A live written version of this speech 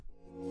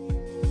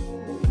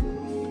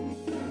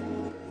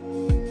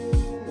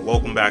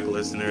Welcome back,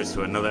 listeners,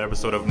 to another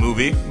episode of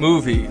Movie.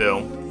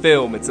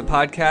 Film. It's a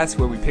podcast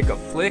where we pick a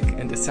flick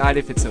and decide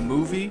if it's a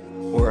movie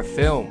or a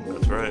film.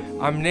 That's right.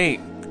 I'm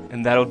Nate,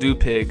 and that'll do,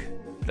 pig.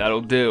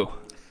 That'll do.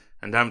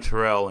 And I'm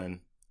Terrell,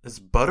 and is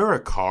butter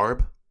a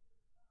carb?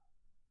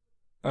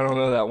 I don't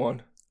know that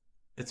one.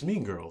 It's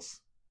Mean Girls.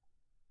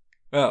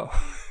 Oh.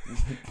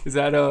 Is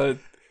that,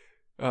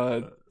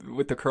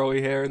 with the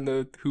curly hair and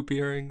the hoop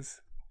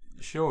earrings?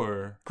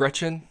 Sure.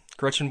 Gretchen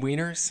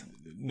Wieners?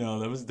 No,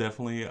 that was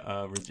definitely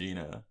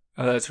Regina.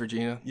 Oh, that's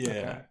Regina? Yeah.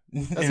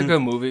 Okay. That's a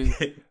good movie.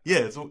 Yeah,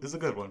 it's a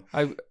good one.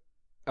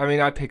 I mean,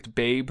 I picked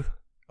Babe.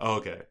 Oh,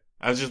 okay.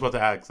 I was just about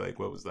to ask, like,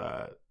 what was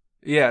that?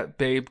 Yeah,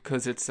 Babe,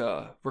 because it's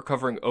we're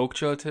covering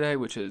Okja today,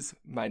 which is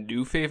my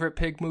new favorite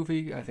pig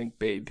movie. I think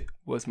Babe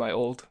was my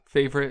old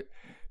favorite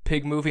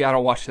pig movie. I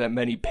don't watch that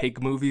many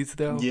pig movies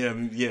though.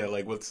 Yeah.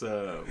 Like, what's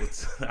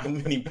how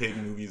many pig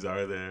movies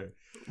are there?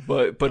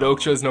 But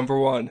Okja's number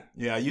one.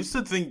 Yeah, I used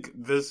to think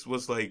this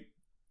was like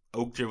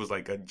Okja was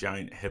like a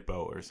giant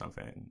hippo or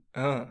something.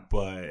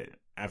 But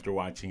after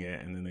watching it,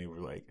 and then they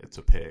were like, "It's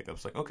a pig," I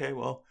was like, "Okay,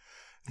 well,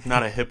 it's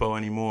not a hippo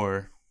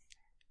anymore."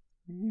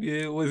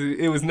 Yeah,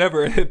 it was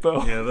never a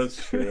hippo. Yeah,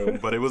 that's true.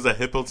 But it was a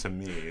hippo to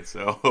me,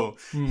 so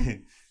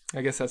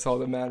I guess that's all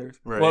that matters.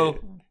 Right. Well,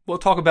 we'll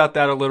talk about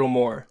that a little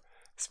more,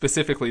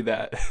 specifically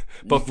that.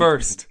 But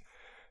first,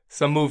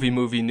 some movie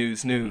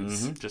news.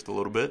 Mm-hmm. Just a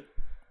little bit.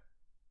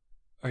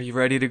 Are you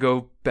ready to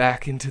go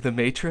back into the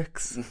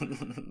Matrix? I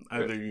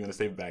think you're gonna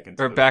say back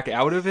into back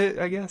out of it,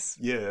 I guess.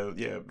 Yeah.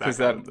 Because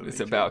it's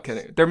about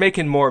they're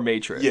making more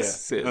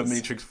Matrix. Yeah,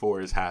 Matrix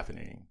 4 is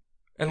happening.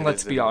 And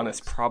let's be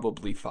honest,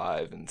 probably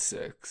 5 and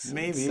 6,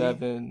 maybe and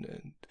 7,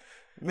 and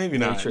maybe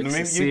Matrix not.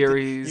 Maybe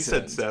series. You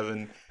said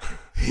 7.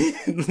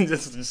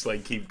 just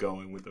like keep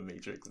going with the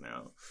Matrix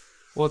now.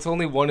 Well, it's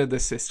only one of the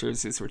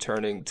sisters is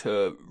returning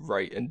to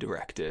write and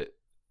direct it.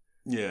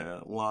 Yeah,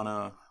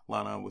 Lana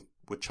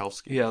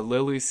Wachowski. Yeah,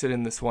 Lily's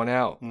sitting this one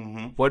out.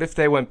 Mm-hmm. What if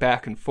they went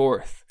back and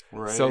forth?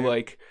 Right. So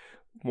like,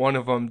 one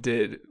of them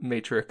did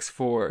Matrix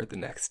 4, the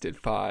next did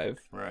 5.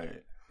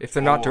 Right. If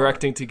they're not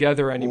directing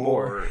together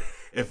anymore. Or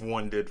if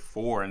one did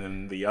 4 and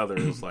then the other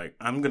was like,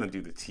 I'm going to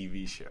do the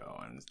TV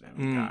show. And then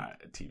we got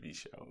a TV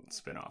show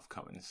spinoff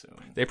coming soon.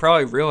 They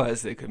probably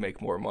realized they could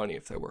make more money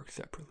if they worked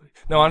separately.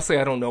 No, honestly,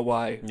 I don't know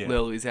why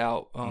Lily's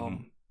out.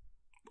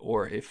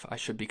 Or if I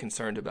should be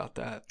concerned about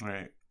that.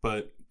 Right.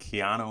 But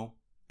Keanu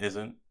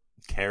isn't.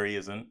 Carrie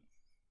isn't.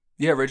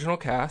 Yeah, original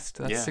cast.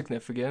 That's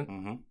significant.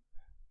 Mm-hmm.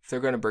 If they're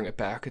going to bring it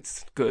back,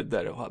 it's good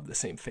that it'll have the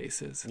same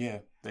faces. Yeah,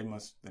 they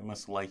must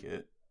like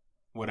it.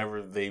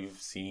 Whatever they've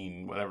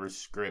seen, whatever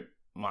script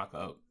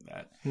mock-up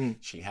that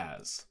she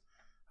has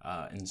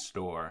in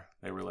store,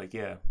 they were like,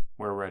 yeah,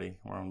 we're ready.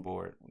 We're on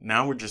board.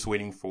 Now we're just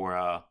waiting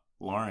for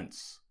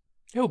Lawrence.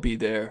 He'll be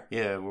there.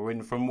 Yeah, we're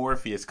waiting for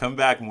Morpheus. Come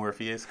back,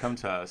 Morpheus. Come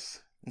to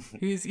us.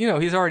 He's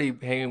already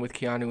hanging with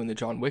Keanu in the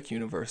John Wick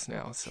universe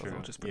now, so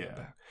they'll just bring him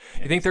back.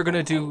 Yeah, you think they're going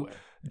to do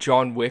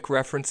John Wick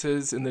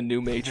references in the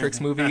new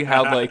Matrix movie?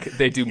 How, like,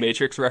 they do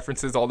Matrix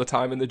references all the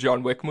time in the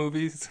John Wick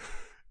movies?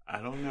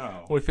 I don't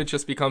know. What if it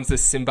just becomes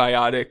this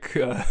symbiotic...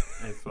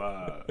 If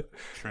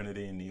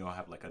Trinity and Neo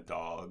have, like, a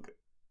dog.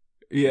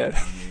 Yeah. You know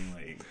what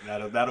I mean?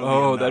 Like, that'll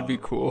oh, be that'd be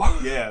cool.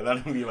 Yeah,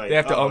 that'll be like... They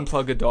have to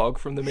unplug a dog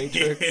from the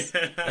Matrix.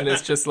 And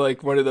it's just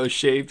like one of those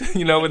shaved,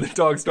 when the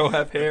dogs don't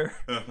have hair.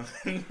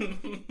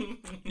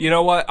 You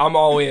know what? I'm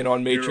all in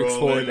on Matrix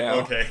 4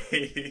 now.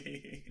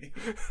 Okay.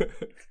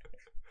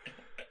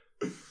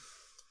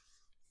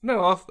 No,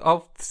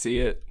 I'll see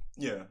it.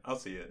 Yeah, I'll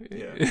see it.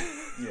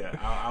 Yeah.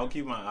 I'll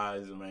keep my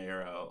eyes and my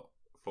ear out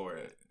for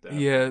it.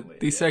 Definitely. Yeah,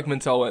 these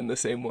segments all end the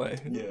same way.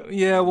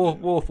 Yeah,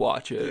 we'll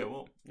watch it.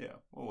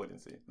 We'll wait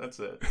and see. That's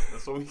it.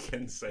 That's what we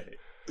can say.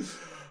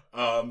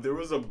 There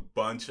was a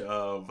bunch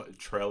of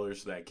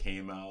trailers that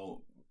came out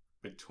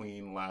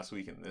between last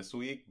week and this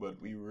week, but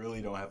we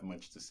really don't have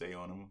much to say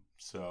on them.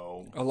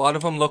 So a lot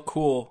of them look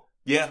cool.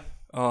 Yeah,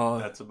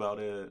 that's about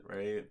it,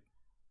 right?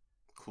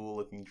 Cool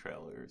looking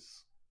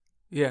trailers.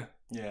 Yeah.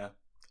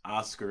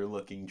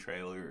 Oscar-looking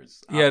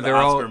trailers. Yeah, they're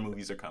Oscar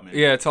movies are coming.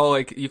 Yeah, it's all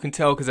like, you can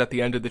tell because at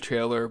the end of the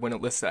trailer, when it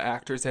lists the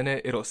actors in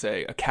it, it'll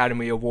say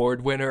Academy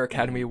Award winner,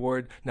 Academy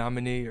Award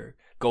nominee, or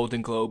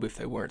Golden Globe if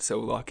they weren't so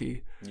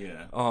lucky.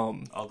 Yeah.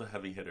 All the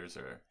heavy hitters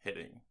are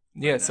hitting.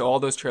 Yeah, so all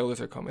those trailers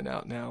are coming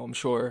out now. I'm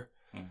sure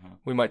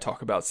we might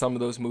talk about some of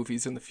those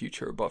movies in the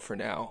future, but for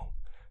now,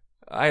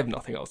 I have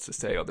nothing else to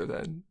say other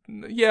than,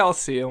 I'll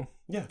see them.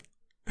 Yeah.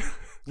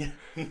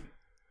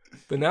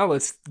 But now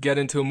let's get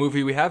into a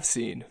movie we have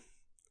seen.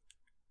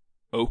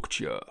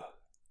 Okja.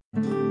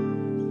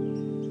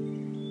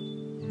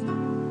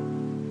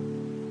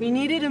 We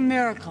needed a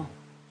miracle.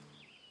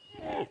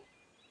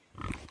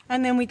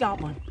 And then we got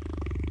one.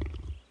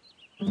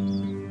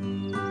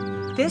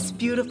 This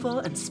beautiful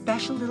and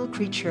special little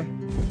creature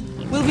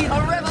will be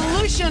a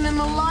revolution in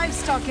the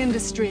livestock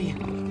industry.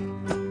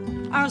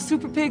 Our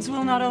super pigs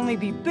will not only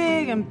be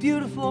big and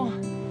beautiful,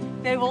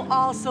 they will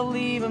also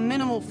leave a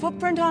minimal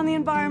footprint on the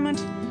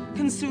environment,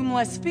 consume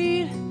less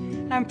feed,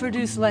 and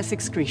produce less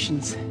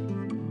excretions.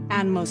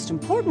 And most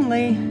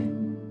importantly,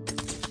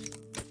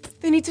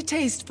 They need to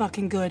taste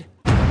fucking good.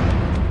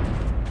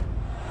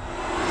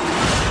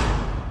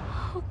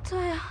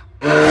 옥자야.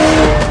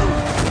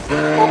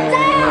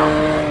 옥자야!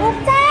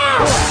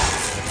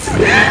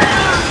 옥자야!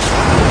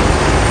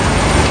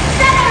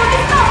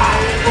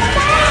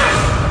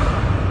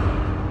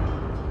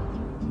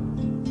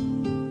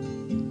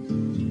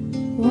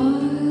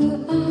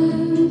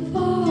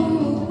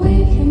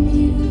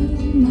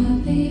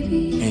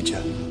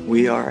 Aja,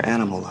 we are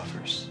animal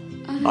lovers.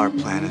 Our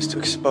plan is to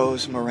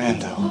expose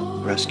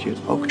Mirando, rescue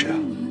Okja,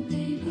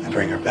 and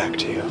bring her back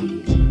to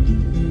you.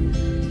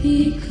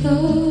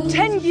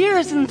 10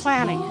 years in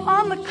planning,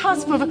 on the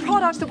cusp of a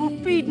product that will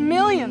feed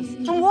millions.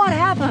 And what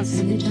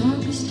happens?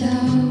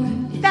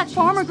 That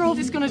farmer growth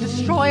is gonna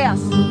destroy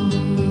us.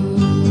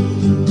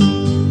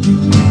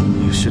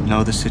 You should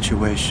know the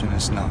situation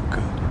is not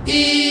good.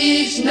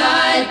 Each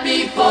night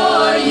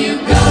before you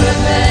go to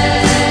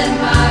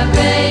bed, my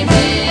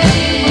baby,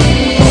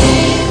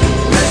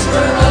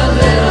 whisper a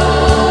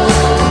little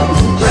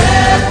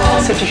prayer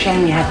for Such a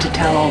shame you have to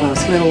tell all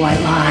those little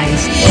white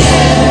lies.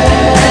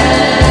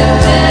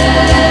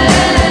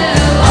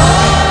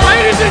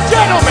 Ladies and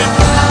gentlemen,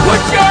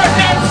 put your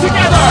hands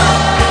together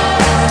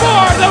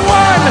for the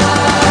one,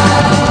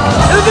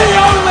 the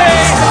only.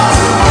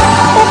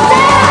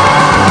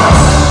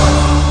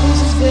 This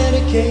is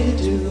dedicated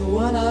to the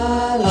one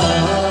I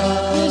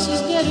love. This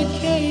is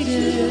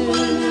dedicated.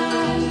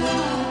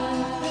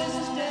 This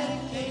is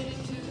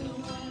dedicated to the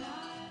one I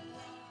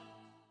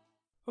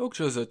love.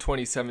 Okja is a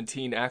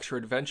 2017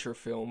 action-adventure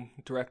film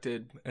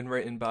directed and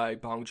written by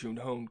Bong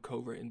Joon-ho,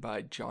 co-written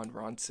by John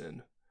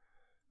Ronson.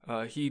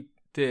 He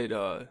did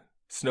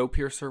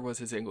Snowpiercer was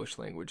his English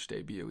language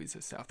debut. He's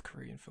a South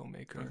Korean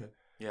filmmaker. Okay.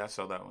 Yeah, I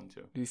saw that one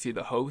too. Do you see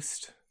The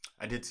Host?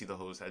 I did see The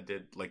Host. I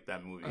did like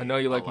that movie. I know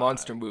you like a lot.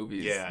 monster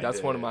movies. Yeah, I That's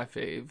did. one of my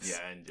faves. Yeah,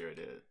 I enjoyed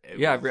it.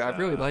 I was,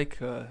 really like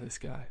this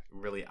guy.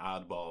 really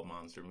oddball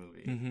monster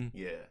movie. Mm-hmm.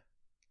 Yeah.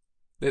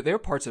 There are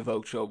parts of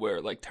Okja where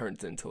it like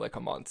turns into like a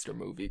monster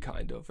movie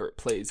kind of, or it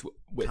plays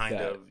with Kind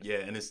that. of, yeah,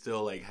 and it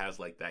still like has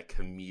like that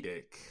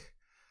comedic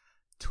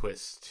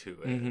twist to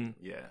it. Mm-hmm.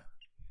 Yeah.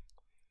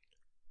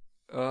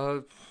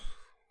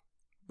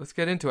 Let's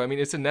get into it. I mean,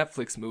 it's a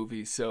Netflix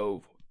movie,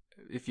 so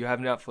if you have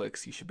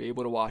Netflix, you should be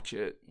able to watch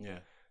it. Yeah.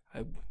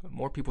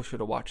 More people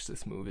should have watched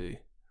this movie.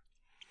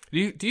 Do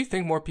you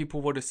think more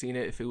people would have seen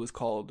it if it was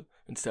called,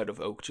 instead of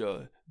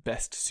Okja,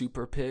 Best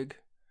Super Pig?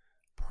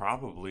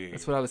 Probably.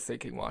 That's what I was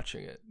thinking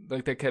watching it.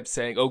 Like they kept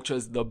saying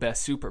Okja's the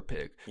best Super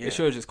Pig. Yeah. They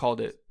should have just called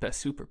it Best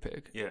Super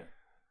Pig. Yeah.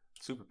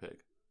 Super Pig.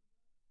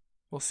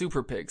 Well,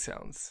 Super Pig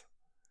sounds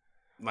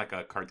Like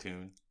a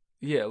cartoon.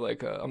 yeah,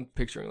 like I'm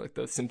picturing like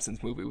the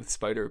Simpsons movie with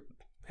Spider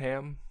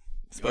Ham,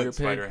 Spider Pig,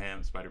 Spider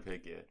Ham, Spider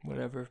Pig, yeah.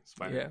 whatever.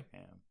 Spider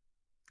Ham.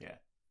 Yeah.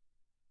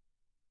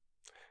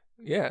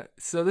 Yeah.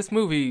 So this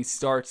movie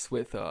starts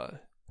with a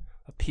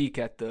peek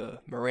at the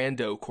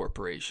Mirando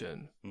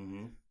Corporation,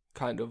 Mm-hmm.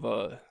 kind of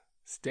a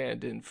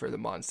stand-in for the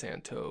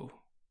Monsanto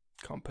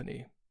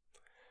company.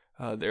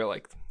 They're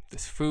like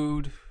this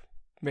food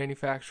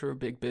manufacturer,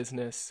 big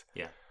business.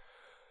 Yeah.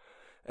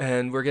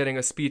 And we're getting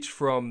a speech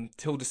from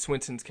Tilda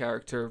Swinton's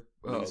character,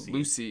 Lucy.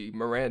 Lucy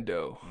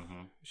Mirando.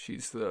 Mm-hmm.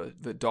 She's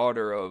the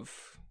daughter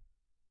of.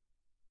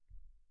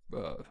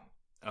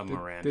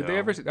 Miranda. Did they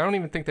ever? I don't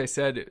even think they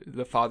said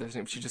the father's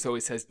name. She just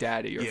always says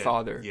daddy or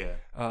father.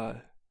 Yeah.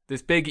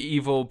 This big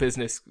evil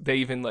business. They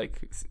even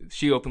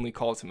she openly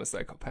calls him a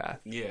psychopath.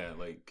 Yeah,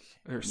 like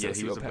Or he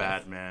was a sociopath.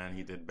 bad man.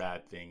 He did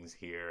bad things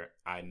here.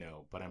 I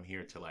know, but I'm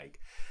here to like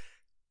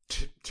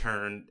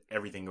turn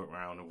everything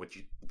around of what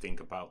you think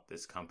about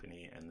this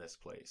company and this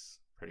place.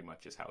 Pretty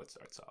much is how it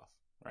starts off,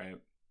 right?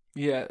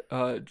 Yeah.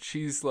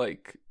 She's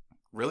like.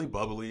 Really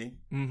bubbly,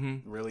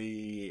 Mm-hmm.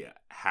 really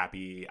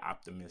happy,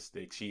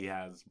 optimistic. She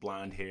has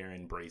blonde hair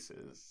and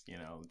braces. You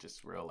know,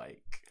 just real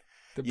like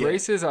The yeah.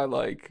 braces I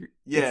like.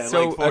 Yeah, It's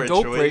so like for a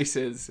adult choice.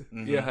 braces.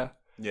 Mhm. Yeah.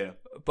 Yeah.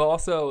 But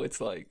also it's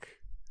like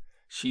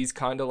she's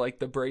kind of like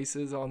the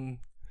braces on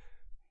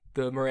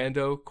the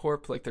Mirando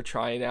Corp. Like they're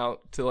trying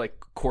out to like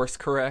course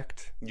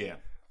correct Yeah.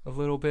 a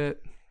little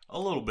bit. A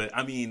little bit.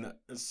 I mean,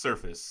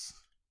 surface.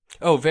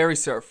 Oh, very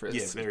surface.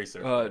 Yeah, very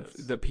surface.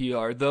 The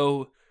PR,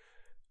 though,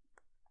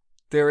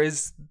 there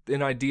is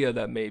an idea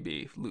that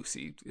maybe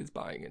Lucy is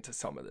buying into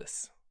some of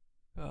this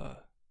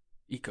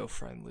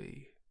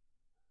eco-friendly.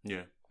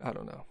 Yeah. I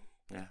don't know.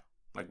 Yeah.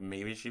 Like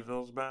maybe she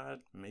feels bad,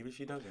 maybe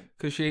she doesn't.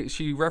 Because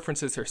she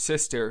references her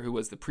sister, who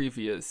was the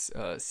previous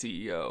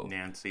CEO,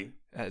 Nancy.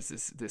 as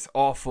this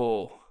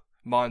awful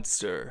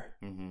monster.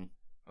 Mm-hmm.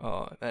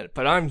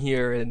 But I'm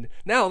here, and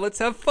now let's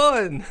have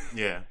fun.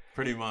 Yeah,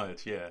 pretty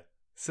much. Yeah.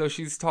 So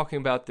she's talking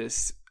about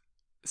this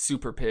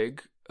Super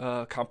Pig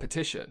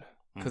competition,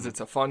 because it's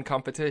a fun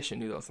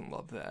competition. Who doesn't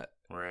love that?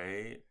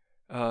 Right.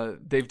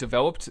 They've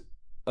developed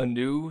a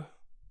new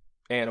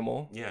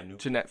animal. Yeah. New.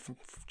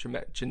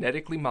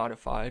 Genetically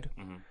modified.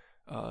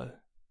 Mm-hmm.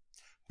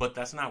 But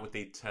that's not what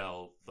they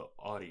tell the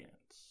audience.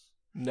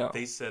 No.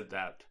 They said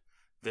that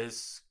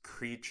this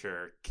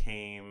creature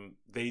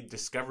they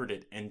discovered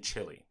it in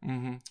Chile.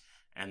 Mm-hmm.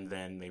 And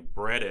then they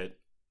bred it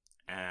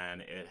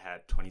and it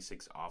had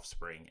 26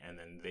 offspring, and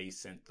then they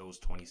sent those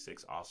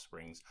 26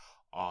 offsprings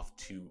off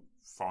to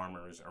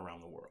farmers around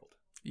the world.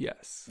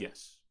 Yes.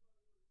 Yes.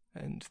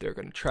 And they're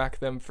going to track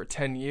them for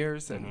 10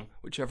 years, and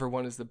whichever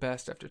one is the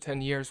best after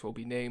 10 years will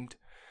be named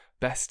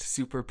Best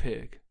Super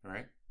Pig.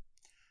 Right.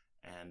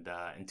 And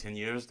in 10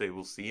 years, they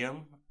will see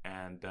him,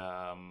 and,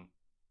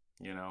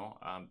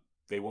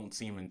 they won't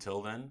see him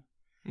until then,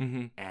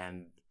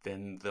 and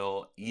then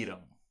they'll eat him.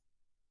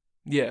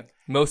 Yeah.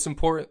 Most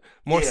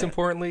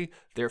importantly,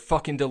 they're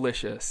fucking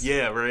delicious.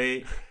 Yeah,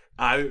 right?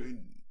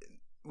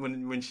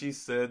 When she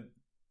said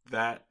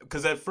that,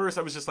 because at first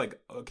I was just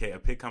like, okay, a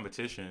pig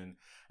competition,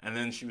 and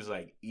then she was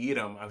like, eat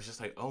them. I was just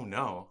like, oh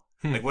no,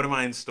 like what am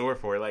I in store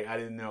for? Like I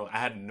didn't know, I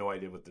had no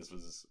idea what this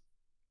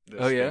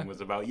thing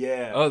was about.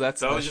 Yeah. Oh, that's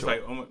so special. I was just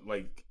like, oh,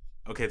 like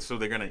okay, so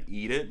they're gonna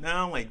eat it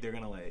now? Like they're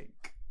gonna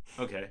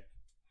okay,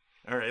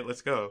 all right,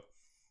 let's go.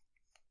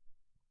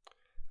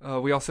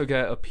 We also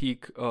get a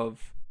peek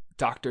of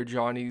Dr.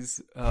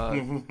 Johnny's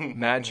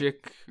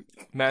magic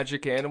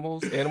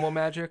animal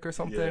magic or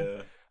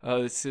something. Yeah.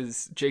 This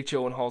is Jake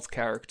Gyllenhaal's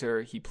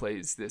character. He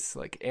plays this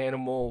like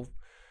animal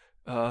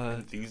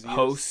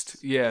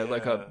host. Yeah,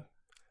 like a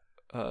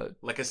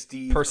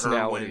Steve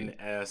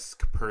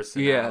Irwin-esque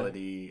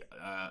personality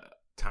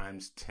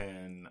times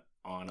 10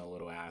 on a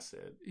little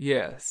acid.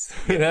 Yes,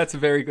 that's a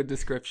very good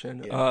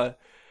description. Yeah.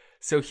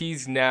 So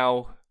he's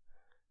now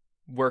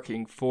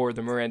working for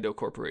the Mirando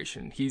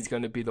Corporation. He's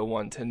going to be the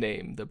one to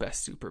name the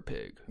best super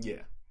pig.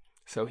 Yeah.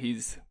 So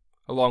he's,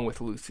 along with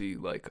Lucy,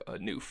 like a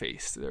new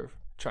face. They're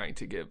trying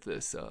to give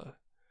this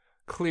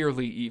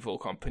clearly evil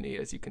company,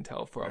 as you can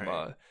tell from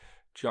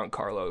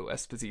Giancarlo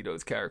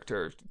Esposito's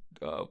character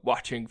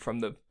watching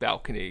from the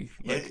balcony,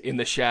 like in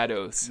the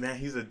shadows. Man,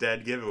 he's a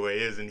dead giveaway,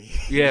 isn't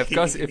he? Yeah,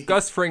 if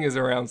Gus Fring is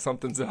around,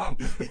 something's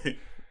up.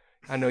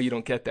 I know you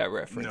don't get that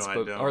reference,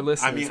 but our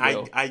listeners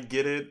will. I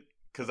get it.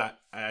 Because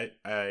I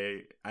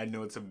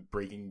know it's a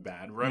Breaking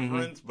Bad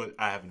reference, but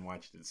I haven't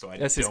watched it, so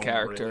That's his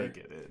character. Really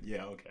get it.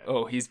 Yeah, okay.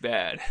 Oh, he's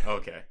bad.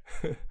 Okay.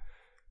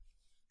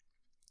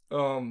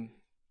 All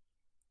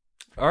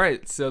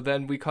right, so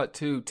then we cut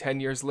to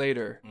 10 years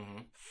later,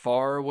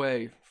 far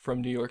away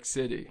from New York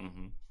City.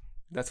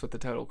 That's what the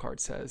title card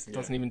says. It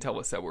doesn't even tell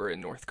us that we're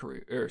in North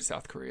Korea or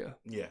South Korea.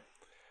 Yeah.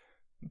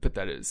 But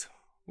that is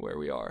where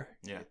we are.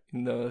 Yeah.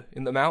 In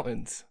the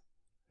mountains.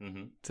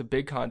 It's a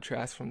big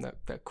contrast from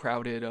that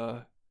crowded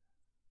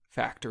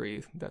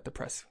factory that the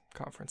press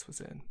conference was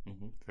in.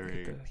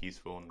 Very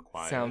peaceful and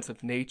quiet. Sounds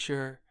of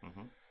nature.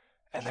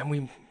 And then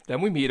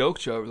we meet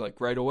Okja like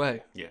right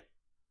away. Yeah.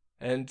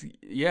 And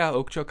yeah,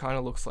 Okja kind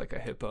of looks like a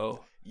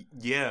hippo.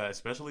 Yeah,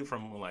 especially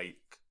from like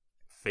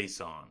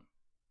Face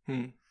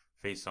On.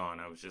 Face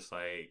On, I was just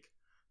like,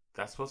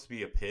 that's supposed to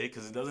be a pig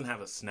because it doesn't have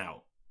a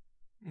snout.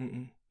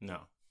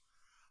 No.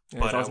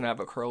 And it doesn't have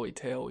a curly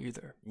tail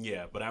either.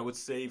 Yeah, but I would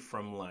say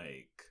from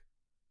like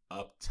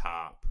up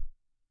top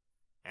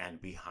and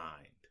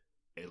behind,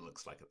 it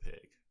looks like a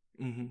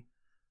pig.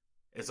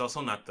 It's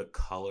also not the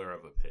color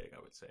of a pig,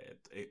 I would say.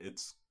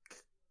 It's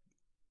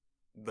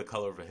the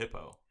color of a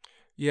hippo.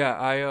 Yeah,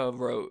 I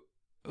wrote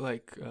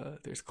like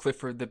there's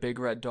Clifford the Big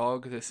Red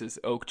Dog. This is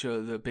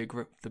Okja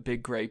the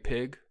big gray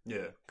pig.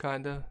 Yeah.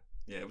 Kinda.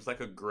 Yeah, it was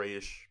like a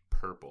grayish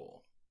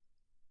purple.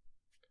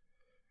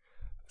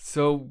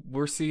 So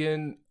we're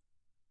seeing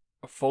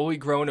a fully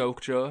grown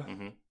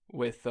Okja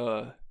with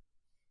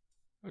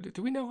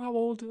do we know how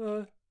old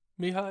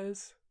Miha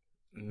is?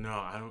 No,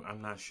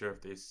 I'm not sure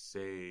if they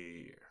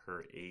say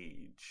her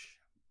age,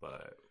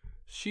 but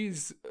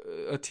she's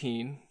a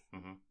teen,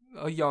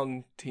 a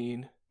young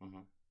teen.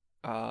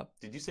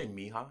 Did you say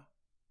Miha?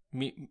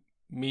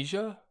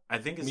 Mija? I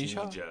think it's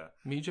Mija.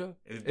 Mija?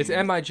 It's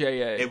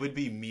Mija. It would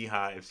be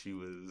Miha if she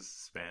was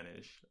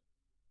Spanish.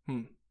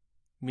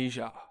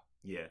 Mija.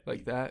 Yeah.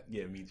 Like that?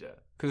 Yeah, Mija.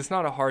 Because it's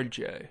not a hard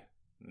J.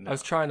 No. I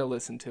was trying to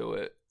listen to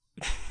it.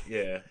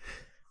 Yeah.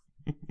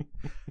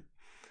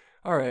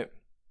 All right.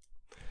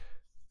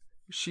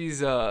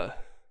 She's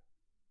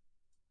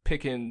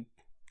picking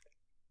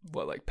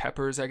like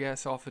peppers, I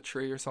guess, off a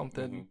tree or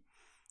something.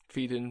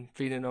 Feeding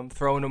them,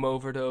 throwing them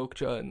over to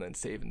Okja, and then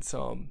saving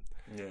some.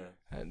 Yeah.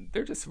 And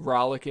they're just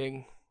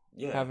rollicking,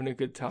 having a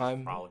good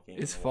time. Frolicking.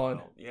 It's fun.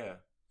 Wild. Yeah.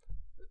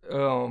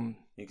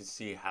 You can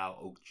see how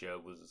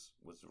Okja was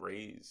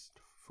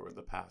raised for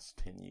the past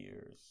 10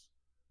 years.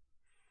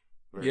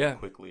 Very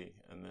quickly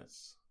in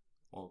this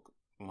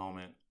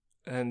moment.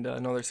 And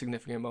another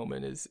significant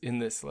moment is in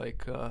this,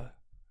 like, I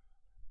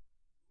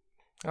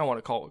don't want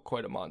to call it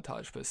quite a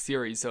montage, but a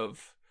series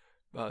of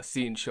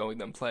scenes showing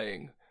them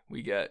playing.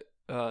 We get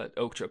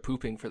Okja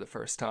pooping for the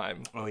first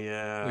time. Oh,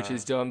 yeah. Which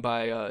is done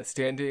by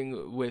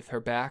standing with her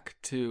back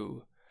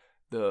to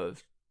the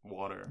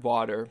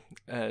water.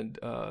 And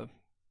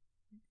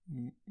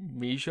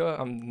Mija,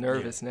 I'm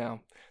nervous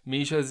now.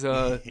 Mija's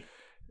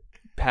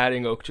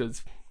patting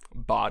Okja's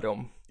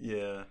bottom.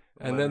 Yeah.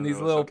 And then these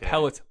little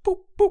pellets. Boop,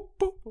 boop,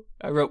 boop.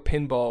 I wrote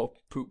pinball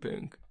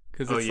pooping.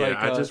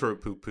 I just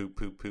wrote poop, poop,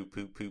 poop, poop,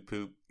 poop, poop,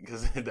 poop.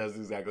 Because that's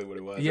exactly what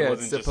it was. Yeah,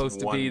 it's supposed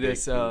to be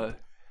this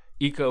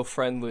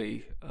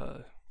eco-friendly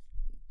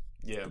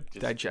just,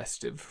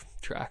 digestive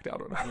tract. I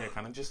don't know. Yeah,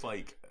 kind of just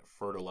like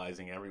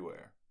fertilizing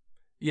everywhere.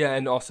 Yeah,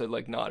 and also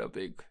like not a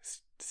big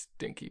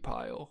stinky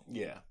pile.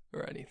 Yeah.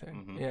 Or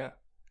anything. Mm-hmm. Yeah.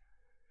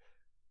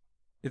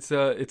 It's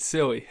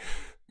silly.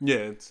 Yeah,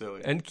 it's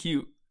silly. And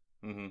cute.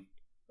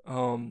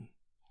 Mm-hmm.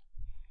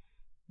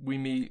 We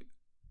meet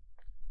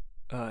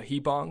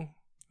Hee-bong,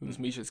 who's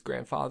Misha's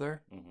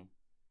grandfather. Mm-hmm.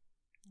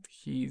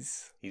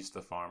 He's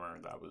the farmer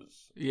that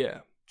was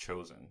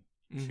chosen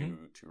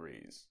to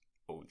raise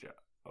Okja.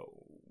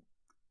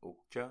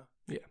 Okja?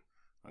 Yeah.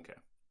 Okay.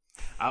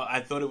 I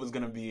thought it was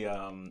gonna be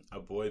a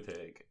boy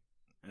pig,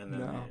 and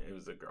then it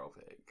was a girl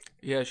pig.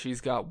 Yeah,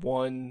 she's got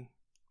one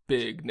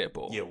big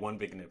nipple. Yeah, one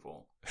big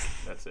nipple.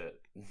 That's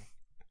it.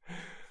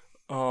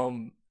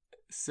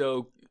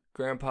 So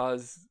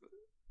Grandpa's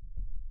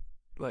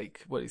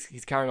like,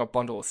 he's carrying a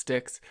bundle of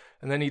sticks,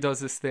 and then he does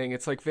this thing.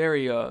 It's like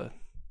very I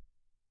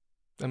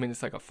mean,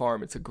 it's like a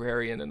farm. It's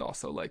agrarian, and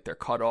also like they're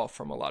cut off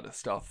from a lot of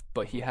stuff.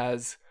 But he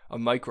has a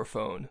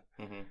microphone,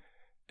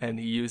 and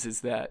he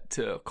uses that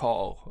to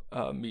call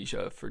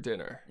Misha for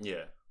dinner.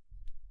 Yeah.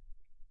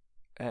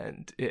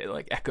 And it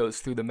like echoes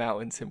through the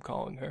mountains, him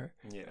calling her.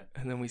 Yeah.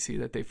 And then we see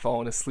that they've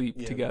fallen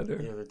asleep together.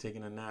 Yeah, they're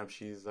taking a nap.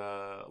 She's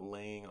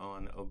laying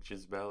on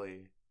Okja's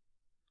belly,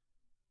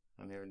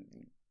 and they're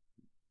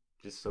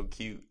just so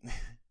cute.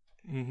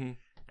 Mm-hmm.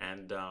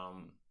 And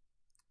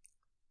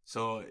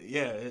so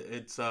yeah,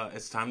 it's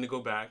time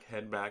to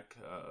head back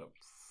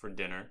for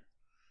dinner.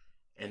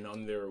 And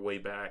on their way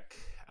back,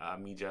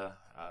 Mija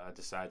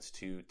decides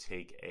to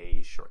take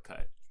a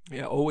shortcut.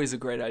 Yeah, always a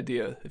great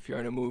idea if you're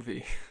in a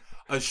movie.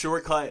 A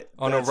shortcut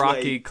on a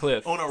rocky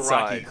cliff. On a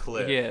rocky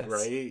cliff, yes.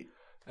 Right?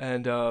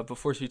 And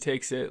before she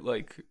takes it,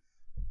 like,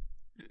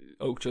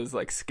 Okja's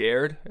like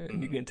scared,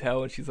 and you can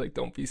tell, and she's like,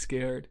 "Don't be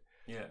scared."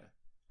 Yeah.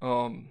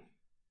 But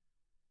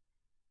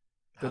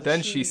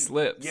then she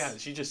slips. Yeah,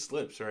 she just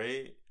slips,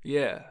 right?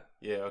 Yeah.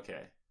 Yeah.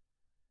 Okay.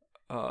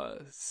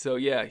 So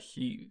yeah,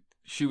 she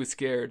was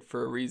scared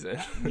for a reason.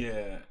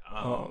 Yeah.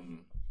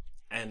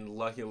 And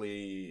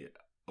luckily,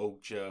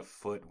 Okja's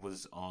foot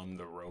was on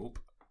the rope.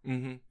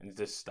 Mm-hmm. And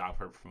just stop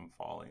her from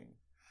falling.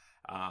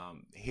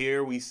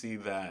 Here we see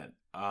that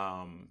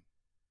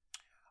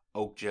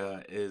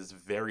Okja is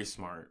very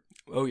smart.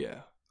 Oh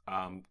yeah.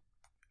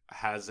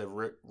 Has a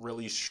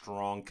really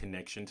strong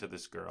connection to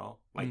this girl,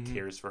 like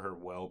cares for her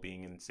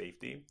well-being and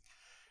safety,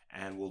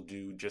 and will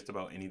do just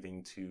about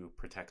anything to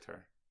protect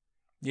her.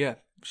 Yeah,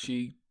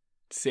 she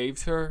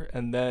saves her,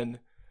 and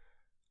then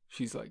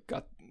she's like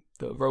got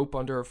the rope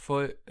under her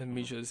foot, and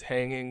Misha's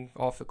hanging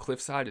off the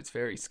cliffside. It's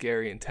very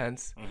scary and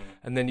tense.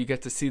 And then you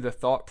get to see the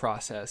thought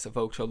process of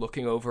Okja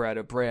looking over at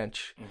a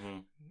branch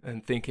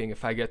and thinking,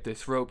 if I get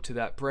this rope to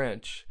that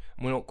branch,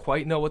 and we don't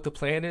quite know what the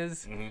plan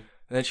is. And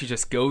then she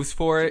just goes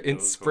for it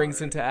and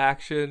springs into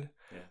action,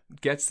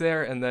 gets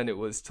there, and then it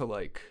was to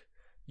like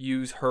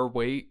use her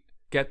weight,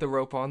 get the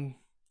rope on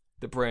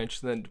the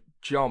branch, then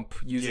jump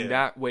using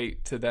that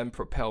weight to then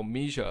propel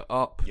Misha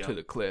up to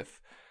the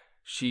cliff.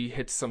 She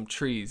hits some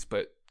trees,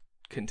 but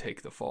can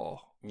take the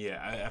fall. Yeah,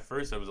 at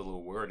first I was a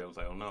little worried. I was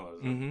like, oh no,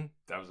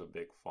 that was a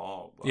big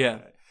fall.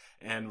 But,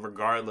 and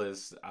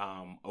regardless,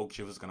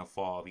 Okja was going to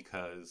fall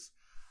because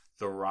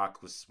the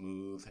rock was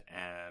smooth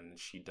and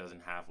she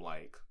doesn't have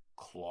like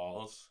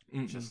claws,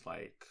 just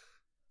like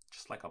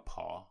a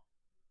paw.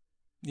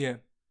 Yeah,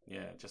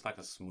 just like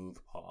a smooth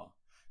paw.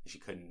 She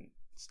couldn't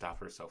stop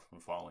herself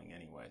from falling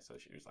anyway, so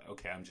she was like,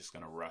 okay, I'm just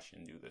gonna rush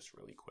and do this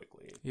really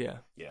quickly. Yeah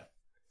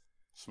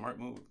Smart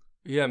move.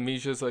 Yeah,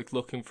 Misha's like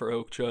looking for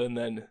Okja, and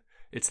then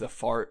it's the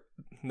fart.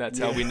 And that's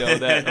how we know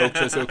that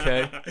Okja's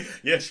okay.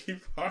 Yeah, she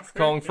farted.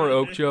 Calling for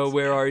Okja,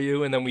 where are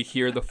you? And then we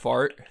hear the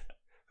fart.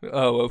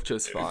 Oh,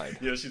 Okja's fine.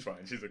 Yeah, she's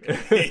fine. She's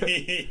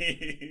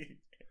okay.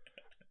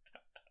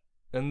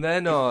 And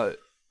then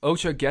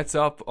Okja gets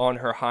up on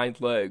her hind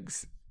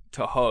legs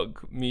to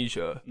hug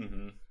Misha.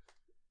 And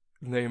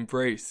they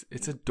embrace.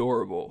 It's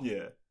adorable.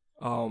 Yeah.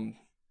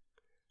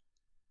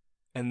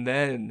 And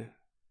then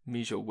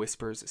Misha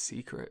whispers a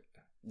secret.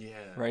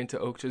 Yeah. Right into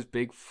Okja's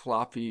big,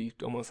 floppy,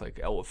 almost like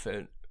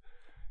elephant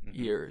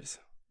ears.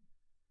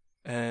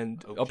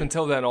 And up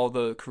until then, all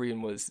the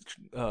Korean was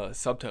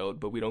subtitled,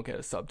 but we don't get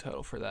a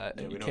subtitle for that.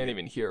 And you can't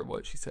even hear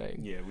what she's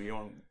saying. Yeah, we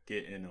don't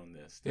get in on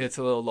this. It's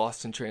a little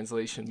lost in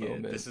translation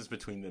moment. This is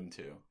between them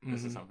two.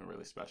 This is something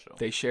really special.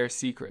 They share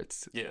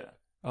secrets. Yeah.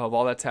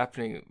 While that's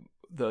happening,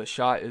 the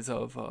shot is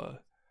of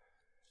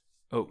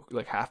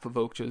like half of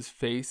Okja's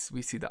face.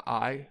 We see the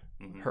eye.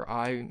 Her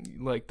eye,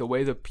 like the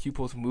way the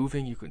pupil's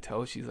moving, you can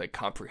tell she's like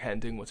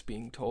comprehending what's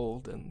being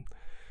told, and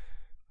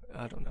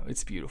I don't know,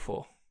 it's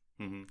beautiful.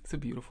 It's a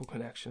beautiful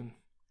connection.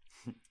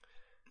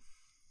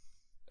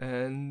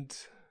 And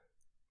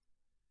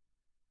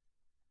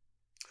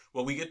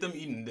well, we get them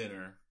eating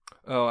dinner.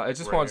 Oh, I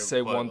just want to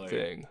say one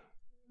thing.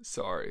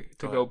 Sorry,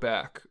 to go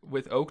back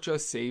with Okja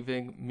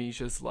saving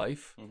Misha's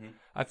life.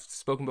 I've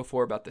spoken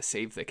before about the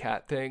save the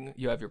cat thing.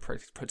 You have your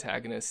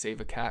protagonist save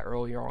a cat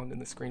earlier on in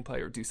the screenplay,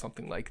 or do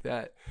something like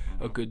that,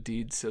 a good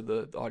deed, so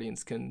the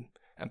audience can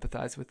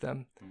empathize with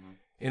them.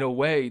 in a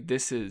way,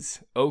 this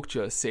is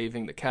Okja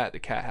saving the cat. The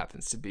cat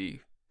happens to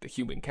be the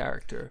human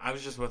character. I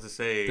was just about to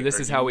say... But this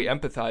is how we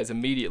empathize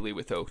immediately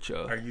with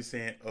Okja. Are you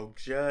saying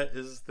Okja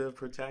is the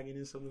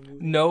protagonist of the movie?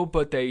 No,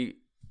 but they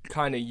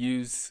kind of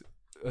use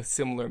a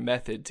similar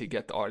method to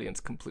get the audience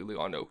completely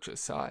on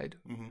Okja's side.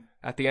 Mm-hmm.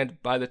 At the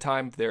end, by the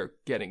time they're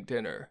getting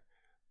dinner,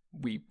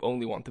 we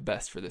only want the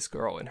best for this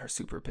girl and her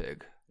super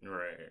pig.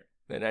 Right.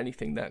 And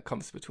anything that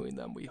comes between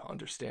them, we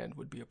understand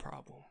would be a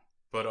problem.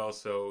 But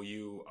also,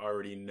 you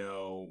already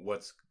know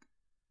what's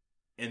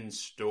in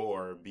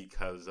store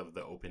because of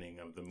the opening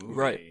of the movie.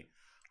 Right.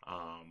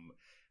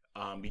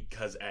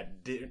 Because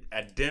at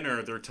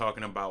dinner, they're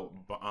talking about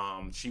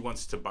she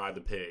wants to buy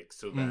the pig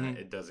so that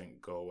it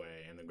doesn't go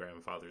away. And the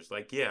grandfather's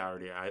like, yeah,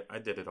 I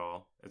did it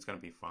all. It's going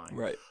to be fine.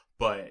 Right.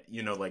 But,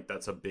 like,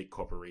 that's a big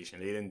corporation.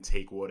 They didn't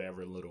take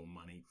whatever little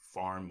money,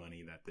 farm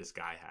money that this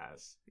guy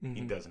has. Mm-hmm.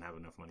 He doesn't have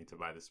enough money to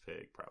buy this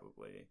pig,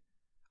 probably.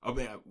 Oh,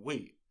 man,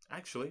 wait.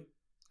 Actually,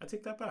 I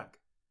take that back.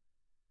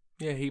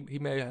 Yeah, he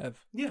may have.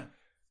 Yeah.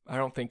 I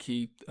don't think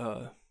he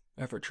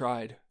ever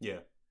tried.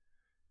 Yeah.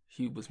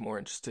 He was more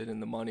interested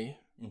in the money.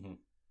 Mm-hmm.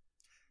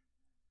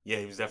 Yeah,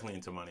 he was definitely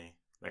into money.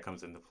 That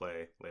comes into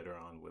play later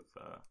on with...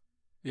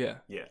 Yeah.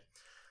 Yeah.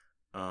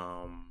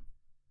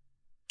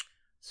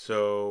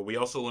 So we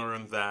also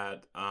learned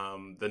that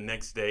the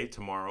next day,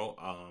 tomorrow,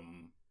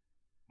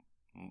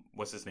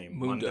 what's his name?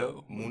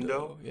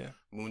 Mundo? Yeah.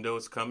 Mundo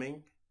is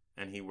coming,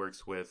 and he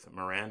works with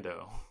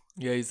Mirando.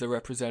 Yeah, he's the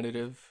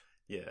representative.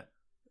 Yeah.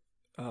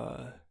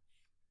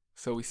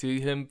 So we see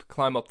him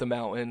climb up the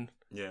mountain.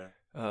 Yeah.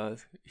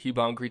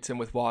 Hee-bong greets him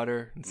with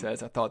water and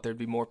says, I thought there'd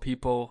be more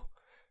people.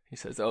 He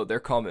says, oh, they're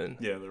coming.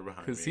 Yeah, they're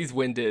behind me. Because he's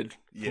winded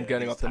from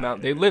getting up the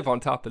mountain. They live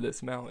on top of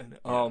this mountain.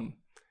 Yeah.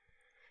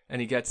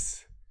 And he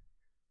gets...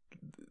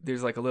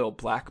 There's like a little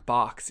black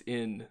box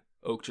in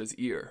Okja's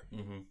ear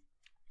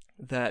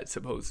that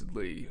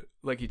supposedly,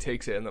 like, he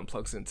takes it and then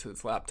plugs into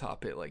his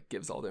laptop. It, like,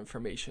 gives all the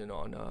information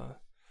on,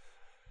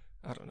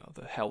 I don't know,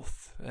 the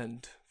health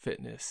and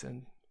fitness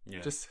and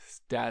just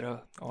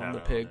data on the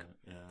pig.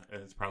 Yeah,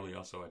 and it's probably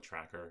also a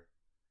tracker.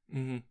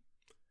 Mm-hmm.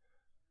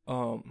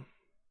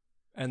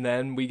 And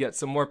then we get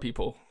some more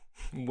people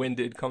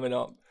winded coming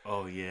up.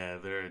 Oh yeah,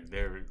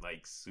 they're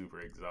like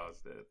super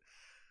exhausted.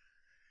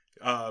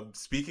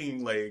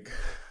 Speaking, like,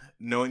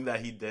 knowing that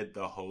he did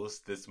the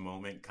host, this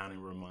moment kind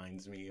of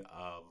reminds me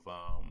of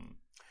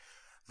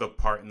the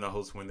part in the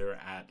host when they're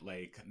at,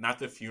 like, not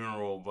the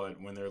funeral,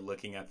 but when they're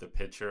looking at the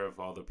picture of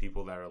all the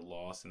people that are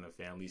lost and the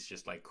families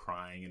just, like,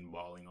 crying and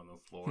bawling on the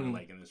floor,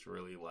 like, in this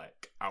really,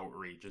 like,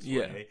 outrageous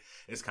way.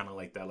 It's kind of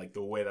like that, like,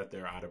 the way that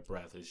they're out of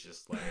breath is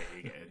just, like,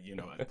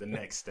 the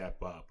next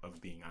step up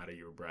of being out of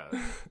your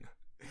breath.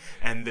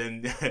 And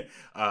then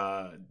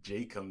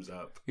Jake comes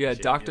up. Yeah,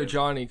 Dr.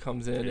 Johnny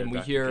comes in, and we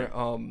hear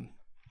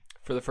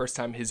for the first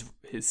time his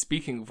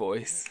speaking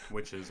voice,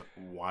 which is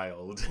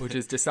wild, which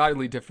is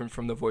decidedly different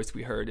from the voice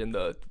we heard in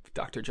the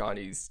Dr.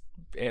 Johnny's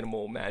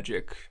animal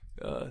magic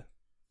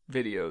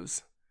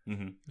videos.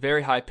 Mm-hmm.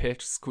 Very high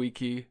pitched,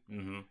 squeaky.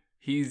 Mm-hmm.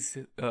 He's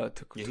to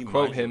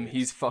quote him,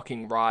 he's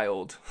fucking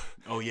riled.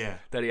 Oh yeah,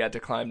 that he had to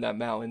climb that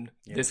mountain.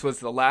 Yeah. This was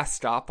the last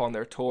stop on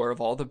their tour of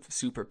all the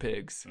super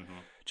pigs. Mm-hmm.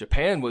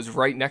 Japan was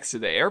right next to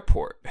the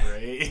airport.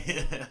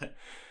 Right.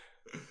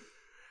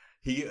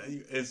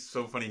 It's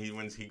so funny.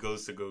 He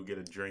goes to go get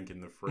a drink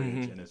in the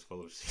fridge and it's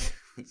full of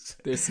shoes.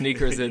 There's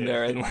sneakers in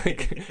there, and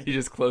like he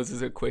just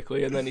closes it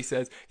quickly, and then he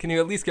says, "Can you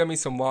at least get me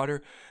some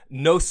water?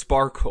 No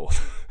sparkle.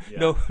 Yeah.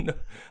 No,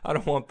 I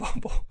don't want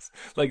bubbles.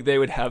 Like they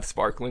would have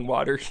sparkling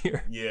water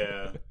here."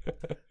 Yeah.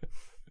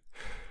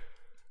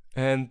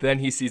 And then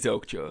he sees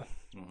Okja,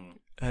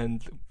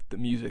 and the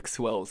music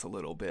swells a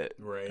little bit,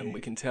 right? And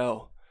we can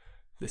tell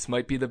this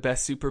might be the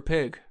best super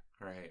pig.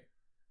 Right.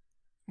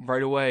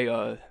 Right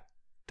away,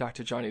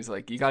 Dr. Johnny's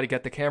like, you got to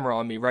get the camera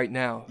on me right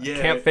now. Yeah.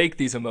 I can't fake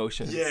these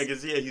emotions. Yeah,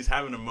 because he's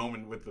having a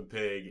moment with the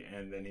pig,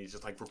 and then he's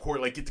just like,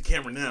 record, like, get the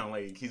camera now.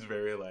 Like, he's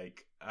very,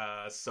 like,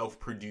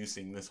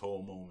 self-producing this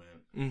whole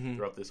moment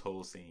throughout this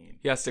whole scene.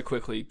 He has to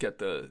quickly get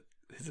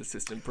his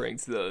assistant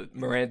brings the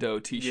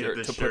Mirando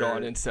t-shirt to put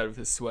on instead of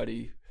his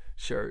sweaty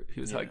shirt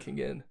he was hiking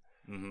in.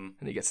 Mm-hmm.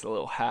 And he gets the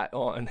little hat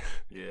on.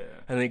 Yeah.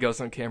 And then he goes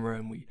on camera,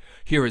 and we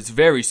hear his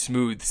very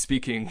smooth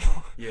speaking,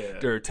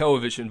 their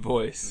television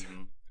voice.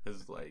 Mm-hmm.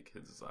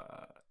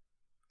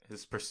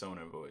 His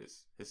persona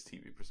voice, his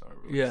TV persona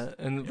voice. Yeah,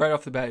 and right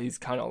off the bat, he's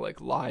kind of like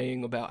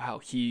lying about how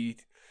he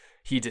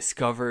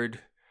discovered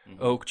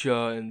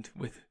Okja and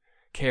with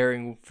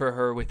caring for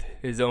her with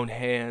his own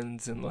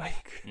hands and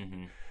like.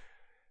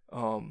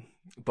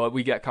 But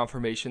we get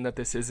confirmation that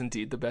this is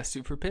indeed the best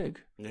super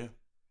pig. Yeah.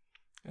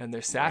 And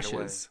their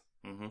sashes.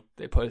 Right.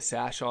 They put a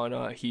sash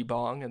on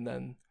Hee-bong, and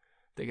then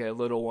they get a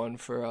little one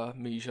for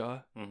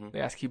Mija.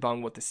 They ask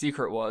Hee-bong what the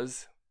secret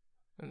was.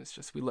 And it's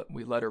just we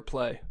let her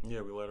play.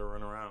 Yeah, we let her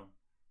run around.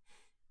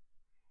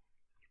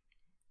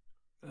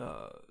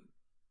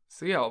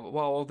 So yeah,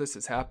 while all this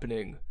is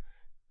happening,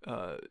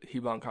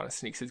 Hee-bong kind of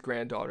sneaks his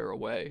granddaughter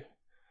away,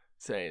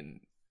 saying,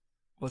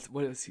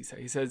 what does he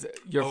say? He says,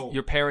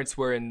 your parents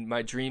were in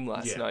my dream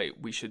last night.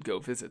 We should go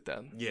visit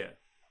them. Yeah.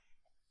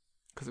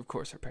 Because, of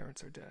course, her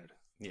parents are dead.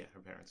 Yeah,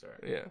 her parents are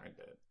dead.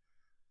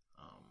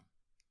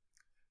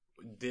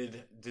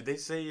 Did they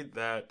say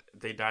that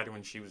they died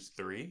when she was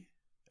 3?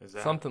 Is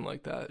that something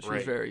like that? She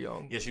was very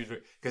young. Yeah, she was,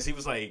 because he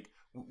was like,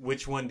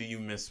 "Which one do you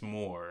miss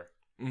more?"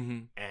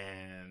 Mm-hmm.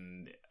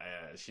 And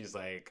she's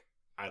like,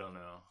 "I don't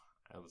know.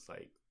 I was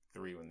like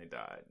 3 when they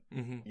died."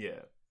 Mm-hmm.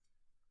 Yeah.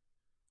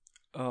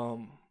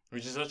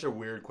 Which is such a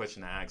weird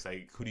question to ask.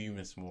 Like, who do you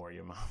miss more,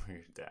 your mom or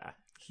your dad?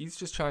 He's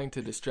just trying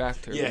to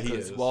distract her. Yeah,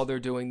 because he is. While they're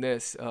doing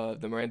this, the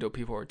Mirando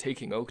people are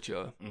taking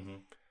Okja. Mm-hmm.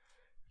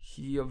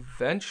 He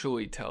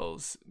eventually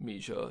tells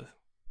Mija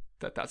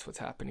that that's what's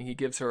happening. He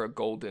gives her a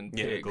golden pig.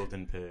 Yeah, a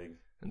golden pig.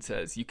 And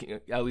says,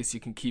 at least you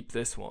can keep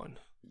this one.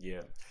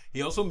 Yeah.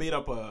 He also made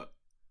up a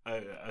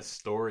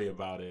story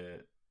about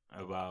it,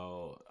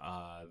 about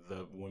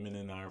the women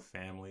in our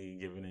family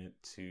giving it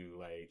to,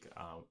 like,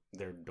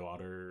 their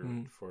daughter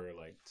for,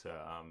 like, to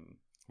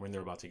when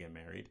they're about to get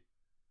married.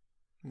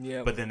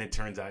 Yeah. But then it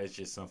turns out it's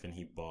just something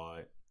he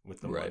bought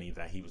with the money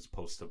that he was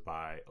supposed to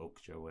buy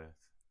Okja with.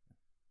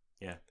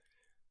 Yeah.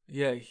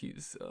 Yeah,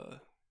 he's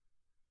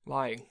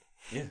lying.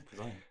 Yeah, he's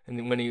lying. And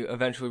then when he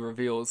eventually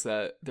reveals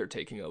that they're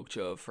taking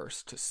Okja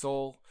first to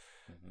Seoul,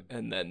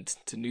 and then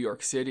to New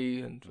York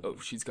City, and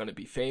she's going to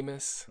be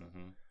famous,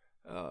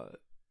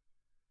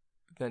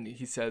 then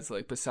he says,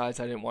 like,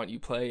 besides, I didn't want you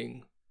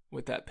playing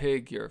with that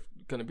pig. You're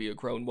going to be a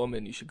grown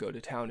woman. You should go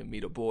to town and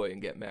meet a boy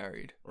and get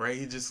married. Right?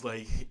 He just,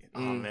 like, oh,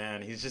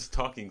 man, he's just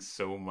talking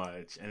so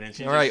much. And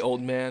then right,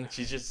 old man.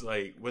 She's just,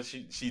 like,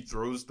 she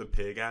throws the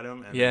pig at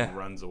him and then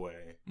runs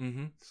away.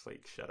 Mm-hmm. Just,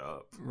 like, shut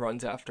up.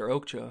 Runs after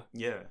Okja.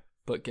 Yeah.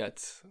 But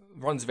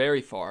runs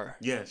very far.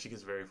 Yeah, she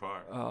gets very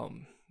far.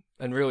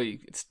 And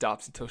really, it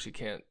stops until she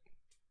can't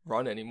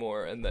run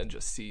anymore, and then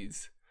just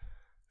sees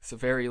it's a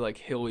very, like,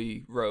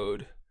 hilly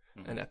road,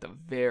 and at the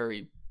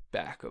very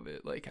back of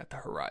it, like at the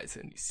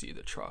horizon, you see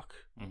the truck.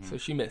 So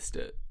she missed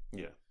it.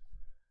 Yeah.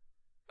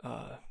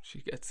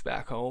 She gets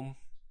back home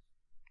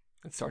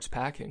and starts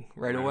packing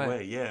right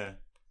away. Yeah.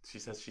 She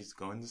says she's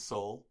going to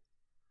Seoul.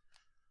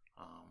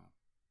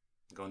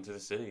 Going to the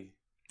city.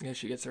 Yeah,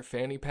 she gets her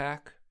fanny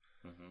pack.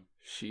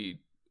 She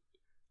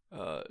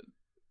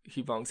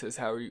Hee-bong says,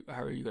 how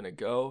are you gonna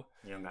go?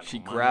 She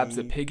grabs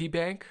a piggy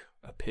bank,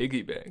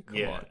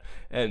 come on,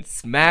 and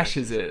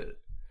smashes it.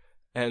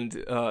 And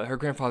her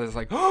grandfather's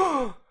like,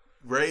 oh!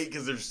 Right,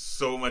 because there's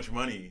so much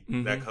money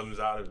that comes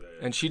out of it.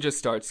 And she just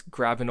starts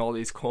grabbing all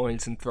these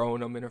coins and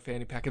throwing them in her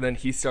fanny pack, and then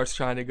he starts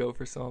trying to go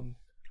for some.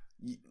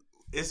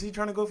 Is he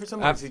trying to go for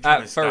some? Or is he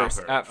trying to stop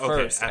her? At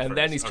first,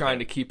 then he's trying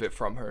to keep it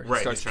from her. He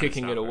starts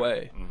kicking it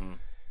away.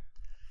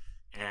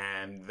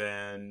 And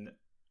then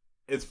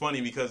it's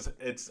funny because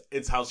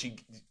it's how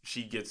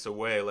she gets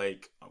away.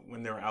 Like,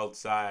 when they're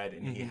outside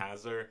and he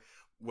has her,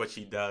 what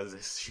she does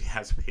is she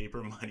has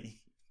paper money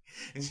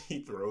and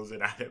she throws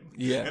it at him.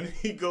 Yeah. And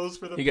he goes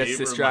for the paper money. He gets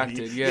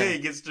distracted, yeah, he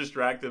gets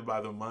distracted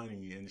by the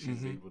money, and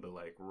she's able to,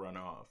 like, run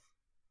off.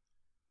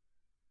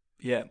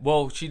 Yeah.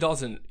 Well, she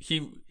doesn't.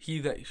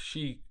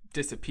 She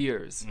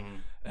disappears,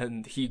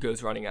 and he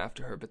goes running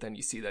after her, but then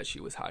you see that she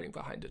was hiding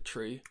behind a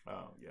tree.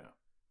 Oh, yeah.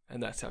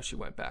 And that's how she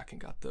went back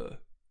and got the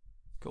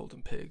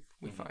golden pig.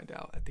 We find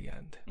out at the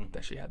end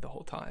that she had the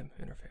whole time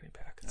in her fanny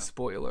pack. Yeah.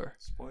 Spoiler.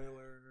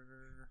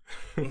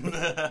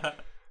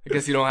 I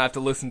guess you don't have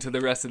to listen to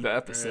the rest of the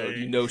episode. Right.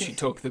 You know she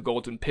took the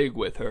golden pig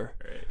with her.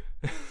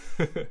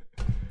 Right.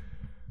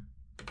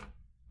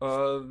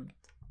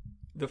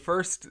 The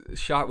first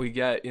shot we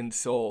get in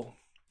Seoul,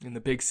 in the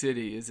big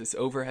city, is this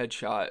overhead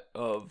shot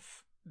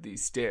of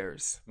these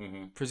stairs,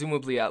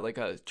 presumably at, like,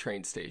 a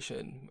train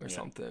station or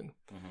something,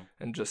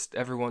 and just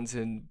everyone's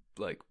in,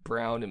 like,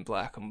 brown and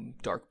black and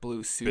dark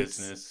blue suits.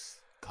 Business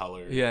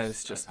colors. Yeah,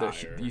 it's just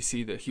you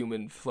see the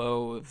human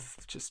flow of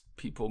just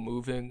people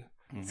moving.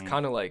 It's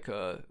kind of like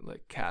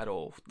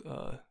cattle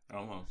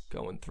almost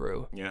going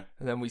through. Yeah,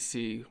 and then we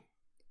see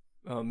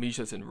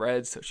Mija's in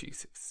red, so she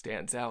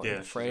stands out in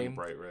the frame. She's in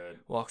bright red.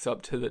 Walks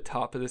up to the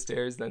top of the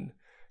stairs, then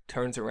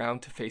turns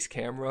around to face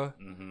camera,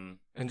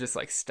 and just,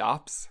 like,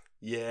 stops.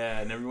 Yeah,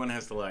 and everyone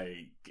has to,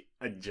 like,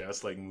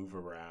 adjust, like, move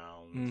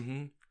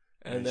around.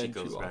 And then she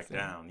goes back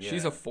down. Yeah.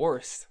 She's a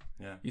force.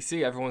 Yeah. You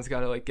see, everyone's got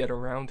to, like, get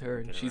around her,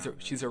 and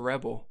she's a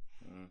rebel.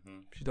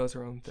 She does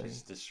her own thing.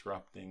 She's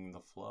disrupting the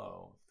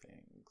flow of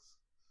things.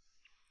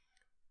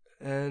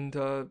 And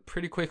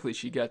pretty quickly,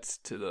 she gets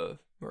to the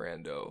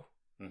Mirando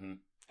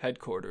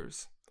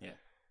headquarters. Yeah.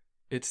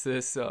 It's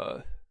this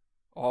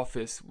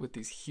office with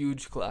these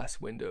huge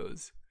glass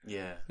windows.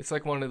 Yeah. It's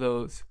like one of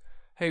those,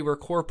 hey, we're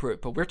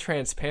corporate, but we're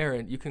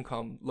transparent. You can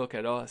come look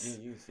at us.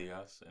 Yeah, you see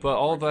us. But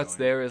all that's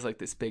there is, like,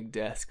 this big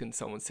desk and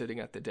someone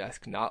sitting at the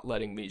desk not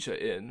letting Mija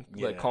in.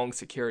 Yeah. Like, calling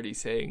security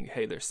saying,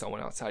 hey, there's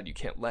someone outside. You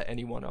can't let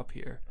anyone up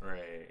here.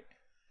 Right.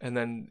 And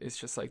then it's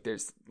just like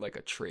there's, like,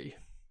 a tree.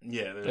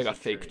 Yeah, there's like a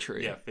fake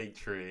tree. Yeah, fake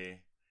tree.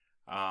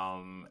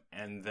 And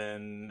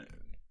then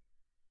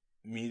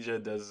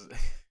Mija does...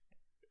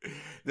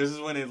 This is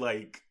when it,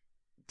 like,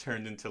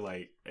 turned into,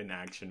 like, an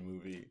action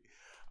movie.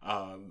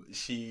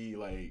 She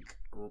like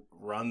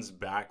runs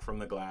back from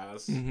the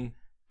glass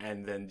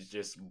and then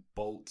just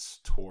bolts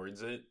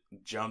towards it,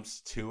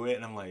 jumps to it,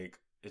 and I'm like,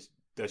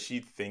 does she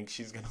think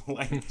she's gonna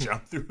like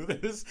jump through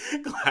this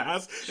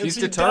glass? She's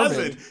she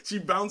determined. Doesn't. She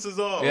bounces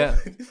off. Yeah.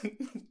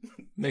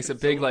 Makes a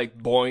big like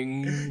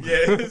boing.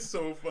 Yeah, it's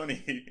so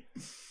funny.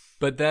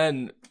 But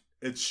then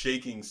it's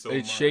shaking so much.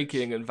 It's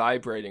shaking and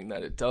vibrating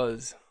that it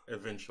does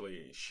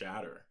eventually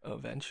shatter.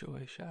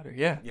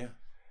 Yeah. Yeah.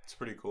 It's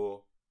pretty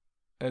cool.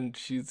 And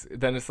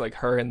then it's like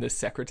her and the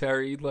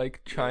secretary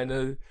like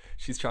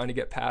she's trying to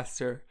get past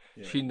her.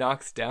 Yeah. She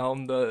knocks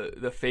down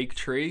the fake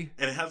tree.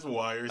 And it has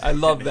wires. I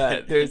love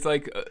that. There's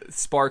like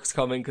sparks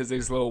coming because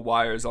there's little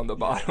wires on the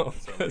bottom.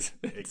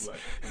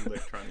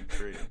 Electronic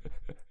tree.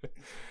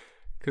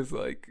 Because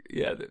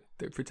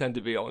they pretend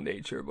to be all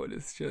nature, but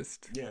it's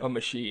just a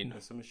machine.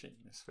 It's a machine.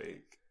 It's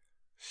fake.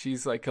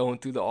 She's like going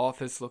through the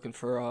office looking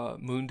for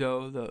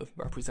Mundo, the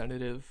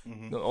representative,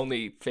 the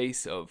only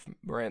face of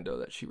Miranda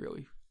that she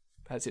really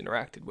has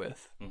interacted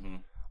with.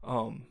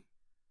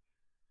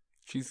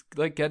 She's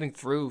like getting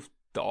through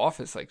the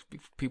office, like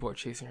people are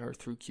chasing her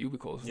through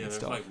cubicles and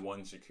stuff. Yeah, there's like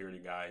one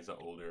security guy, he's an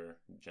older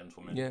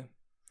gentleman. Yeah.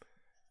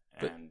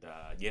 And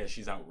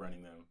she's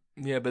outrunning them.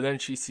 Yeah, but then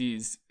she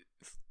sees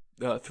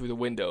through the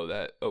window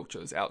that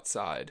Okja's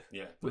outside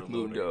with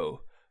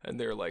Mundo, and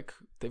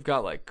they've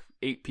got like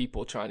 8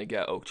 people trying to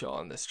get Okja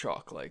on this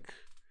truck, like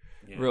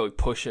really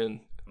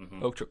pushing.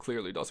 Okja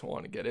clearly doesn't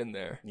want to get in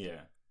there.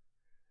 Yeah.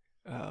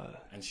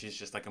 And she's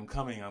just like, I'm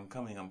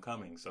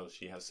coming. So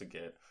she has to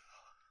get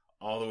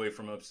all the way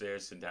from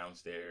upstairs to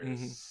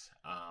downstairs.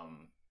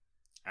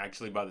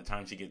 Actually, by the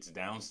time she gets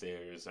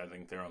downstairs, I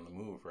think they're on the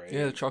move, right?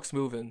 Yeah, the truck's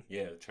moving.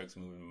 Yeah, the truck's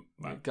moving.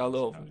 Got a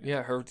little,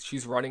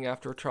 she's running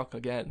after a truck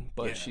again,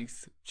 but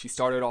she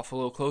started off a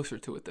little closer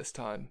to it this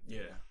time.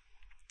 Yeah.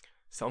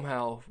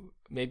 Somehow,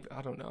 maybe,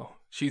 I don't know.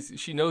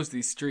 She knows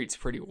these streets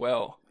pretty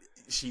well.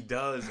 She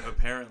does,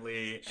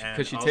 apparently.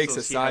 Because she takes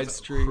a side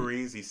street.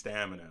 Crazy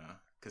stamina.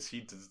 Because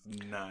she does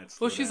not.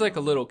 Well, she's like a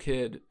little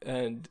kid,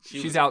 and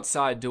she's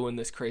outside doing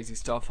this crazy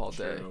stuff all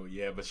day. True,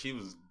 yeah, but she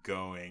was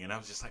going, and I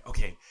was just like,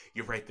 okay,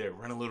 you're right there.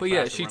 Run a little faster. But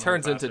yeah, she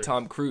turns into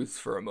Tom Cruise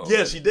for a moment.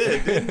 Yeah, she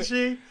did, didn't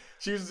she?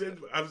 She was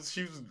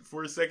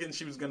for a second.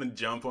 She was gonna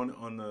jump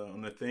on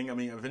the thing. I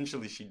mean,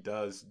 eventually she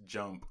does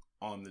jump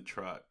on the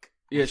truck.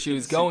 Yeah, she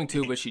was going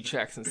to, but she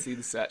checks and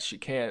sees that she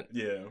can't.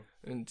 Yeah.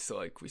 And so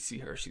like we see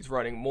her, she's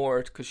running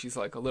more because she's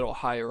like a little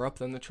higher up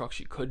than the truck.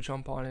 She could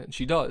jump on it, and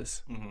she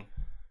does.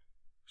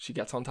 She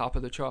gets on top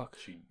of the truck.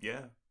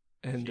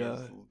 And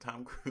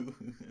Tom Cruise.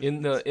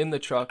 in the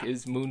truck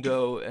is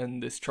Mundo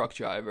and this truck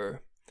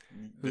driver,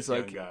 who's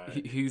like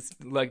he's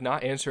like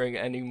not answering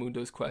any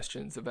Mundo's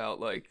questions about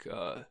like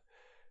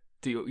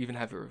do you even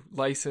have your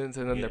license?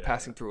 And then they're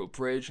passing through a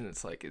bridge, and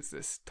it's like, is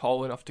this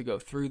tall enough to go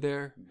through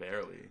there?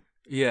 Barely.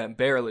 Yeah,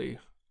 barely.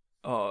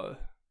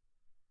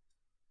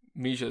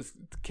 Misha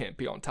can't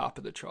be on top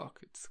of the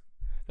truck.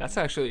 That's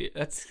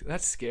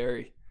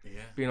scary.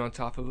 Yeah. Being on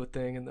top of a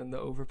thing and then the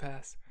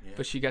overpass. Yeah.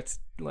 But she gets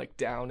like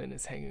down and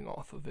is hanging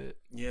off of it.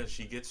 Yeah,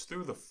 she gets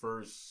through the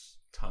first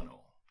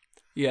tunnel.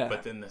 Yeah.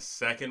 But then the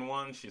second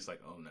one, she's like,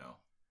 oh no.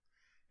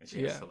 And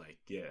she has to like,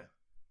 Yeah,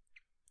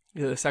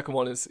 the second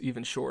one is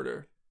even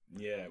shorter.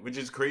 Yeah, which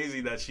is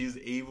crazy that she's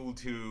able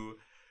to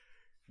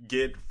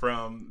get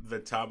from the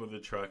top of the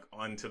truck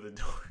onto the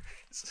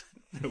doors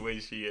the way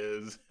she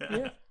is.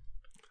 Yeah.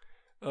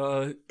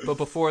 But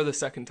before the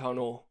second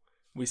tunnel,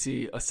 we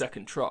see a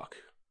second truck.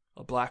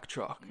 A black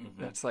truck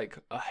that's like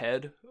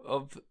ahead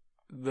of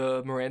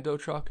the Miranda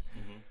truck,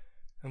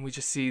 and we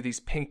just see these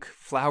pink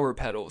flower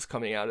petals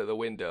coming out of the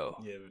window.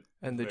 Yeah,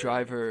 and the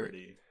driver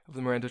of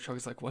the Miranda truck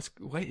is like,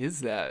 "What is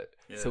that?"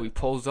 Yeah. So he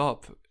pulls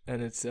up,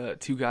 and it's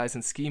 2 guys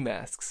in ski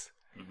masks,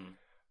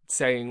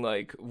 saying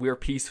like, "We're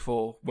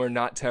peaceful, we're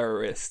not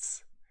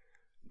terrorists,"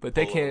 but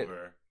they can't.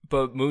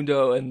 But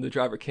Mundo and the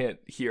driver can't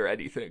hear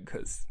anything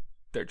because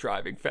they're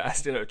driving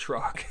fast in a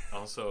truck.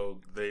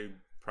 Also, they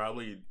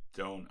probably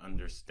don't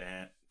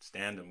understand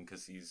him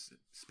because he's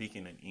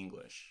speaking in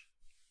English.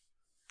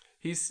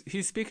 He's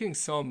speaking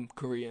some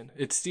Korean.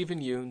 It's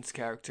Steven Yeun's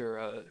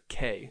character,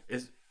 K.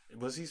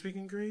 Was he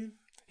speaking Korean?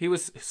 He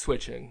was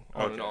switching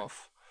on and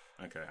off.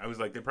 Okay, I was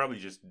like, they probably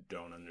just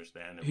don't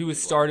understand him. He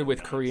was started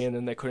with Korean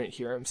and they couldn't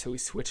hear him, so he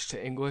switched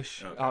to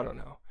English. Okay. I don't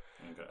know.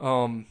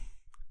 Okay.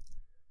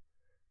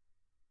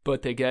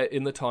 But they get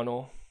in the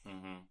tunnel.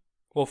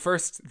 Well,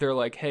 first they're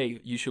like, "Hey,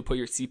 you should put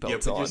your seatbelts on." Yeah,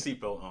 put your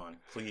seatbelt on,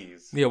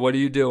 please. Yeah, what are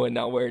you doing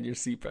not wearing your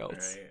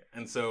seatbelts? Right.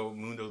 And so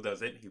Mundo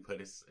does it. He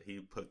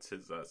puts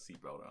his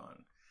seatbelt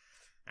on,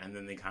 and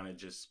then they kind of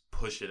just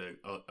push it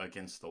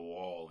against the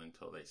wall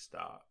until they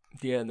stop.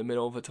 Yeah, in the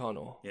middle of a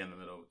tunnel. Yeah, in the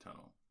middle of a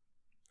tunnel.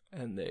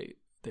 And they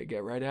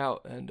get right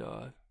out, and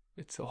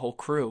it's a whole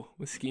crew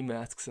with ski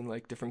masks and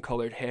like different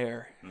colored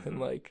hair, and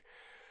like,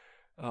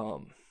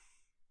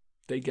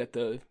 they get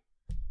the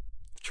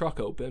truck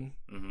open.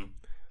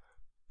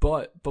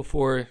 But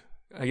before,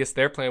 I guess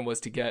their plan was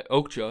to get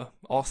Okja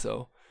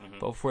also.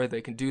 But before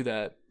they can do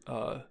that,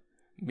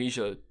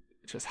 Misha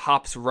just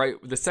hops right.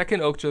 The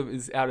second Okja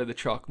is out of the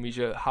truck,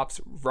 Mija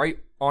hops right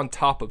on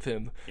top of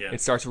him and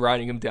starts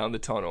riding him down the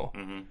tunnel.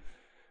 Mm-hmm.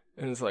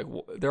 And it's like,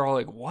 they're all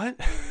like, what?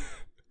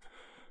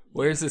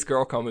 Where's this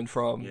girl coming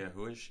from? Yeah,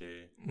 who is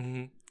she?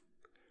 Mm-hmm.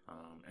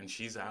 And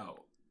she's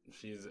out.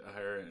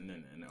 Her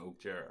and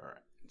Okja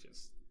are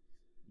just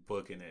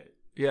booking it.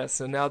 Yeah,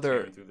 so now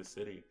they're through the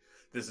city.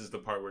 This is the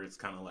part where it's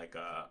kind of like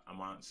a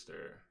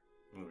monster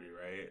movie,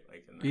 right?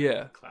 Like in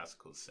the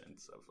classical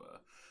sense of a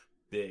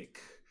big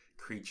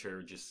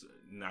creature just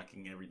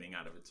knocking everything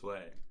out of its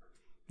way.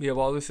 Yeah,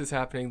 while this is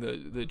happening,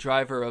 the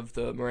driver of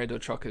the Miranda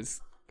truck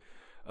is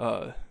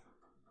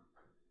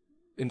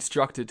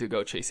instructed to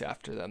go chase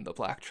after them. The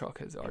black truck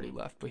has already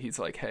left, but he's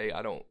like, hey,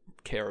 I don't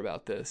care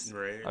about this.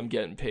 Right. I'm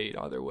getting paid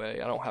either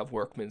way. I don't have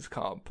workman's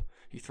comp.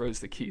 He throws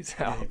the keys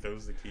out. He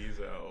throws the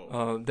keys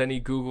out. Then he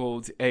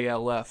Googled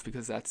ALF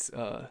because that's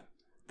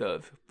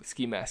the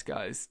ski mask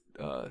guys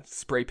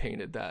spray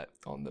painted that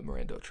on the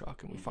Miranda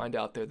truck. And we find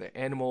out they're the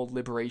Animal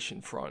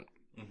Liberation Front.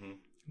 Mm-hmm.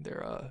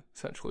 They're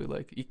essentially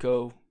like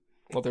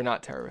well, they're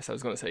not terrorists. I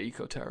was going to say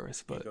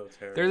eco-terrorists, but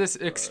they're this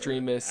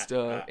extremist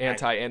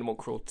anti-animal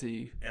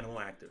cruelty. Animal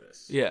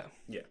activists. Yeah.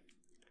 Yeah.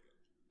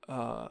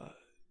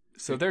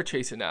 So they're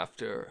chasing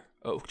after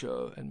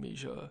Okja and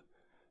Mija,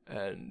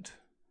 and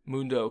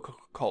Mundo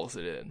calls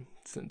it in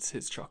since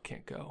his truck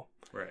can't go.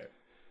 Right.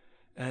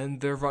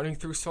 And they're running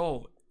through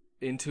Seoul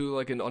into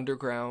like an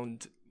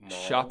underground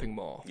shopping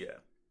mall. Yeah.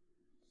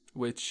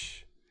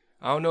 Which,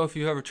 I don't know if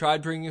you've ever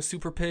tried bringing a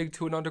super pig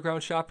to an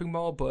underground shopping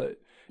mall, but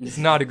it's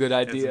not a good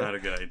idea. It's not a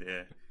good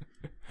idea.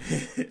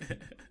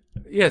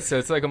 Yeah, so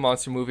it's like a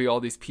monster movie. All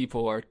these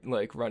people are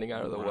like running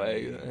out of the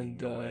way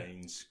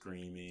and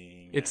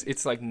screaming.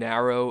 It's like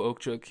narrow.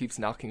 Okja keeps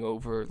knocking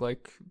over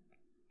like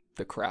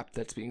the crap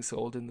that's being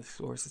sold in the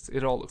stores.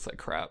 It all looks like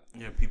crap.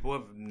 Yeah, people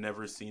have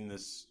never seen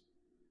this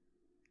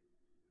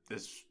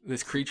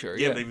creature.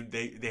 Yeah,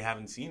 they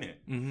haven't seen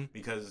it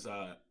because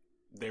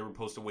they were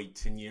supposed to wait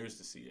 10 years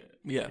to see it.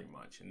 Yeah, pretty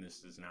much, and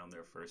this is now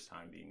their first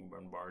time being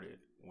bombarded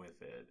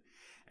with it.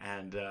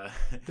 And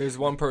there's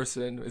one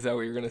person. Is that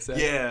what you're gonna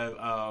say? Yeah,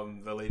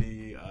 the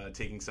lady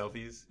taking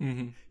selfies.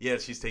 Mm-hmm. Yeah,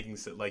 she's taking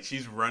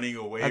she's running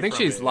away. I think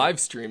she's live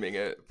streaming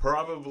it.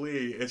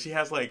 Probably, and she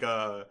has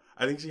I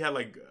think she had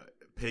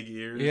pig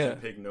ears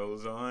and pig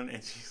nose on,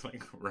 and she's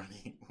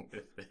running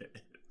with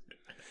it.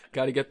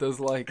 Got to get those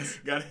likes.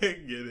 Gotta get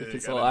it. If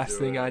it's the last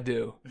thing I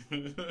do.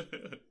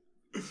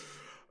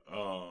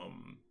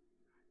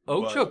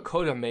 Okja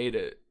could have made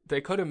it.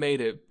 They could have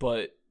made it,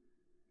 but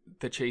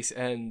the chase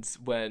ends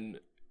when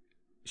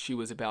she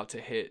was about to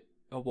hit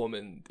a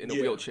woman in a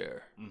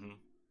wheelchair. Mm-hmm.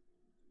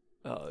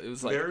 It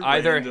was like very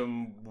either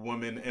random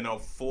woman in a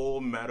full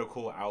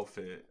medical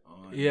outfit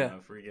on a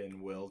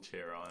freaking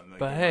wheelchair on.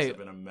 But hey, must have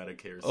been a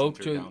Medicare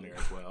center down there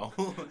as well.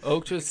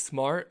 Okja's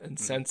smart and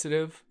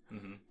sensitive.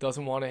 Mm-hmm.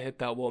 Doesn't want to hit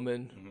that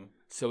woman,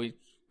 so he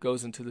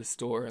goes into the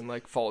store and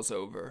falls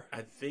over.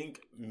 I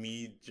think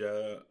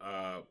Mija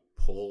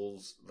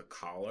pulls the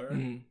collar,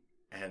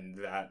 and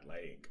that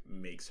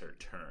makes her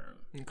turn.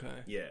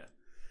 Okay. Yeah,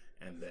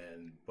 and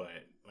then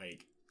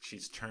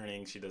she's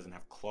turning. She doesn't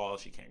have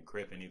claws. She can't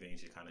grip anything.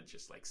 She kind of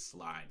just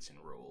slides and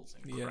rolls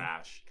and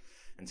crash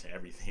into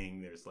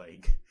everything. There's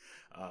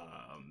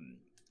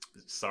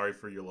sorry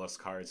for your lost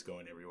cards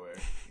going everywhere.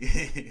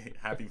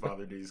 Happy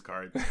Father's Day's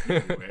cards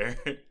everywhere.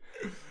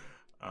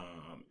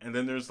 And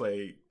then there's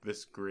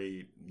this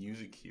great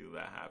music cue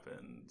that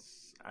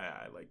happens.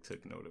 I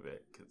took note of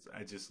it because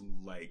I just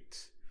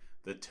liked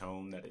the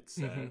tone that it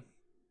set.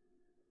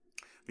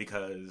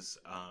 Because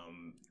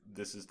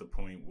this is the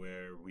point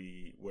where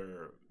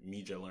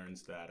Mija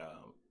learns that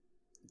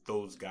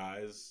those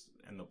guys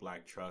in the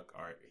black truck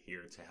are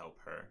here to help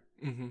her.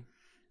 Mm-hmm.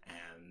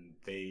 And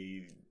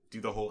they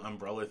do the whole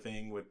umbrella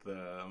thing with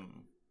the...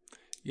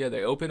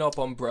 they open up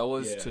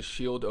umbrellas to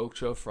shield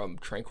Okja from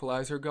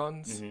tranquilizer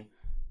guns. Mm-hmm.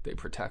 They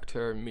protect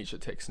her, and Mija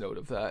takes note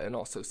of that and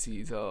also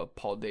sees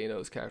Paul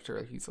Dano's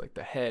character. He's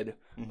the head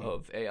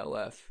of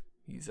ALF.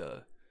 He's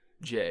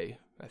Jay,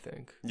 I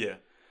think. Yeah.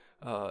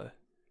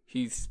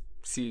 He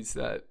sees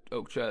that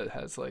Okja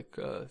has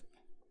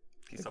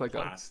piece of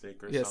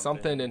plastic or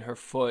something in her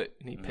foot,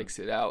 and he picks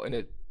it out, and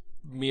it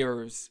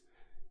mirrors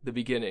the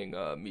beginning.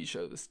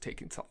 Mija was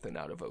taking something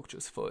out of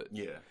Okja's foot.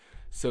 Yeah.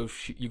 So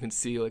you can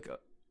see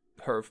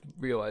her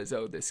realize,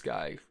 this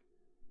guy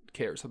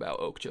cares about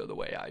Okja the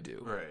way I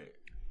do. Right.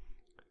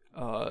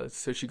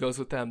 So she goes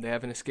with them. They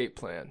have an escape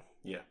plan.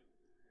 Yeah.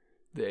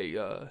 They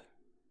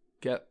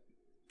get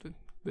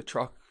the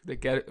truck. They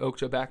get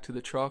Okja back to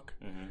the truck,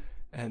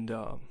 and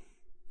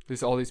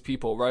there's all these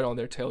people right on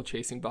their tail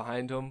chasing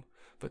behind them.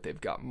 But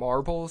they've got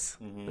marbles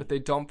that they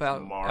dump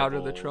out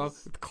of the truck.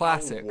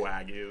 Classic. How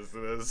wacky is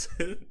this?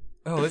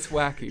 Oh, it's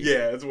wacky.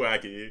 Yeah, it's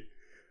wacky.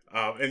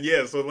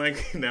 So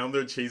now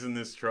they're chasing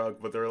this truck,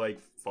 but they're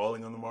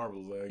falling on the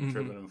marbles,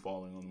 tripping and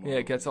falling on the marbles. Yeah,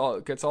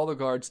 it gets all the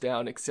guards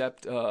down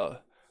except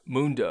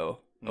Mundo.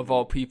 of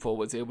all people,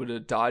 was able to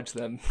dodge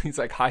them. He's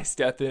like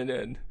high-stepping,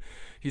 and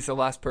he's the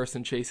last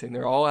person chasing.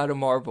 They're all out of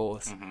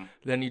marbles.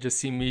 Then you just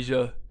see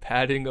Misha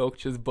patting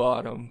Okja's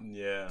bottom.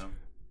 Yeah.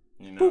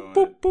 You know, boop,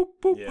 boop, boop,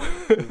 boop.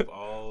 Yeah, poop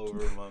all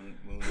over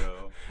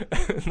Mundo.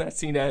 And that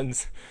scene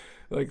ends.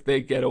 Like,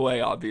 they get away,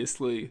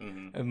 obviously,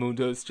 and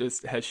Mundo's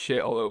just has shit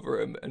all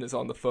over him and is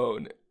on the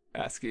phone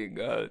asking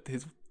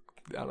his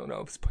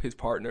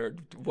partner,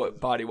 what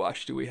body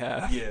wash do we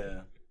have?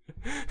 Yeah.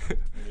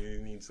 He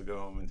needs to go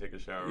home and take a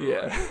shower.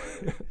 Yeah.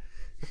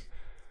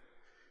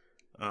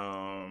 Right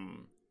away.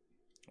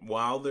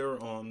 While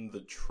they're on the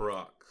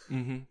truck,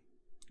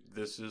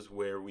 this is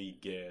where we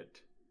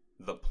get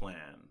the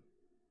plan.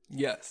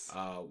 Yes.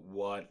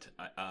 What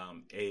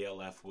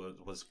ALF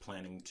was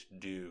planning to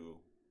do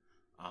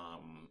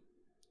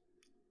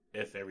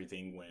if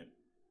everything went,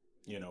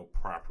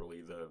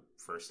 properly the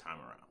first time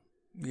around.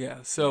 Yeah,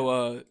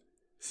 so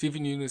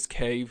Steven Eunice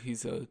Kay,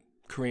 he's a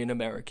Korean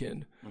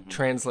American,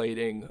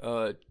 translating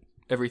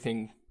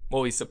everything.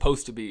 Well, he's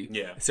supposed to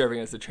be serving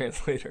as the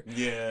translator.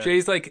 Yeah.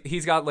 Jay's like,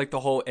 he's got like the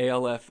whole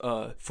ALF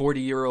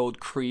 40-year-old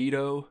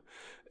credo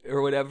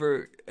or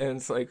whatever, and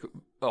it's like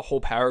a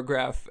whole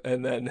paragraph,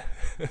 and then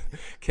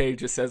Kay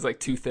just says like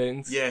two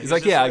things. Yeah, he's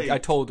like, I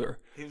told her.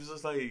 He was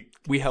just like,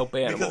 we help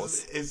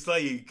animals. Because it's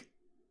like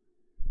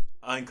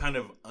kind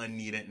of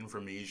unneeded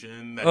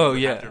information.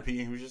 That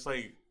he was just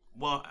like,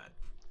 well,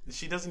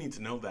 she doesn't need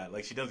to know that.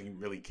 Like, she doesn't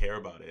really care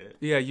about it.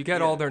 Yeah, you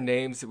get all their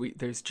names.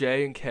 There's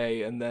J and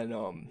K, and then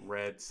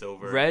Red,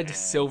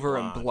 Silver,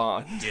 and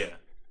Blonde. Yeah.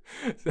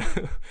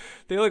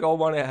 They like all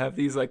want to have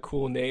these like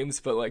cool names,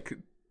 but like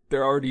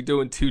they're already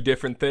doing two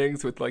different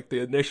things with like the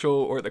initial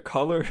or the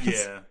colors.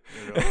 Yeah.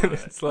 And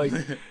it's like,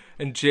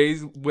 and Jay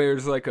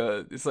wears like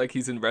it's like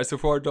he's in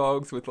Reservoir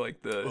Dogs with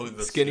like the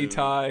skinny suit.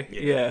 tie.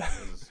 Yeah.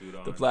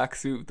 The black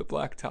suit, the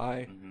black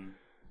tie.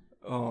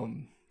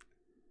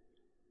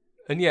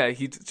 And yeah,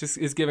 he just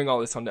is giving all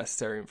this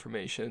unnecessary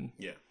information.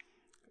 Yeah.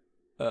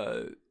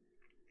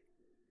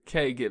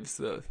 Kay gives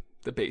the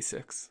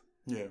basics.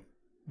 Yeah.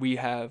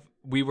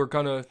 We were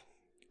gonna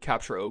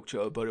capture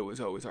Okja, but it was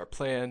always our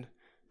plan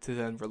to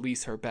then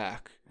release her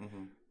back,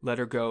 let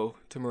her go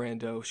to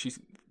Mirando.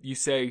 You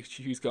say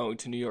she's going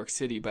to New York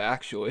City, but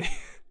actually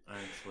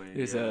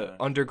there's a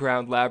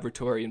underground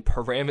laboratory in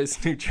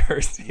Paramus, New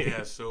Jersey.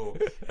 Yeah, so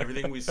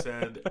everything we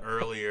said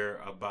earlier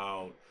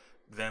about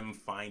them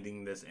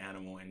finding this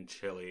animal in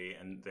Chile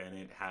and then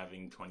it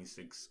having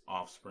 26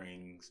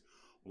 offsprings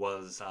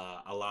was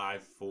a lie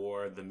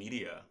for the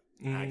media.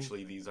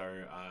 Actually, these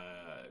are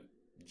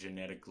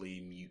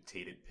genetically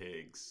mutated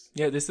pigs.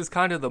 Yeah, this is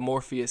kind of the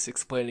Morpheus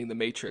explaining the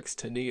Matrix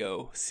to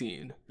Neo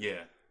scene.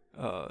 Yeah.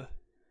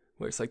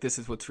 Where it's like, this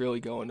is what's really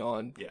going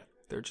on. Yeah.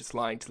 They're just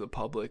lying to the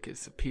public.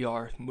 It's a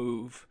PR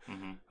move.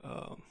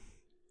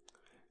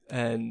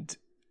 And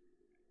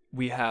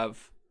we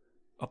have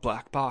a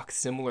black box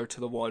similar to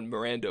the one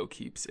Mirando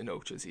keeps in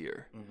Okja's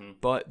ear.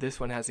 But this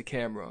one has a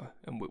camera,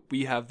 and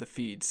we have the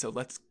feed. So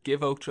let's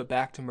give Okja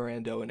back to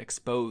Mirando and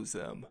expose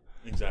them.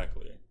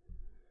 Exactly.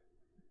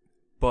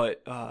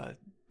 But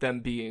them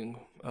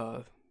being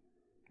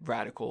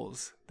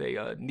radicals, they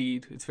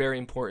it's very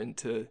important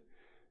to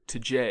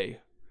Jay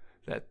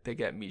that they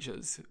get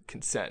Misha's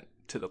consent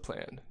to the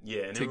plan.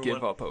 Yeah, and to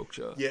give up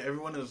Okja. Yeah,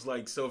 everyone is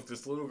like, so if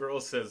this little girl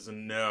says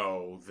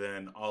no,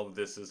 then all of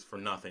this is for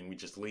nothing. We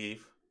just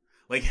leave.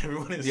 Like,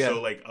 everyone is so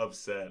like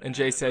upset. And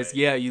Jay says,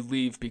 yeah, you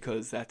leave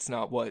because that's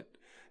not what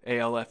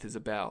ALF is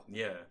about.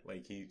 Yeah,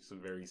 like he's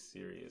very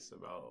serious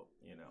about,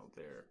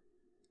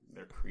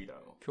 their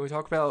credo. Can we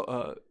talk about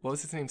what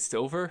was his name?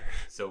 Silver.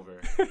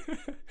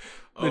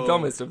 The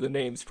dumbest of the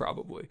names,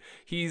 probably.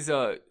 He's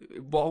while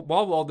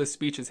all this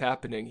speech is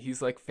happening,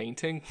 he's like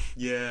fainting.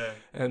 Yeah.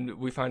 And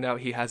we find out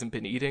he hasn't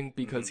been eating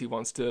because he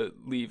wants to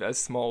leave as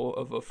small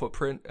of a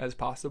footprint as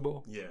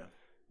possible. Yeah.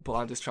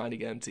 Blonde is trying to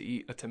get him to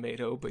eat a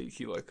tomato, but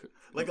he like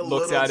a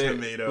looks little at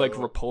tomato. it like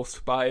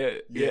repulsed by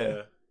it.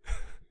 Yeah.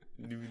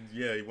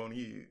 Yeah, he won't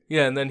eat.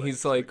 Yeah, and then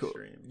he's like,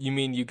 you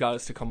mean you got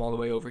us to come all the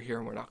way over here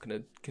and we're not going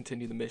to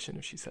continue the mission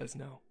if she says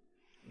no?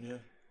 Yeah.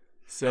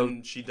 So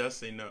and she does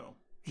say no.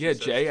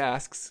 Jay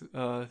asks,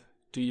 do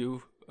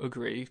you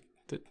agree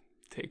to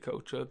take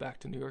Okja back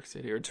to New York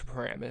City or to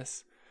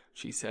Paramus?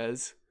 She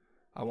says,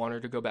 I want her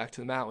to go back to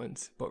the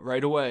mountains. But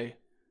right away,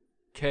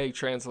 Kay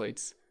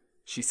translates,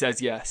 she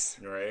says yes.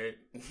 Right?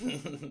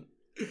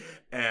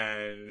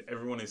 And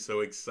everyone is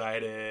so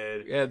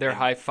excited. Yeah, they're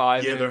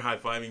high-fiving. Yeah, they're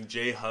high-fiving.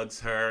 Jay hugs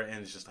her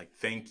and is just like,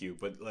 thank you.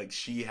 But, like,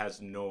 she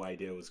has no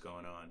idea what's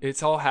going on.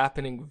 It's all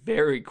happening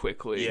very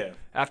quickly. Yeah.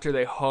 After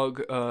they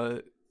hug,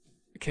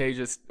 Kay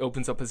just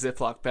opens up a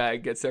Ziploc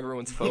bag, gets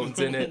everyone's phones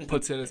in it,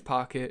 puts it in his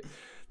pocket.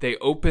 They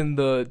open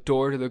the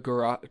door to the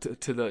garage,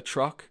 to the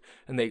truck,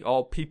 and they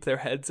all peep their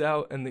heads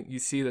out. And then you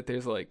see that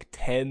there's, like,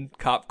 10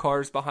 cop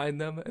cars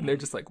behind them, and they're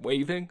just, like,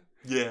 waving.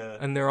 Yeah.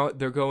 And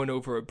they're going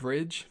over a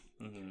bridge.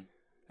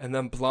 And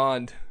then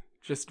Blonde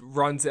just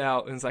runs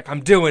out and is like,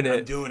 I'm doing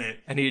it.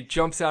 And he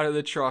jumps out of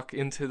the truck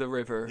into the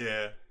river.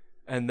 Yeah.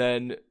 And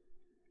then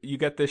you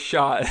get this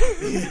shot.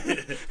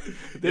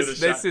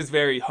 This is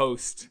very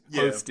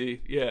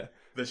hosty. Yeah.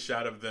 The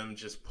shot of them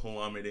just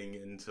plummeting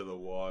into the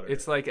water.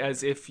 It's like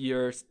as if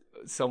you're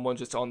someone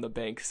just on the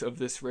banks of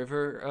this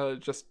river.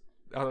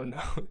 I don't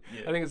know.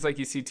 Yeah. I think it's like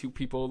you see two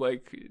people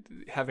like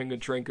having a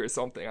drink or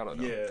something. I don't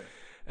know. Yeah.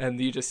 And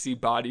you just see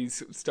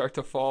bodies start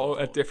to fall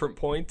at different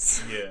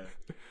points. Yeah.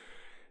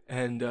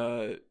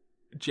 And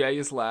J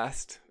is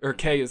last, or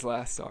K is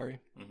last. Sorry.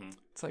 Mm-hmm.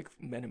 It's like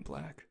Men in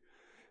Black.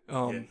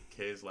 K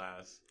is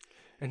last.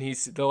 And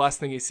the last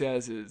thing he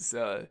says is,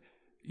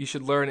 you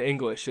should learn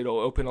English. It'll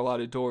open a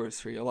lot of doors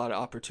for you, a lot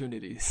of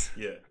opportunities.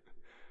 Yeah.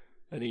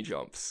 And he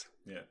jumps.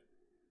 Yeah.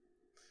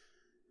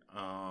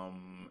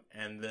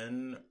 And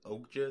then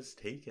Okja's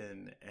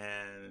taken,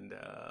 and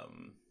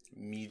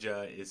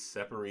Mija is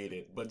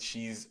separated, but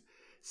she's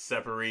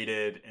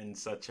separated in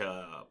such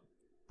a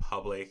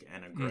public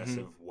and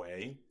aggressive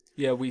way.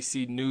 Yeah, we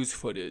see news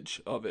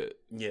footage of it.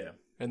 Yeah.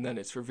 And then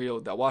it's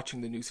revealed that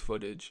watching the news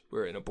footage,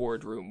 we're in a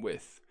boardroom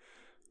with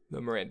the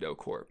Mirando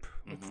Corp,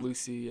 with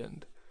Lucy,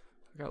 and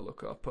I gotta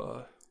look up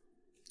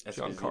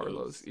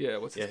Giancarlo's. Yeah,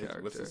 what's his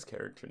character? What's his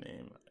character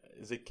name?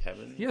 Is it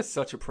Kevin? He has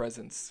such a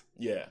presence.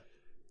 Yeah.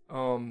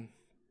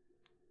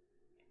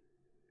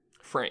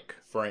 Frank,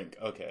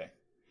 okay.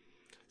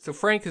 So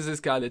Frank is this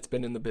guy that's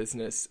been in the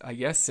business, I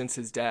guess, since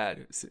his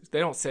dad. They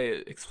don't say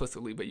it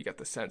explicitly, but you get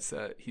the sense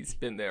that he's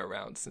been there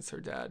around since her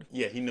dad.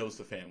 Yeah, he knows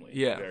the family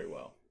very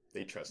well.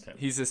 They trust him.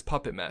 He's this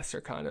puppet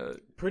master kind of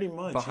pretty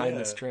much behind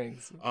the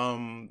strings.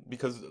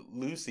 Because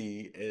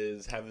Lucy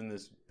is having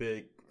this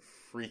big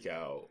freak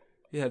out.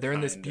 Yeah, they're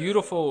in this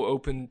beautiful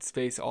open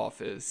space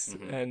office,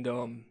 and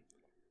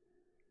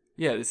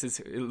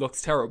it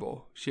looks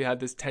terrible. She had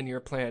this 10-year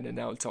plan, and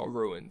now it's all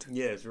ruined.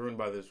 Yeah, it's ruined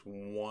by this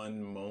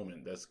one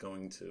moment that's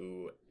going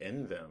to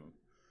end them.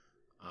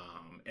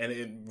 And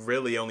it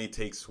really only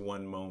takes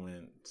one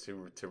moment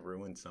to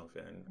ruin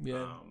something.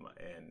 Yeah.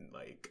 And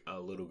like a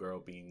little girl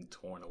being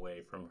torn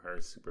away from her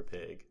super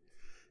pig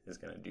is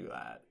going to do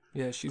that.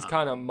 Yeah, she's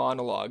kind of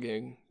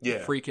monologuing,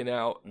 freaking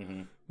out.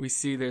 Mm-hmm. We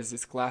see there's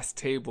this glass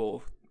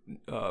table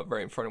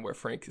right in front of where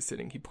Frank is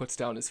sitting. He puts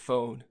down his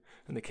phone,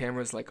 and the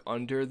camera's like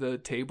under the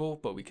table,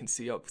 but we can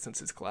see up,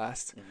 since it's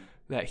glass,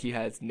 that he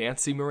has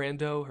Nancy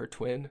Mirando, her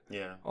twin,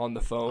 on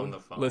the phone,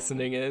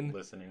 listening in.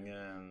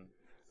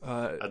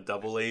 A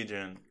double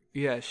agent.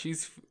 Yeah,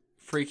 she's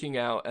freaking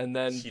out, and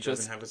then she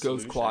just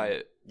goes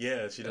quiet.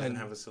 Yeah, she doesn't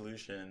have a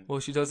solution. Well,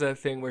 she does that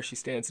thing where she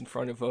stands in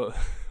front of a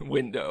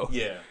window.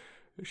 Yeah.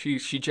 She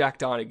Jack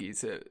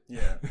Donaghy's it.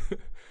 Yeah.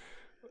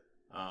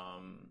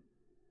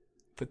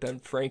 But then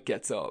Frank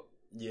gets up.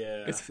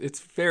 Yeah. It's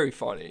very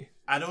funny.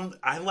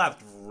 I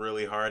laughed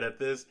really hard at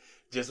this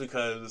just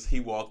because he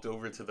walked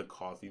over to the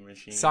coffee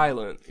machine.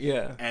 Silent,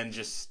 yeah. And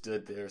just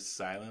stood there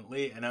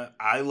silently. And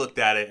I looked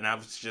at it and I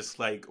was just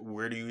like,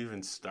 where do you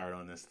even start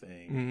on this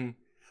thing? Mm-hmm.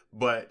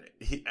 But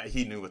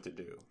he knew what to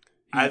do.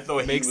 I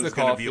thought he was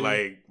going to be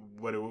like,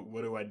 what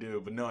do I do?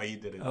 But no, he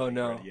didn't. Oh,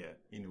 no. Yeah,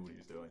 he knew what he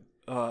was doing.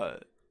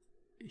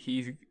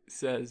 He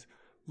says,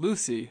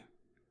 Lucy,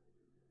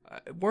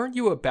 weren't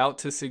you about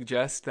to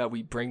suggest that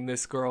we bring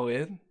this girl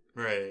in?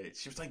 Right.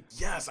 She was like,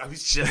 yes, I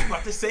was just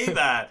about to say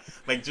that.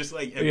 Like, just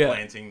like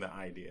implanting the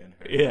idea in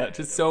her. Yeah, head.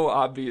 Just so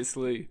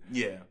obviously.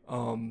 Yeah.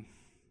 And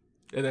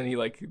then he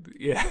like,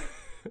 yeah.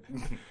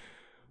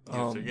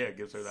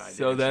 gives her the idea.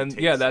 So then,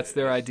 that's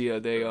their idea.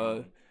 They,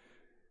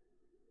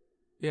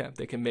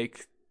 they can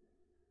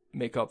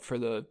make up for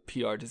the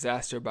PR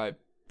disaster by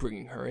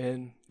bringing her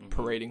in,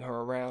 parading her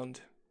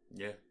around.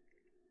 Yeah.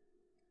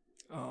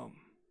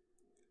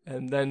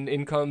 And then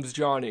in comes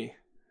Johnny,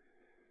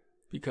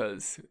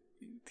 because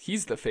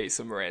he's the face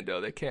of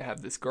Mirando. They can't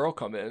have this girl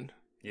come in.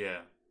 Yeah.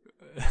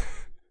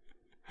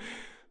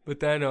 But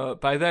then,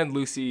 by then,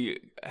 Lucy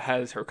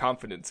has her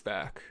confidence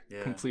back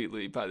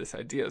completely by this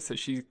idea, so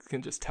she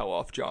can just tell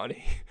off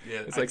Johnny. Yeah,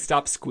 it's like,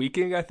 stop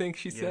squeaking, I think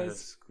she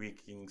says.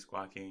 Squeaking,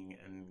 squawking,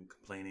 and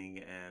complaining,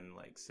 and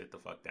like, sit the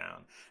fuck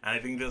down. And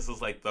I think this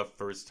is like the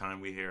first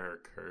time we hear her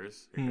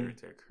curse, her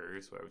character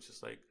curse, where it was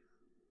just like,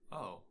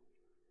 oh.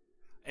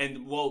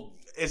 And, well,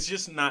 it's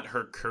just not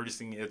her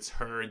cursing, it's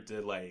her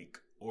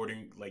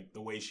ordering, like,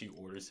 the way she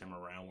orders him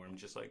around, where I'm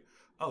just like,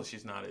 oh,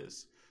 she's not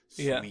as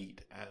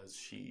sweet as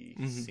she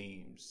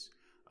seems.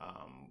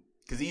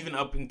 Because even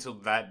up until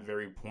that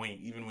very point,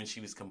 even when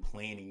she was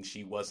complaining,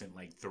 she wasn't,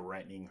 like,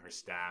 threatening her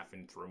staff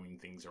and throwing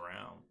things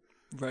around.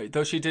 Right,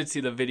 though she did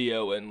see the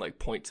video and, like,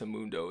 point to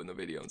Mundo in the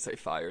video and say,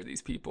 fire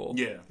these people.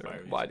 Yeah,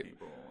 fire these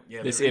people.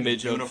 Yeah, this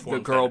image of the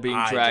girl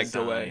being dragged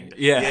away.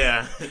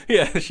 Yeah.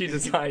 Yeah, she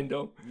designed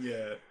them.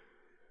 Yeah.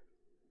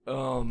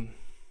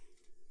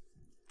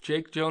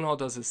 Jake Gyllenhaal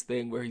does this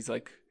thing where he's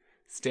like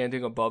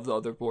standing above the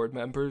other board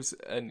members,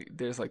 and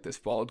there's like this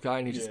bald guy,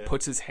 and he just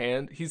puts his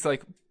hand. He's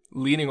like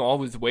leaning all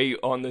his weight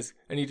on this,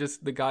 and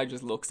the guy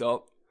just looks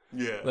up,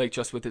 like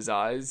just with his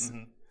eyes,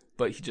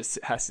 but he just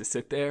has to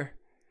sit there.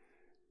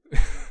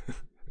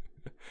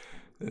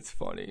 It's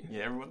funny.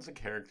 Yeah, everyone's a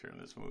character in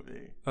this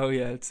movie. Oh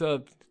yeah, it's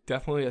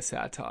definitely a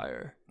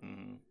satire.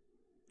 Mm-hmm.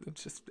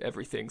 It's just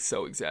everything's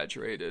so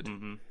exaggerated.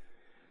 Mm-hmm.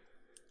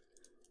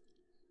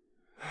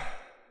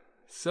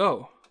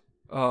 So,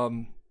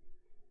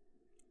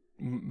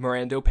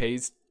 Miranda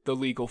pays the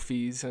legal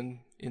fees in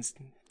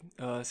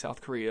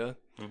South Korea.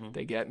 Mm-hmm.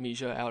 They get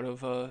Misha out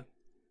of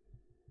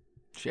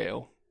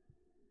jail.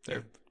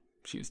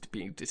 She was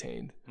being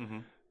detained. Mm-hmm.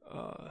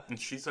 And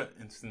she's an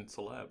instant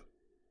celeb.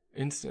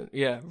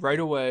 Right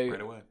away.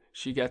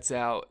 She gets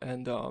out,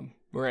 and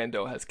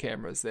Miranda has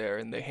cameras there,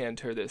 and they hand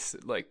her this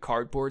like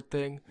cardboard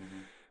thing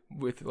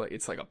with like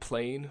it's like a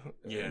plane.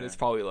 Yeah. And it's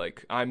probably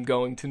like, I'm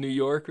going to New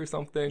York or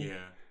something.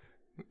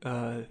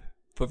 Yeah.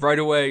 But right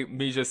away,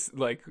 Misha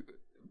like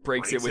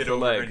breaks it with her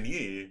leg. Her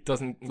knee.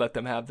 Doesn't let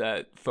them have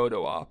that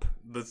photo op.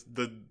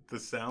 The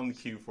sound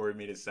cue for it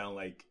made it sound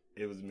like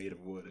it was made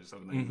of wood or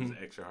something. Like it was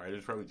extra hard. It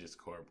was probably just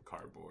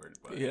cardboard.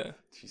 But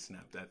she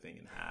snapped that thing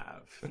in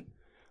half.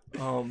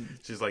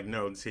 She's like,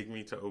 no, take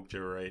me to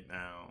Okja right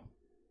now.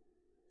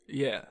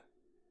 Yeah.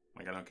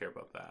 Like, I don't care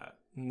about that.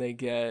 And they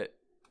get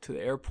to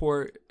the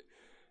airport,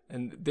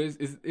 and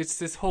it's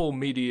this whole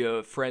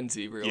media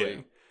frenzy,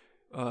 really.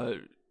 Yeah.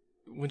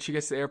 When she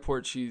gets to the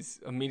airport,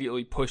 she's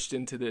immediately pushed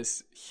into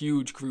this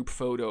huge group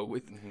photo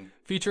with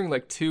featuring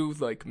like two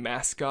like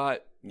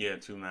mascot. Yeah,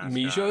 two mascots.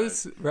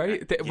 Mishas,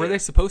 right? Were they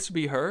supposed to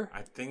be her?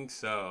 I think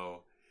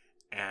so.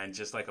 And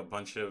just like a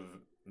bunch of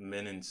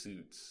men in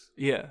suits.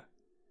 Yeah.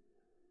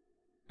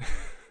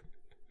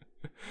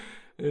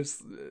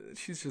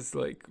 She's just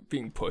like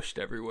being pushed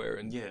everywhere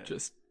and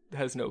just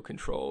has no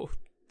control.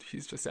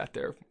 She's just at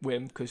their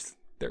whim because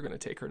they're going to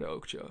take her to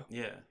Okja.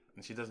 Yeah.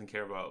 And she doesn't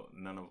care about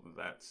none of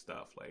that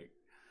stuff. Like,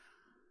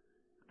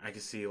 I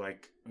could see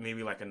like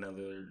maybe like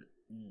another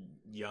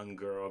young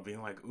girl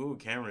being like, ooh,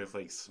 Cameron's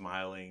like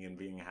smiling and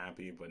being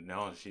happy, but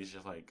no, she's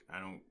just like, I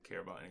don't care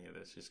about any of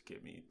this, just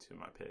get me to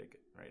my pig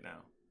right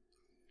now.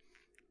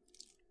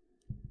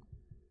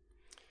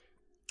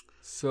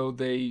 So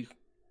they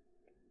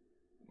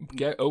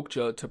get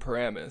Okja to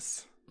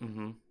Paramus.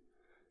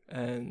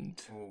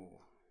 And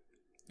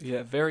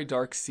very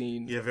dark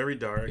scene. Yeah, very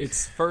dark.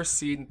 It's first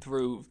seen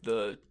through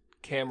the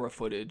camera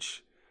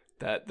footage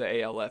that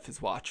the ALF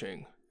is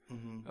watching.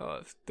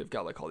 They've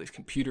got like all these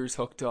computers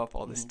hooked up,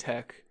 all this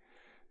tech,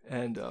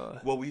 and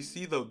well, we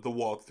see the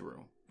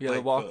walkthrough. Yeah,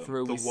 like the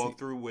walkthrough. The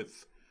walkthrough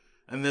with,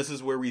 and this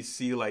is where we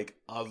see like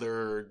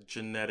other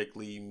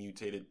genetically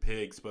mutated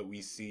pigs, but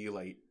we see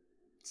like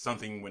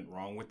something went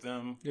wrong with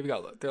them.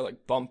 They're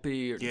like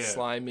bumpy or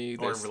slimy.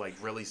 Or like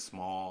really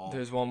small.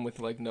 There's one with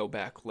like no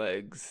back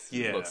legs.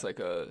 Yeah, it looks like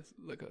a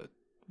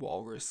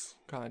walrus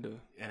kind of,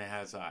 and it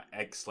has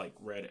like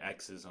red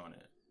X's on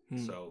it.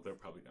 So they're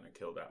probably gonna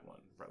kill that one.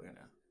 Probably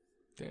gonna.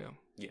 Damn.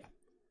 Yeah.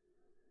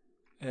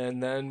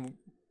 And then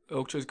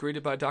Okja's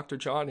greeted by Dr.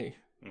 Johnny.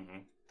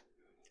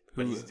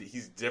 But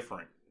he's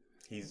different.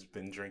 He's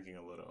been drinking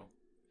a little.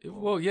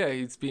 Well, yeah,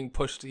 he's being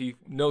pushed. He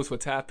knows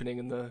what's happening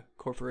in the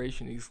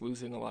corporation. He's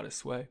losing a lot of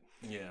sway.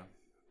 Yeah.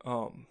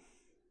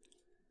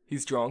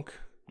 He's drunk.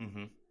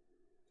 And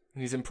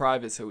he's in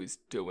private, so he's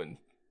doing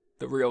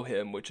the real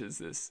him, which is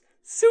this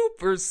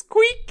super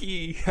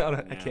squeaky.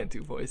 I can't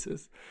do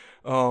voices.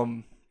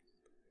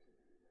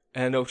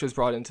 And Okja's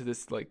brought into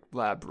this like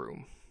lab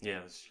room.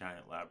 Yeah, this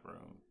giant lab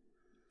room.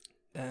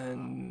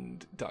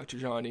 And Dr.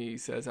 Johnny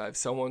says, I have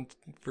someone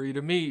for you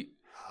to meet.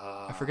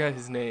 I forget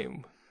his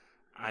name.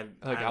 I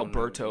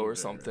Alberto or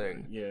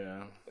something.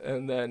 Yeah.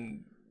 And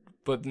then,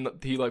 but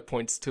he like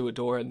points to a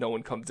door and no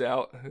one comes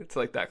out. It's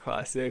like that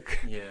classic.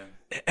 Yeah.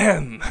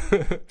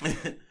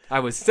 I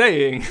was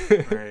saying.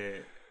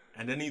 Right.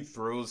 And then he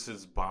throws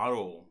his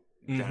bottle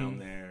down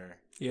there.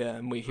 Yeah,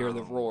 and we hear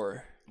the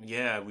roar.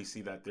 Yeah, we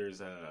see that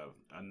there's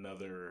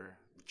another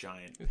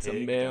giant pig. It's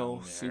a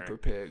male super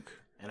pig.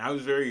 And I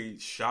was very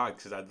shocked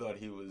because I thought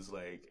he was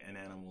like an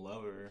animal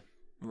lover.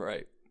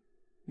 Right.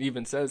 He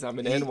even says, I'm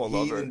an animal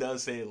lover. He even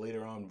does say it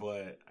later on,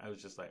 but I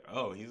was just like,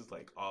 oh, he's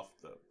like off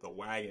the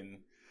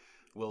wagon.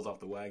 Will's off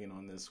the wagon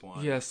on this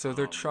one. Yeah, so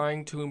they're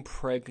trying to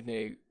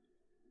impregnate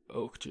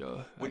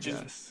Okja, which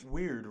is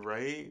weird,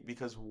 right?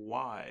 Because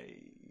why?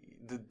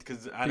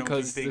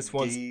 Because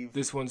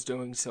this one's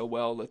doing so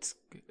well.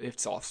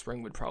 Its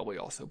offspring would probably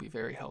also be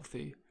very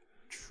healthy.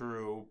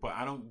 True, but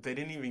they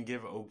didn't even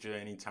give Okja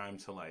any time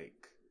to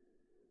like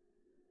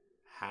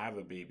have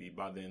a baby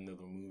by the end of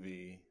the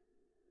movie.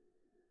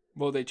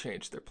 Well, they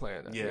changed their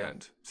plan at the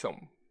end.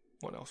 Someone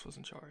else was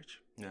in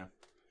charge. Yeah.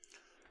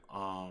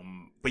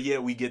 But yeah,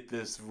 we get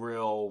this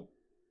real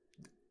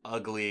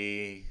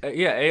ugly.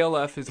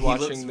 ALF is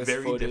watching this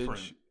footage.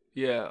 Different.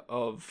 Yeah,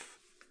 of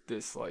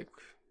this like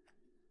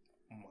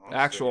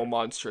actual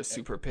monstrous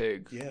super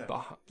pig. Yeah.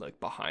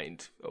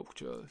 Behind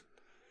Okja.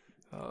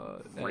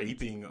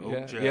 Raping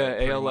Okja.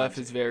 Yeah, ALF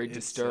is very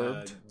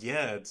disturbed.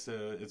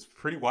 It's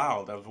pretty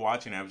wild. I was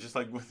watching it. I was just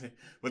like,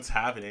 what's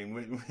happening?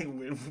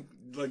 When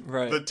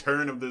the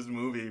turn of this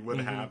movie would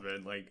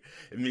happen. Like,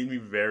 it made me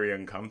very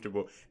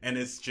uncomfortable. And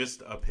it's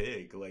just a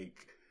pig.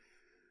 Like,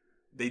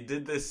 they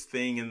did this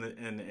thing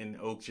in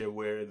Okja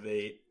where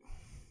they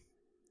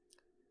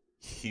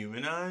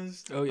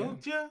humanized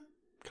Okja.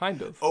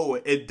 Kind of. Oh,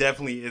 it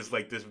definitely is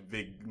like this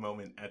big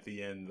moment at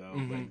the end, though.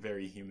 Like,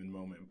 very human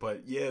moment.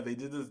 But yeah, they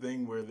did this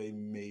thing where they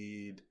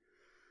made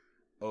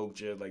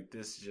Okja, like,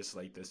 this is just,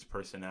 like, this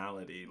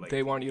personality. Like,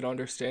 they want you to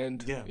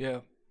understand. Yeah. Yeah.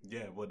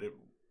 Yeah,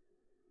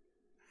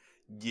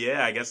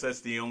 yeah, I guess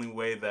that's the only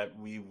way that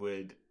we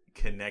would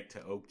connect to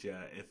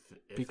Okja if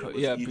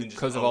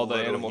because of all the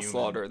animal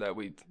slaughter that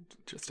we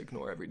just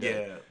ignore every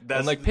day. Yeah,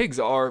 and like pigs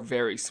are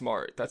very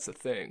smart. That's the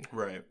thing.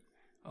 Right.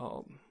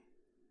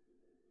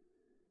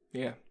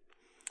 Yeah,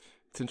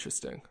 it's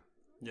interesting.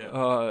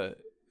 Yeah.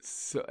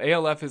 So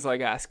ALF is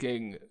like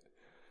asking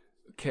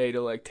Kay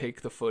to like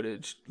take the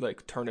footage,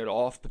 like turn it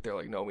off, but they're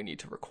like, no, we need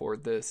to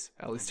record this.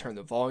 At least turn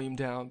the volume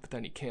down, but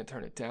then he can't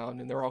turn it down,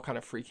 and they're all kind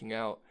of freaking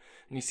out.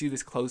 And you see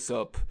this close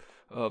up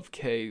of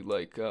Kay,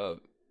 like,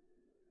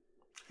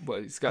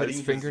 he's got his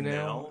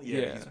fingernail.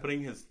 He's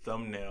putting his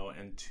thumbnail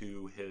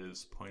into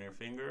his pointer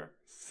finger.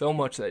 So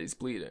much that he's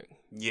bleeding.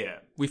 Yeah.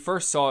 We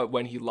first saw it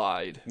when he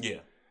lied.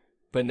 Yeah.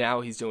 But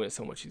now he's doing it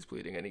so much he's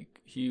bleeding, and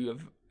he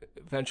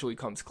eventually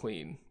comes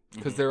clean.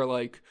 Because they're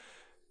like,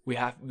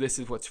 this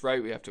is what's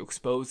right. We have to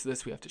expose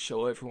this. We have to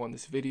show everyone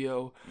this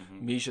video.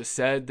 Misha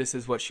said this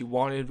is what she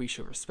wanted. We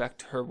should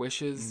respect her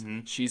wishes.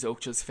 She's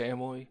Okja's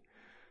family.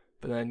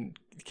 But then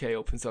Kay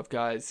opens up,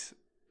 guys,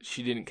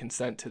 she didn't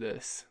consent to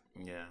this.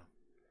 Yeah.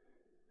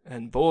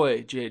 And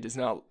boy, Jay does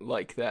not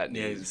like that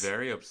news. Yeah, he's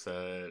very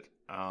upset.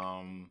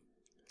 And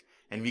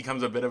he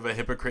becomes a bit of a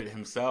hypocrite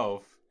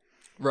himself.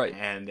 Right.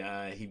 And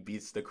he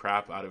beats the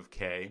crap out of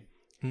Kay.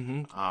 Kicks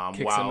him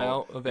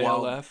out of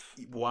ALF.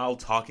 While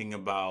talking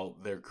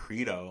about their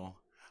credo.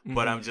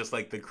 But I'm just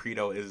like, the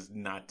credo is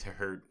not to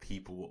hurt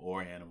people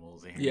or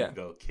animals. And here you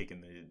go,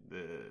 kicking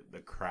the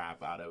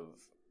crap out of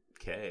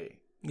Kay.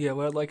 Yeah,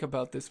 what I like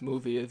about this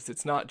movie is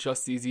it's not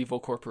just these evil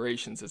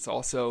corporations. It's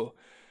also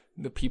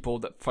the people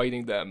that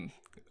fighting them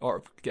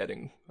are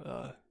getting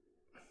a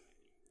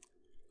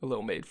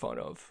little made fun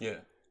of. Yeah.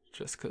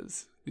 Just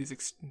because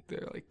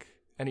they're like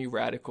any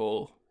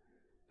radical,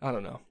 I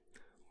don't know.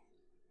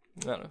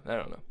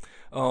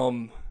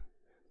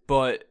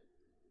 But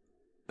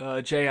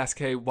Jay asks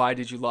Kay, why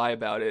did you lie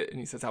about it? And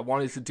he says, I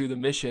wanted to do the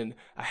mission.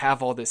 I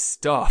have all this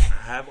stuff.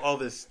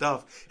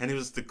 And it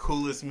was the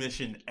coolest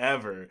mission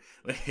ever.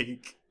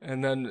 Like,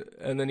 and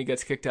then he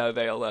gets kicked out of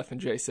ALF, and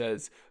Jay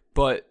says,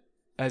 but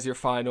as your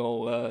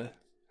final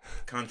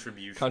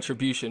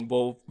contribution,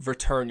 we'll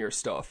return your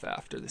stuff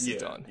after this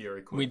is done.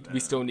 We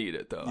still need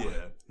it though.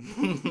 Yeah.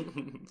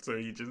 So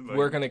you just like,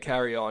 we're gonna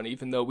carry on,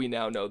 even though we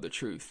now know the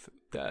truth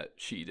that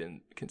she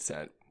didn't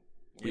consent.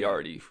 We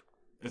already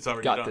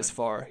got done. this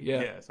far.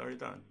 Yeah, it's already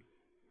done.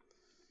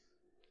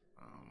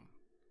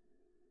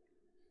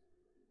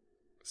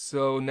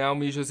 So now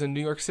Misha's in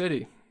New York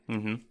City.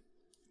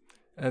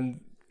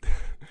 And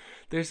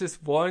there's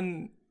this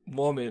one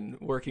woman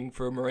working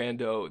for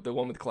Mirando, the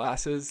one with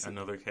glasses.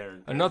 Another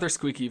character. Another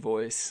squeaky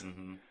voice.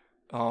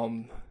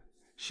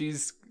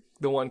 She's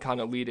the one kind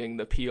of leading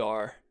the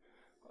PR.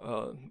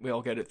 We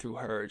all get it through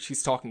her.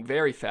 She's talking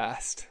very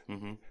fast.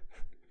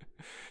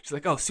 She's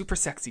like, oh, super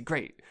sexy.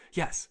 Great.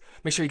 Yes.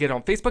 Make sure you get it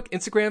on Facebook,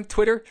 Instagram,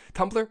 Twitter,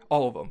 Tumblr,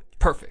 all of them.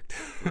 Perfect.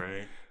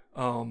 Right.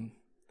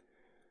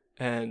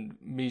 And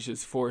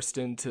Misha's forced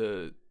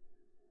into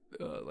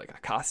like a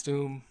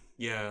costume.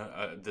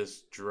 Yeah,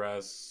 this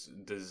dress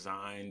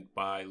designed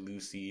by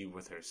Lucy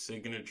with her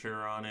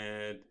signature on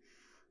it.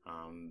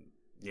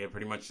 Yeah,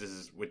 pretty much this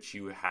is what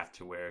you have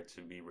to wear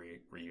to be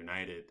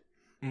reunited.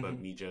 But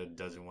Misha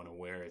doesn't want to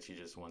wear it. She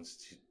just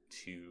wants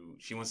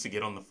to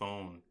get on the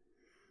phone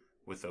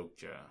with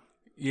Okja.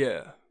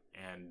 Yeah.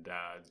 And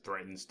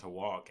threatens to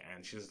walk.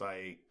 And she's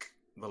like,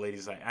 the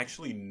lady's like,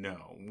 actually,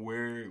 no.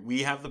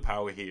 We have the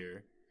power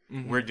here.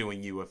 We're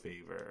doing you a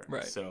favor.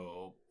 Right.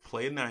 So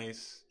play it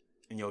nice,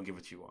 and you'll get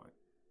what you want.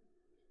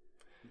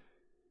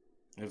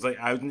 It was like,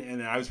 I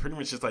was pretty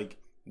much just like,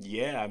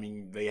 yeah, I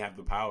mean, they have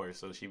the power,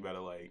 so she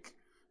better like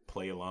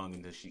play along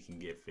until she can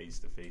get face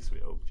to face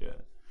with Okja.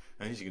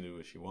 I think she can do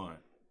what she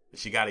wants. But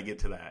she got to get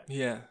to that.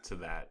 Yeah. To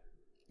that,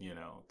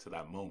 to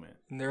that moment.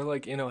 And they're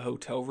like in a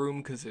hotel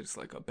room because it's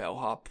like a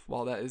bellhop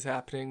while that is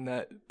happening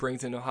that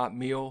brings in a hot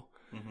meal.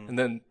 And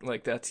then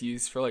like that's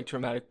used for like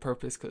dramatic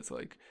purpose because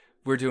like,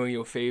 we're doing you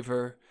a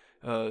favor.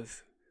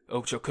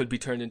 Okja could be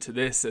turned into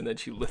this, and then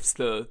she lifts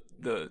the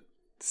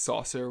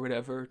saucer or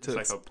whatever to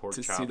like a pork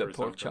chop see the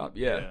pork chop.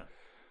 Yeah.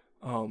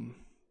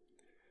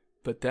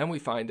 But then we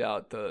find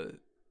out the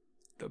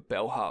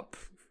bellhop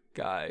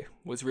guy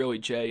was really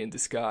Jay in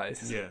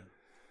disguise. Yeah.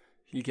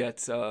 He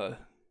gets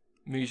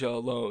Misha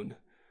alone,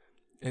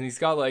 and he's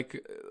got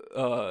like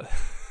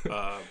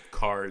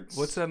cards.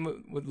 What's that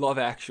with Love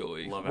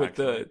Actually? With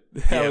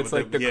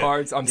Actually. The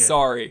cards. I'm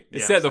sorry.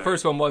 It said the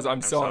first one was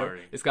I'm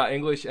sorry. It's got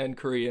English and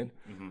Korean.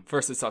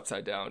 First it's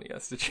upside down. He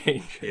has to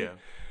change it.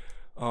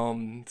 Yeah.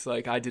 It's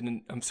like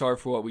I'm sorry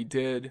for what we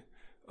did.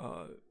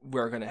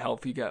 We're gonna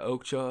help you get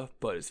Okja,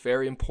 but it's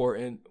very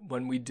important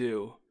when we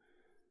do,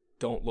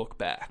 don't look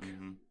back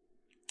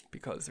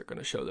because they're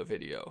gonna show the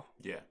video.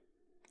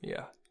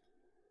 Yeah.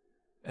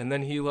 And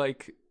then he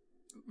like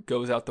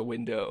goes out the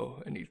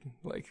window and he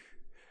like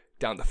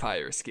down the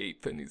fire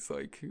escape, and he's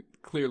like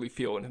clearly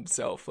feeling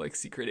himself like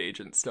secret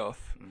agent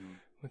stuff.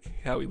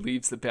 Like how he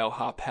leaves the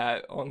bellhop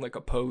hat on like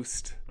a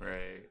post.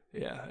 Right.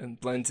 Yeah, and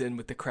blends in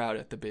with the crowd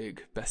at the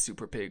big Best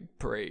Super Pig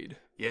parade.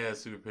 Yeah,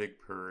 Super Pig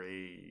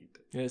parade.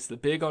 Yeah, it's the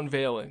big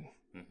unveiling.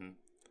 Mm-hmm.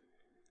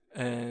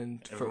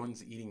 And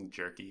everyone's eating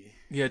jerky.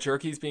 Yeah,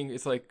 jerky's being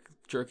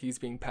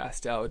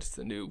passed out. It's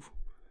the new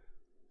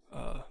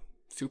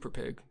Super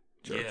Pig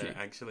jerky. Yeah,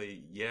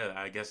 actually,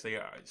 I guess they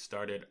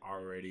started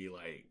already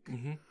like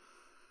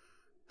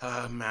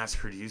mass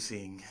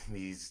producing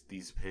these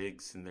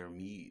pigs and their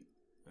meat,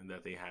 and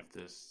that they have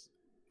this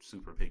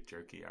Super Pig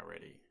jerky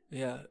already.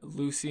 Yeah,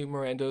 Lucy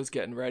Mirando's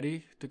getting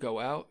ready to go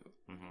out.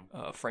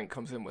 Frank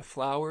comes in with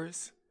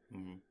flowers.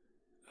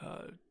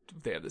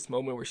 They have this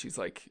moment where she's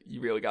like,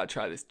 "You really gotta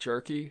try this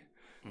jerky."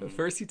 But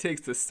first, he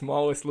takes the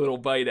smallest little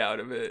bite out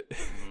of it,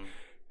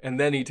 and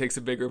then he takes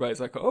a bigger bite. He's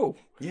like, "Oh,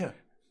 yeah,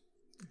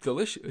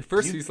 delicious." At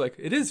first, he's like,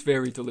 "It is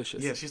very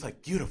delicious." Yeah, she's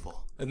like,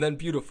 "Beautiful," and then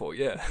beautiful,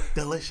 yeah,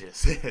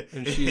 delicious.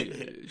 And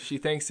she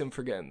thanks him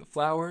for getting the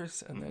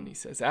flowers, and then he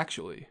says,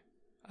 "Actually,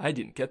 I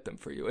didn't get them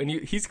for you." And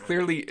he's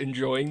clearly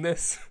enjoying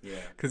this.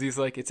 Yeah. Because he's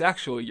like, "It's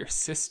actually your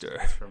sister."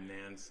 It's from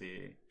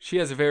Nancy. She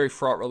has a very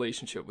fraught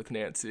relationship with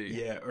Nancy.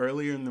 Yeah,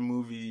 earlier in the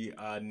movie,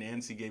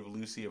 Nancy gave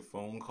Lucy a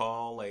phone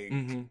call,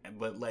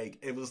 but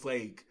it was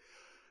like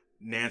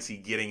Nancy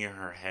getting in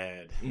her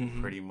head,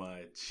 pretty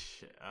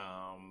much.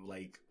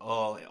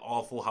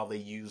 Awful how they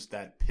used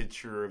that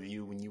picture of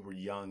you when you were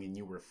young and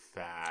you were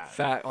fat.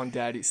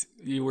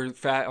 You were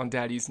fat on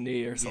Daddy's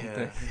knee or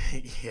something.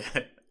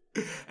 Yeah.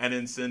 And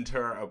then sent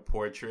her a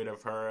portrait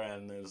of her,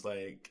 and it was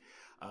like,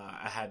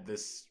 I had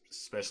this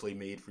specially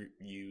made for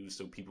you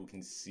so people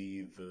can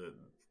see the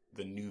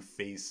new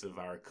face of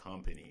our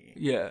company.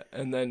 Yeah,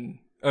 and then,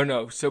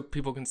 so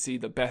people can see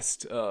the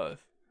best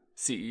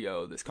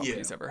CEO this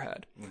company's ever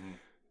had.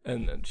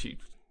 And then you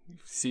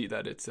see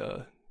that it's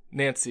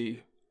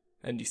Nancy,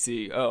 and you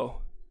see,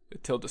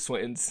 Tilda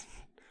Swinton's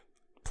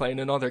playing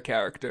another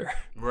character.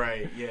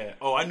 Right, yeah.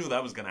 Oh, I knew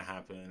that was going to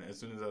happen. As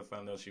soon as I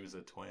found out she was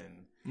a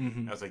twin,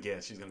 I was like,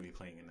 yeah, she's going to be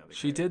playing another character.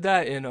 She did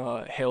that in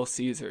Hail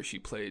Caesar. She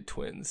played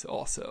twins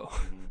also.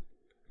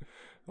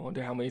 I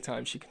wonder how many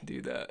times she can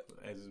do that.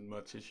 As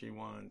much as she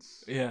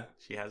wants. Yeah.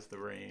 She has the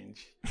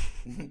range.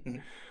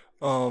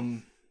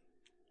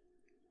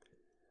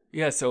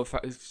 Yeah, so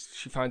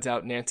she finds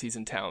out Nancy's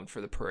in town for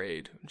the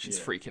parade, and she's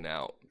freaking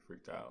out.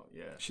 Freaked out,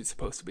 yeah. She's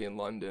supposed to be in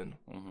London.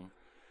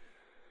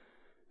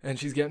 And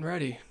she's getting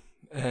ready.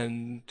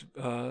 And,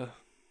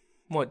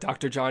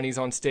 Dr. Johnny's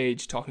on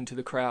stage talking to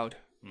the crowd.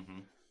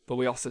 But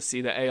we also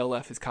see that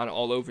ALF is kind of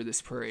all over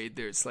this parade.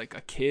 There's, like,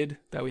 a kid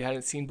that we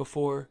hadn't seen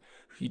before.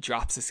 He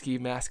drops a ski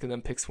mask and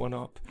then picks one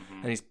up.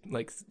 And he's,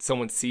 like,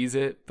 someone sees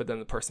it, but then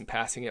the person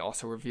passing it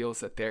also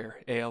reveals that they're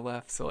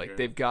ALF. So, like,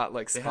 they've got,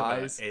 like,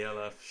 spies. They have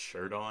an ALF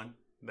shirt on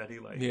that he,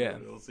 like,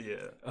 reveals.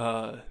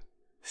 Yeah.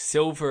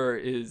 Silver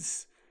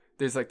is...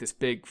 There's, like, this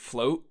big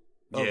float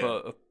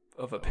of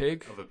a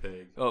pig. Of a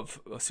pig.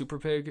 Of a super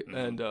pig.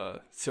 And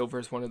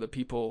Silver's one of the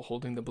people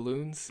holding the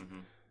balloons.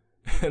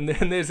 And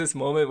then there's this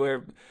moment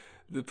where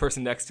the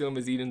person next to him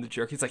is eating the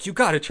jerky. He's like, "You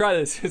gotta try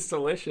this. It's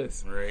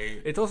delicious."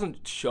 Right. It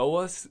doesn't show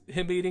us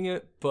him eating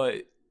it,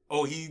 but...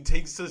 Oh, he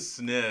takes a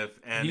sniff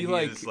and he's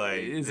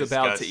is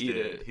about to eat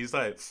it. He's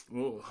like,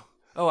 "Ooh."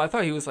 Oh, I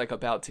thought he was, like,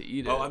 about to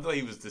eat it. Oh, I thought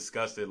he was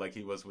disgusted like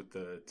he was with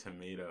the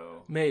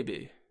tomato.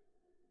 Maybe.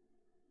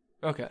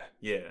 Okay.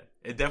 Yeah.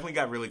 It definitely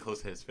got really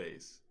close to his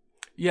face.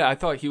 Yeah, I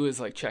thought he was,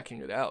 like, checking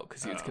it out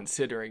because he was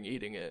considering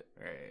eating it.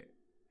 Right.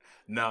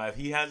 No, if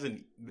he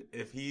hasn't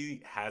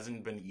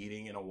been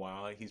eating in a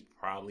while, he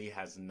probably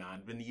has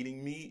not been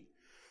eating meat.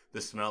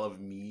 The smell of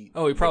meat.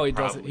 Oh, he probably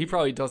doesn't. He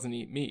probably doesn't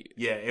eat meat.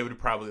 Yeah, it would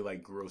probably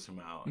like gross him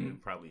out, and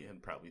he'd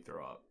probably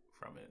throw up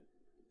from it.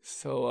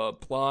 So,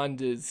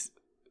 Blonde is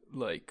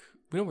like,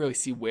 we don't really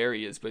see where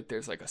he is, but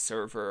there's like a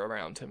server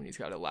around him, and he's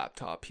got a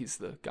laptop. He's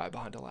the guy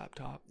behind a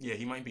laptop. Yeah,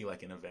 he might be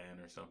like in a van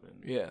or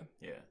something. Yeah.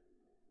 Yeah.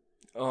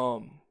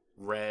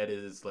 Red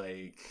is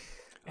like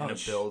in a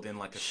building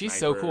like a She's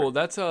sniper. so cool.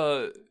 That's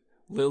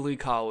Lily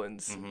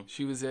Collins.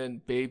 She was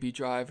in Baby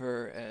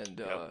Driver,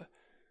 and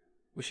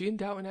was she in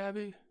Downton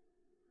Abbey?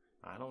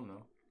 I don't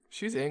know.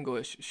 She's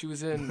English. She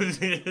was in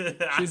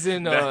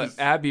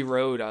Abbey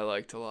Road. I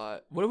liked a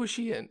lot. What was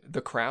she in? The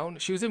Crown.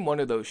 She was in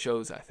one of those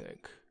shows, I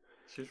think.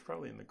 She was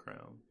probably in The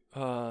Crown.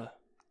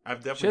 I've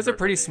definitely. She has a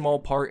pretty small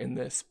part in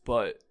this,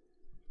 but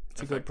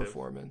it's a good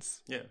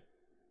performance. Yeah.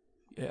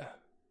 Yeah.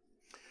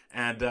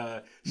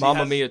 And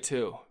Mamma Mia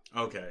too.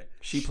 Okay.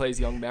 She plays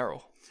young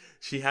Meryl.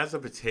 She has a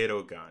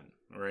potato gun,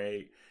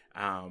 right?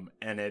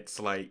 And it's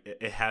like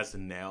it has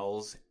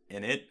nails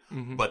in it,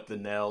 but the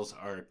nails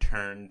are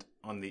turned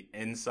on the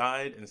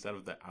inside instead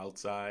of the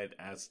outside,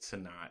 as to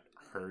not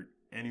hurt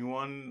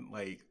anyone,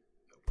 like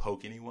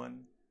poke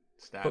anyone,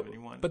 stab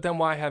anyone. But then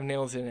why have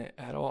nails in it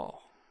at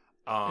all?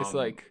 It's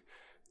like,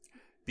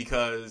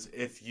 because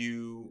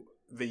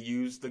they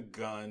use the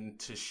gun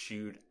to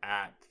shoot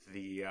at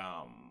the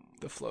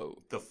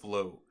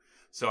float.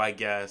 So I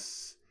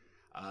guess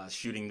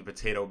shooting the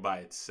potato by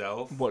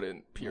itself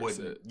wouldn't pierce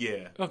it.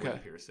 Yeah. Okay.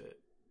 Wouldn't pierce it.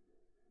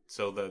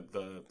 So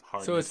the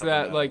hardness. So it's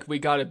that like we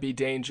gotta be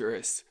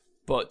dangerous,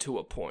 but to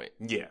a point.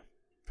 Yeah,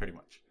 pretty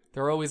much.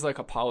 they're always like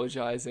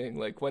apologizing,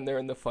 like when they're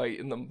in the fight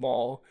in the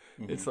mall.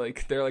 It's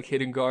like they're like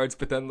hitting guards,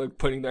 but then like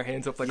putting their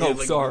hands up, like, "Oh,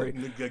 like,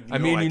 sorry, I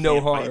mean you no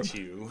harm."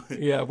 You.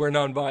 Yeah, we're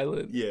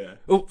nonviolent. Yeah.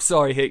 Oh,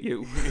 sorry, hit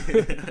you.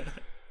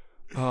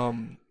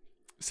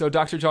 So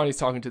Dr. Johnny's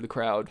talking to the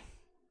crowd.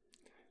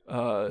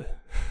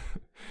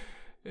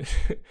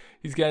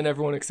 He's getting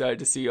everyone excited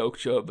to see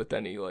Okja, but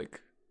then he like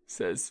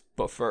says,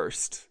 "But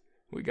first,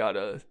 we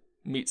gotta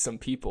meet some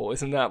people.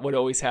 Isn't that what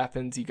always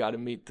happens? You gotta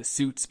meet the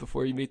suits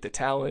before you meet the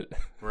talent."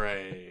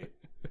 Right.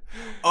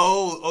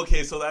 Oh,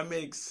 okay. So that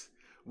makes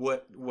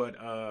what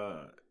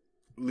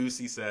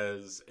Lucy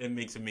says. It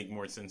makes it make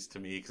more sense to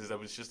me, because I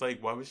was just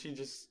like, why was she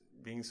just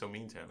being so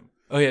mean to him?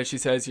 Oh yeah, she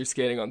says you're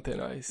skating on thin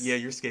ice. Yeah,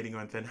 you're skating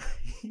on thin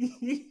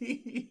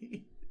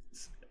ice.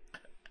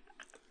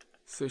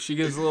 So she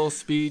gives a little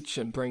speech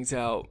and brings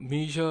out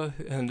Mija,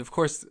 and of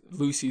course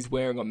Lucy's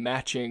wearing a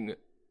matching,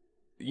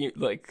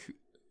 like,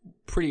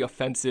 pretty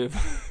offensive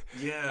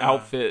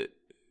outfit.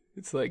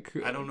 It's like,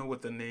 I don't know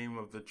what the name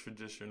of the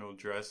traditional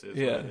dress is.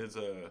 Yeah, it's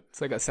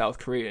like a South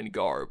Korean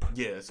garb.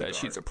 Yeah, that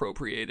she's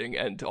appropriating,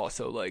 and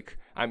also like,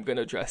 I'm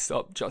gonna dress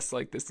up just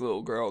like this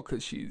little girl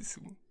because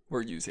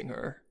we're using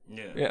her.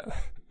 Yeah.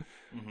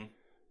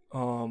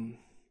 And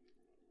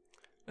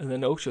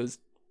then Okja's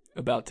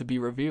about to be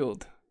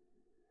revealed.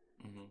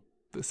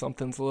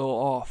 Something's a little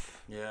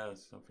off. Yeah,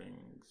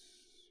 something's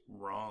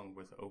wrong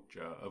with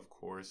Okja, of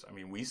course. I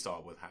mean, we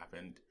saw what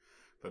happened,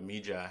 but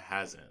Mija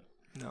hasn't.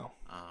 No.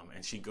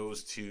 And she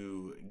goes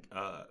to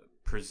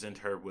present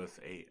her with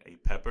a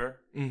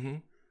pepper.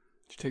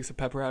 She takes a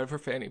pepper out of her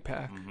fanny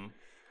pack.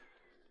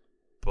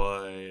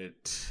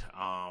 But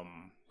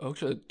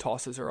Okja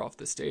tosses her off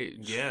the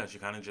stage. Yeah, she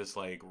kind of just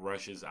like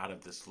rushes out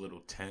of this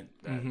little tent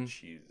that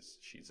she's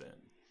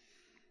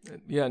in.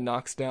 Yeah,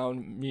 knocks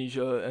down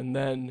Mija, and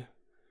then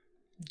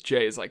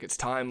Jay is like, "It's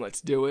time, let's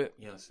do it."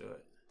 Yeah, let's do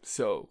it.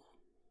 So,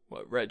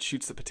 Red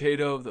shoots the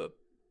potato, the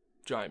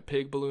giant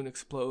pig balloon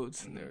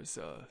explodes, and there's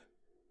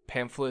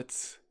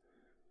pamphlets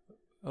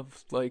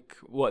of like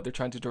they're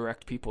trying to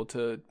direct people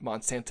to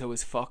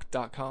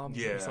MonsantoIsFucked.com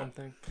or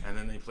something. And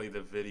then they play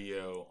the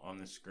video on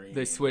the screen.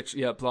 They switch,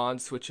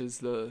 blonde switches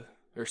blonde.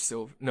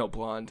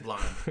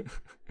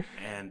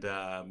 And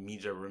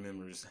Mija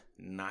remembers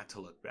not to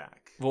look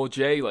back. Well,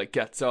 Jay like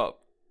gets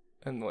up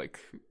and like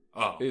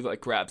he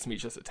like grabs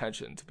Mija's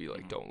attention to be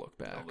like, "Don't look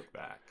back." Don't look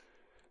back.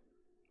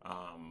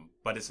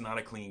 But it's not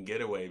a clean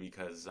getaway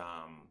because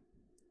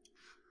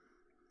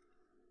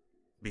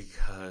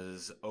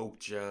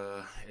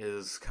Okja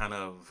is kind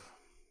of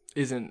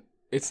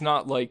it's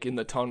not like in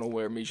the tunnel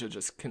where Mija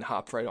just can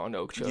hop right on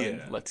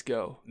Okja and let's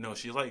go. No,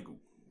 she's like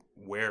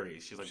wary.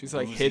 She's woozy.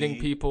 Like hitting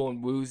people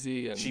and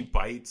woozy, and she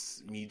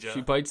bites Mija.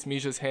 She bites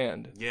Mija's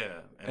hand.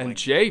 Yeah. And like,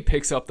 Jay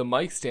picks up the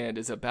mic stand,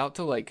 is about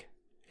to like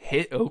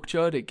hit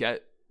Okja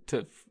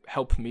to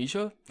help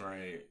Mija.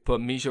 Right. But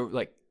Mija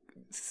like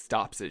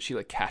stops it. She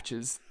like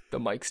catches the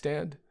mic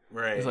stand.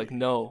 Right. He's like,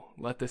 "No,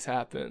 let this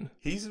happen."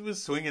 He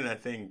was swinging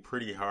that thing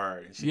pretty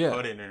hard. She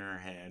put it in her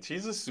hand.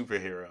 She's a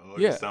superhero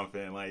or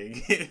something.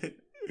 Like,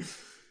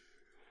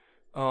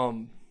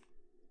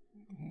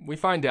 we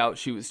find out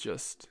she was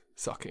just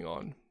sucking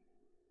on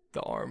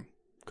the arm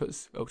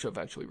because Okja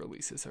eventually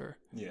releases her.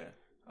 Yeah.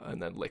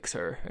 And then licks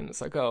her, and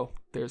it's like, oh,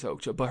 there's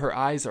Okja, but her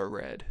eyes are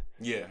red.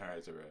 Yeah, her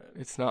eyes are red.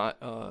 It's not.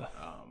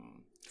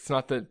 It's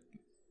not the.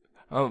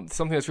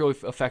 Something that's really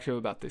effective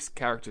about this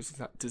character's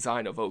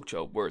design of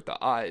Okja were the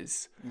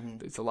eyes.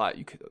 There's a lot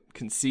you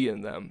can see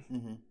in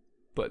them,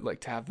 but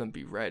like to have them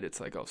be red, it's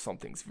like, oh,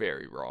 something's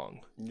very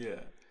wrong.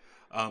 Yeah.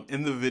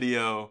 In the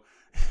video,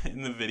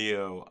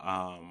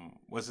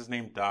 what's his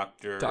name?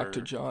 Dr.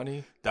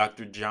 Johnny.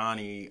 Dr.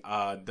 Johnny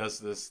does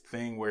this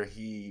thing where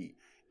he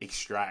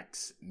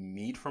extracts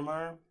meat from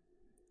her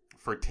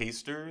for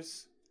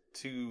tasters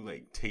to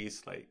like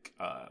taste like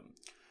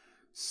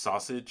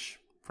sausage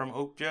from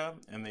Okja,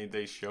 and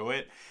they show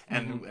it,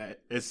 and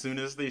as soon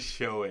as they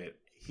show it,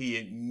 he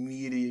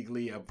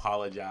immediately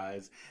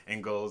apologized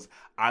and goes,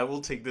 "I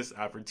will take this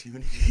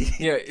opportunity."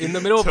 Yeah, in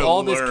the middle of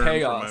all this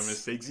chaos, from my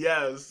mistakes.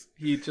 Yes,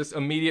 he just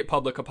immediate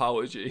public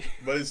apology.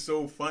 But it's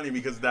so funny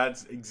because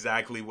that's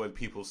exactly what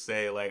people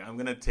say. Like, I'm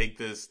gonna take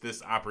this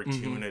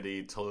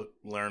opportunity to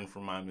learn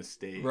from my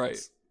mistakes. Right?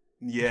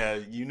 Yeah,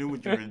 you knew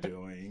what you were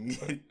doing.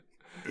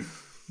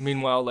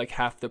 Meanwhile, like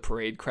half the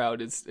parade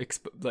crowd is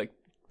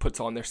puts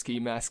on their ski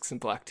masks and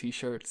black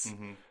t-shirts,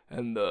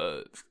 and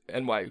the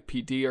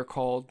NYPD are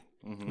called.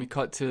 We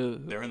cut to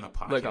they're in the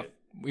pocket.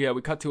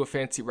 We cut to a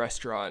fancy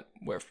restaurant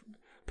where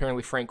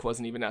apparently Frank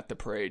wasn't even at the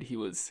parade. He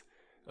was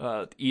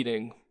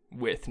eating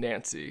with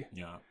Nancy.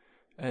 Yeah,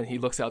 and he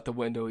looks out the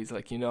window. He's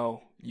like, you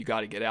got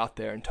to get out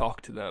there and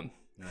talk to them.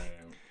 Right.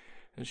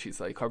 And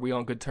she's like, "Are we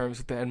on good terms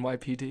with the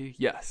NYPD?"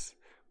 "Yes.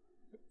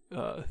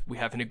 We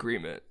have an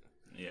agreement."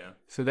 Yeah.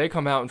 So they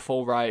come out in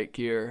full riot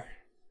gear.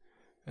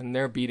 And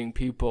they're beating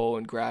people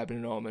and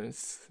grabbing them, and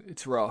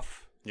it's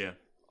rough. Yeah.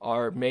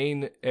 Our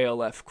main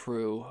ALF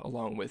crew,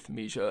 along with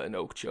Mija and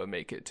Okja,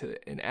 make it to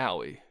an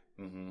alley.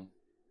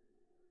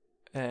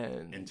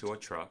 And into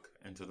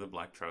the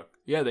black truck.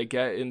 Yeah, they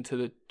get into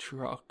the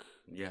truck.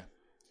 Yeah.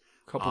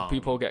 A couple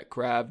people get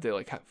grabbed.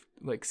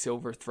 They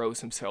Silver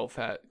throws himself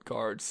at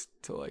guards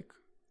to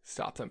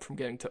stop them from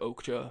getting to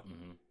Okja.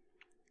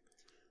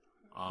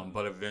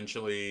 But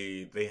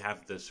eventually they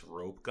have this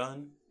rope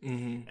gun,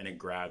 and it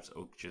grabs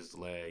Okja's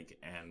leg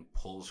and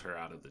pulls her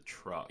out of the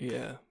truck.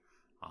 Yeah.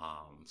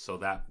 So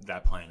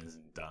that plan is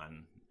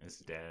done. It's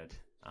dead.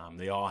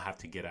 They all have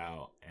to get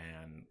out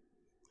and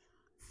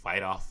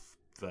fight off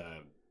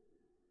the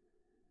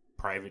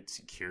private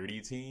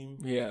security team.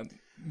 Yeah.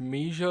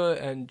 Misha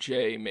and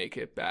Jay make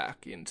it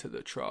back into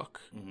the truck.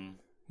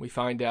 We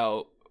find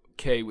out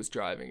Kay was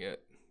driving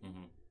it.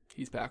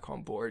 He's back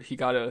on board. He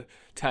got a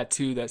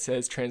tattoo that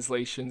says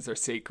translations are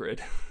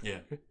sacred.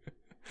 Yeah.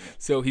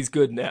 So he's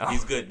good now.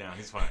 He's good now.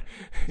 He's fine.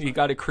 He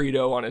got a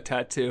credo on a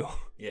tattoo.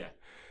 Yeah.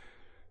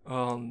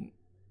 And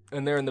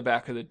they're in the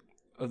back of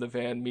the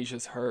van.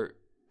 Misha's hurt.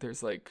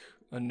 There's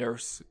a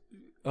nurse.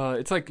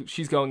 It's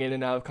she's going in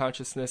and out of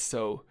consciousness,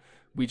 so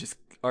we just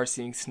are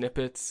seeing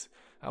snippets.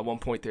 At one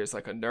point, there's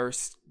a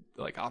nurse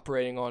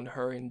operating on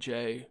her and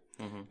Jay,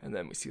 and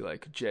then we see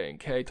Jay and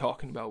Kay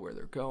talking about where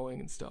they're going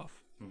and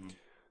stuff.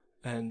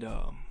 And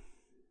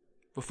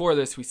before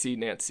this, we see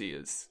Nancy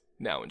is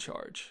now in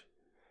charge.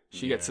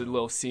 She gets a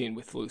little scene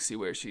with Lucy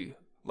where she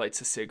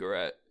lights a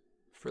cigarette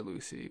for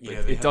Lucy, but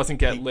it doesn't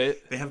get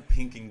lit. They have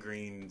pink and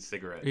green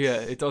cigarettes. Yeah,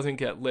 it doesn't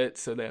get lit,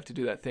 so they have to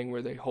do that thing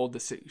where they hold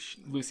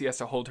Lucy has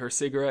to hold her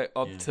cigarette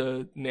up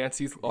to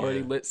Nancy's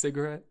already lit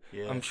cigarette.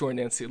 Yeah. I'm sure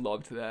Nancy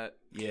loved that.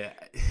 Yeah.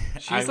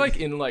 She's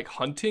in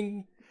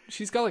hunting.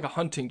 She's got a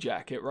hunting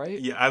jacket, right?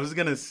 Yeah, I was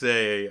gonna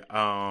say,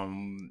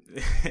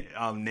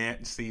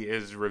 Nancy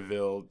is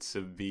revealed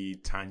to be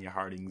Tanya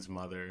Harding's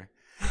mother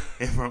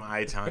from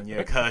I, Tonya,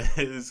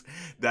 because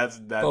that's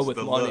but with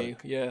the money,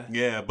 look.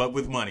 Yeah, but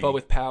with money, but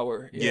with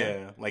power,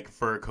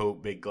 fur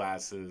coat, big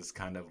glasses,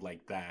 kind of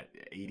like that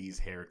 80s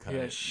haircut.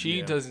 Yeah,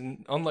 she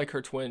doesn't, unlike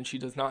her twin, she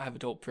does not have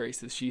adult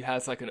braces. She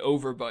has an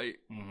overbite.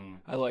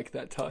 I like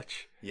that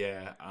touch.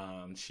 Yeah,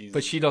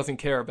 but she doesn't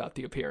care about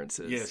the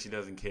appearances. Yeah, she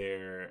doesn't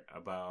care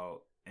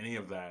about any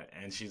of that,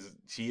 and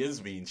she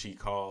is mean. She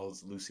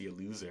calls Lucy a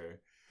loser.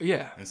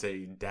 Yeah. And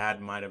say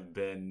Dad might have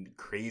been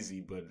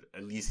crazy, but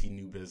at least he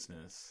knew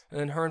business. And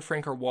then her and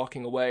Frank are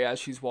walking away. As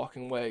she's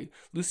walking away,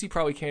 Lucy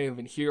probably can't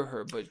even hear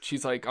her, but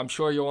she's like, I'm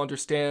sure you'll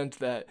understand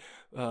that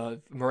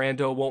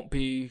Miranda won't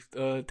be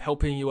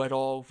helping you at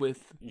all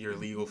with your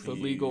legal fees.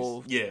 The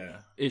legal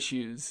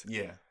issues.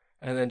 Yeah.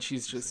 And then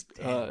she's just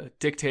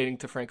dictating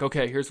to Frank,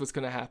 okay, here's what's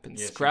going to happen.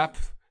 Yeah,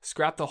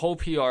 Scrap the whole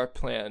PR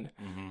plan.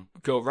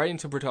 Go right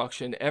into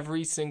production.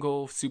 Every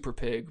single Super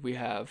Pig we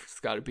have has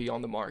got to be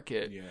on the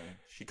market. Yeah.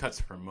 She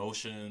cuts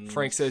promotions.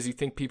 Frank says, you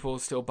think people will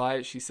still buy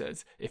it? She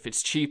says, if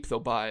it's cheap, they'll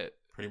buy it.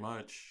 Pretty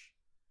much.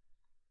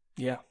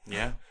 Yeah.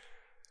 Yeah.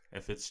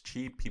 If it's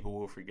cheap, people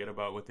will forget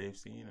about what they've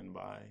seen and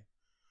buy.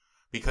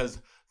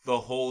 Because the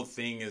whole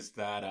thing is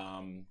that,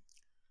 and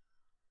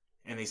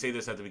they say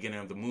this at the beginning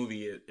of the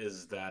movie,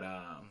 is that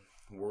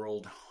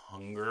world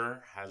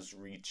hunger has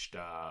reached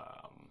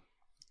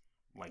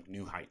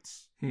new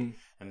heights. And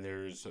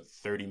there's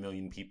 30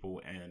 million people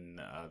in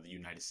the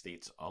United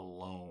States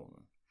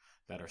alone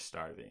that are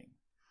starving.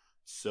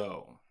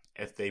 So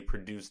if they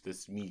produce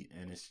this meat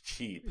and it's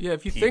cheap,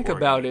 if you think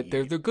about it,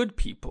 they're the good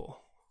people.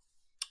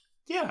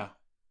 Yeah.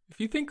 If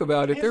you think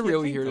about it, they're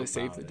really here to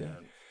save the day.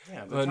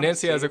 Yeah,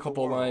 Nancy has a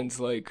couple lines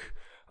like,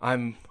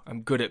 "I'm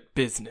good at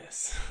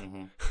business."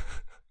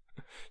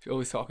 She's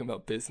always talking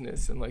about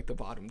business and the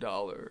bottom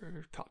dollar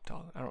or top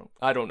dollar.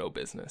 I don't know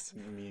business.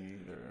 Me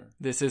neither.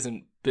 This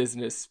isn't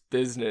business.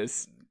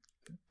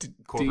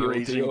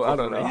 Corporation. Deal. I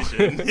don't know.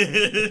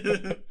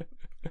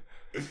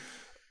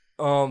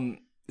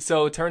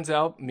 So it turns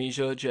out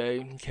Misha, Jay,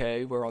 and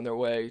Kay were on their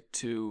way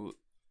to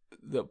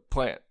the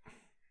plant,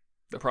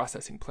 the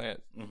processing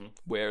plant,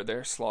 where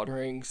they're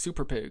slaughtering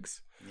super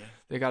pigs. Yeah.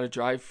 They got to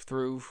drive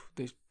through.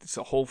 It's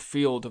a whole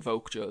field of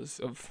Okjas,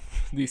 of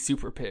these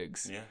super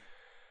pigs. Yeah.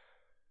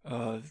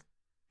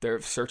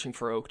 They're searching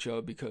for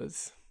Okja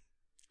because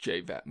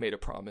Jay made a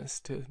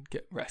promise to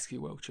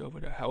rescue Okja,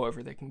 but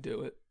however they can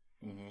do it.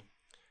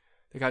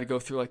 They got to go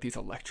through these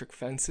electric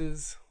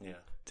fences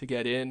to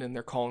get in, and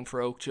they're calling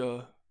for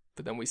Okja.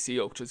 But then we see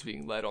Okja's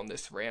being led on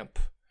this ramp.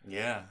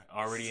 Yeah,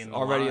 already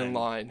in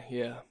line.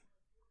 Yeah.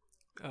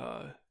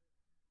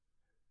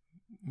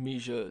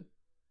 Misha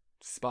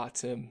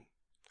spots him,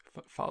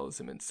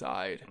 follows him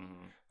inside,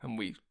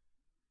 and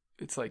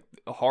it's like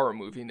a horror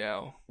movie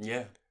now.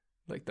 Yeah.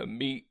 The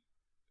meat,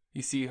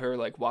 you see her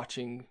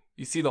watching,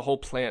 you see the whole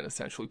plant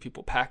essentially,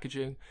 people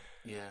packaging.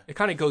 Yeah. It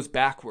kind of goes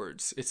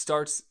backwards. It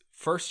starts,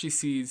 first she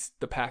sees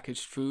the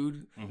packaged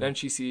food, then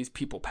she sees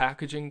people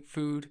packaging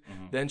food,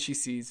 then she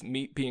sees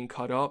meat being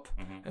cut up,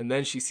 and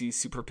then she sees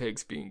super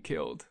pigs being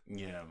killed.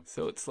 Yeah.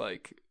 So it's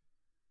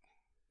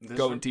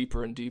going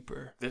deeper and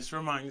deeper. This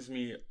reminds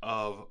me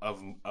of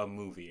a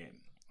movie.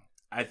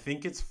 I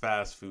think it's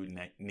Fast Food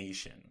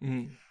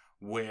Nation,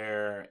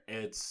 where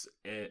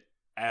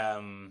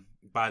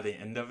by the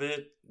end of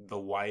it, the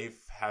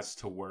wife has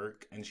to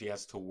work, and she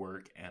has to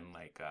work in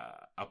like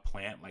a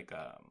plant, like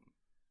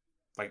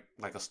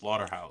a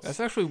slaughterhouse. That's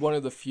actually one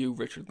of the few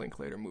Richard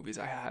Linklater movies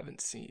I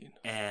haven't seen.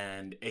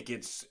 And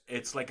it's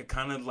like a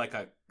kind of like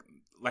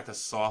a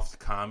soft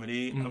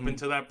comedy up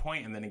until that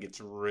point, and then it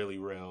gets really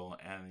real,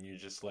 and you're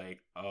just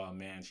like, oh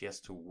man, she has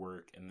to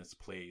work in this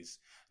place.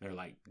 They're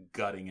like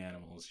gutting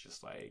animals,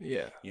 just like,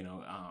 you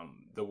know,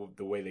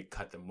 the way they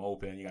cut them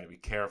open, you got to be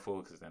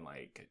careful because then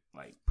like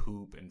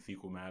poop and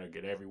fecal matter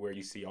get everywhere.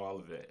 You see all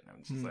of it, and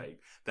I'm just like,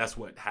 that's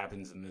what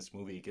happens in this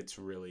movie. It gets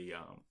really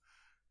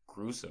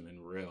gruesome and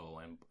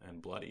real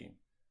and bloody.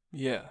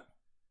 Yeah.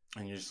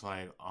 And you're just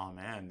like, oh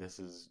man, this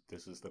is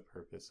the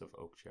purpose of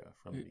Okja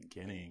from the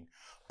beginning,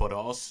 but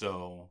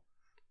also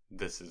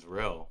this is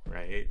real,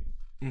 right?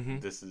 Mm-hmm.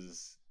 This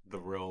is the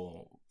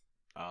real,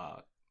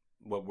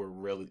 what we're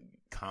really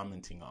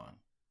commenting on.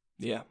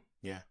 Yeah.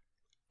 Yeah.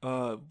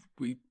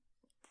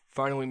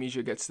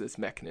 Misha gets this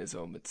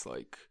mechanism. It's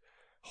like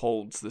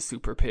holds the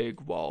super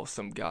pig while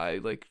some guy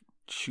like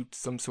shoots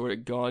some sort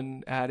of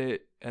gun at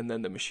it, and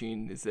then the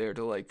machine is there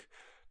to like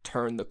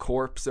turn the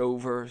corpse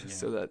over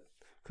so that.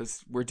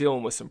 Because we're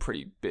dealing with some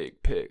pretty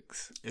big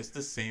pigs. It's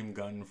the same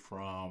gun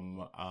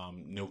from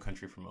No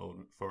Country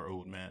for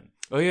Old Men.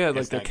 Oh, yeah,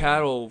 like the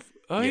cattle. Gun.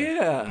 Oh,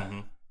 yeah. Mm-hmm.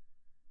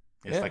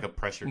 It's like a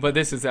pressure gun. But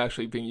this is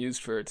actually being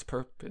used for its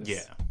purpose.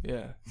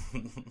 Yeah.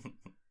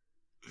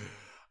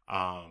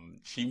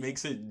 She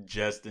makes it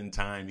just in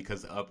time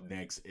because up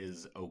next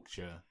is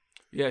Okja.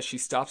 Yeah, she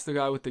stops the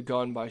guy with the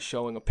gun by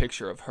showing a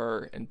picture of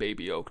her and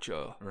baby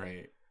Okja.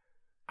 Right.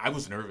 I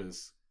was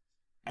nervous.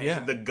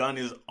 Yeah. The gun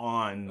is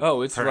on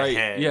it's her right.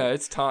 head. Yeah,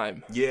 it's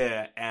time.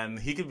 Yeah, and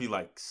he could be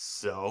like,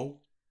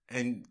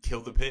 and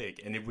kill the pig,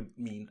 and it would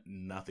mean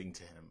nothing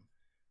to him.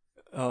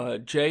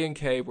 Jay and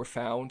Kay were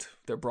found.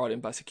 They're brought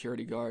in by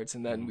security guards,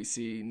 and then we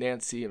see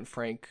Nancy and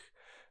Frank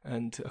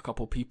and a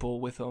couple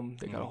people with them.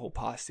 They got a whole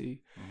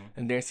posse. Mm-hmm.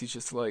 And Nancy's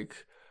just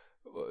like,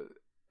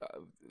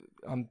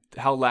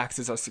 how lax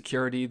is our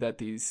security that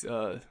these...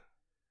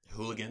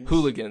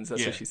 Hooligans,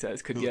 that's what she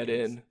says, could get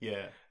in.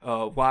 Yeah.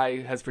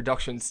 Why has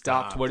production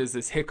stopped? What is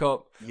this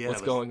hiccup?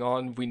 What's going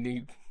on? We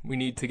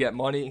need to get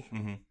money.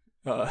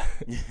 Mm-hmm.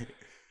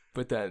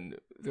 But then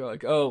they're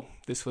like, oh,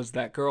 this was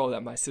that girl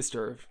that my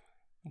sister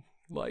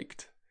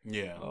liked.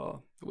 Yeah.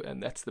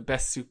 And that's the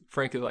best.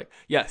 Frank is like,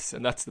 yes,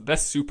 and that's the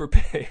best super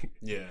pig.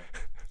 Yeah.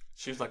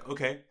 She was like,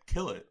 okay,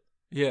 kill it.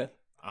 Yeah.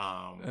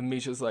 And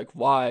Misha's like,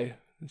 why?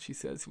 And she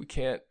says, we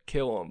can't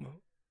kill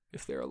them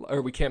if they're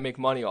or we can't make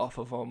money off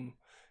of them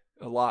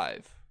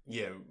alive.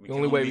 Yeah, the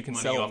only way we can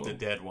sell off the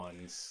dead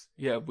ones.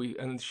 Yeah,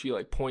 and she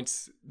like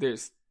points.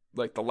 There's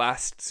like the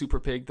last super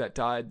pig that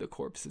died. The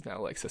corpse is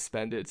now like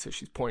suspended, so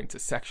she's pointing to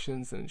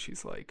sections, and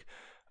she's like,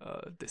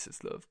 "This is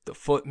the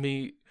foot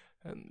meat."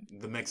 And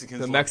the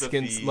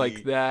Mexicans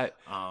like that.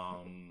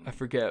 I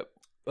forget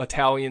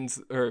Italians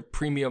or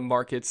premium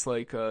markets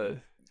like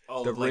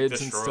the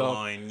ribs and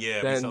stuff.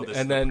 Yeah,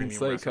 then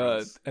it's like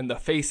and the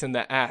face and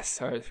the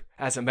ass are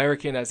as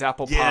American as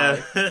apple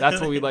pie. That's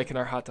what we like in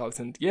our hot dogs.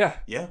 And yeah,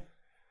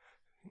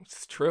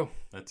 it's true.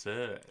 That's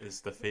it.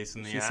 It's the face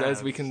and the ass. She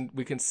says we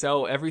can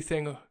sell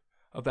everything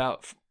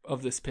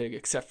of this pig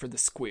except for the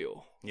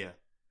squeal. Yeah,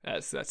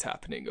 as that's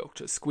happening.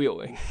 Just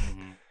squealing.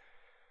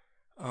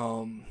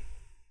 Mm-hmm.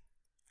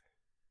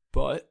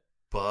 But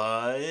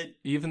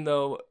even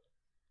though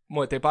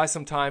they buy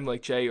some time,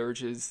 like Jay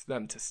urges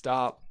them to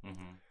stop.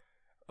 Mm-hmm.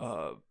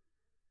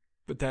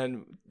 But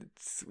then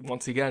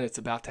once again, it's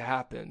about to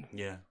happen.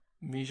 Yeah.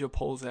 Misha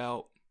pulls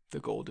out the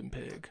golden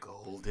pig.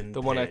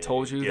 The one I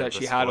told you that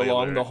she had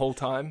along the whole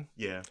time.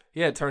 Yeah.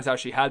 Yeah, it turns out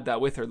she had that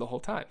with her the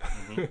whole time.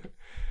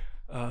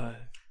 Mm-hmm.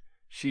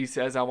 She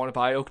says, I want to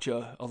buy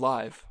Okja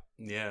alive.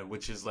 Yeah,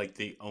 which is like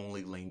the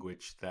only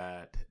language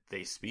that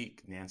they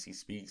speak. Nancy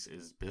speaks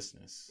is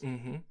business.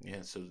 Mm-hmm.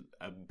 Yeah, so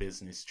a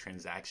business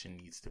transaction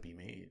needs to be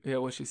made. Yeah,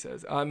 what she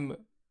says.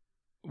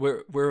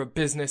 We're a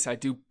business. I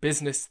do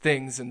business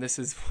things, and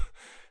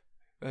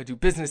I do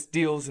business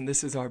deals, and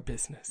this is our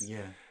business.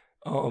 Yeah.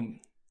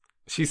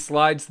 She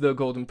slides the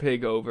golden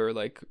pig over,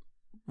 like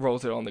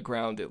rolls it on the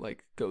ground. It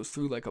like goes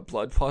through like a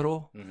blood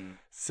puddle. Mm-hmm.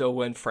 So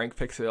when Frank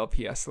picks it up,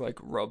 he has to like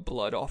rub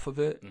blood off of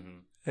it. Mm-hmm.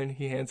 And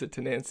he hands it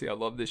to Nancy. I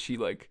love this. She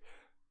like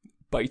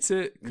bites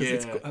it because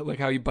it's like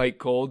how you bite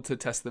gold to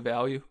test the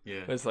value.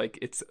 Yeah, it's like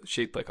it's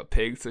shaped like a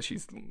pig, so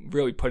she's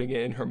really putting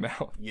it in her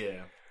mouth.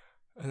 Yeah,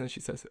 and then she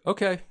says,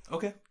 "Okay."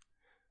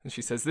 And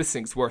she says, "This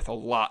thing's worth a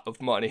lot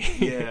of money."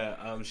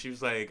 Yeah, she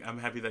was like, "I'm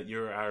happy that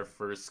you're our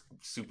first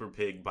super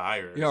pig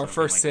buyer." Yeah, our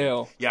first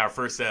sale. Yeah, our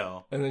first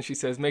sale. And then she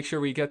says, "Make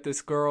sure we get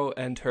this girl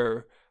and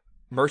her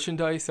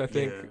merchandise, I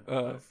think,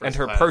 and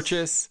her class.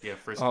 purchase. Yeah,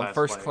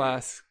 first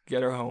class.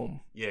 Get her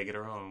home." Yeah, get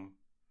her home.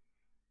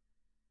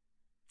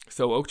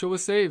 So Okja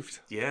was saved.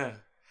 Yeah.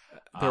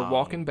 They're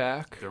walking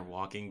back.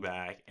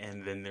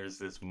 And then there's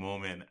this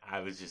moment I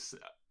was just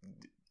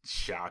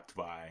shocked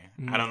by.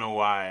 I don't know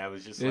why. I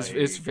was just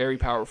it's very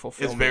powerful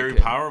filmmaking. It's very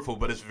powerful,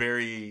 but it's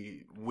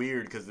very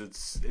weird because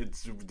it's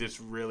this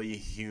really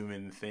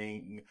human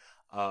thing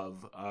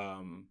of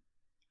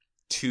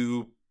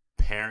two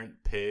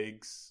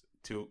parents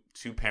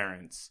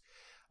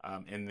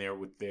in there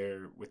with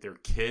their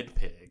kid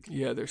pig.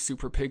 Yeah, they're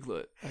super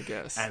piglet, I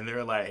guess. And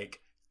they're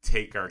like,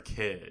 take our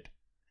kid.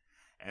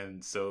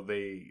 And so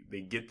they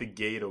get the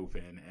gate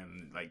open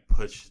and like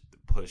push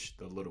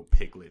the little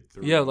piglet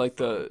through. Yeah, like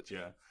the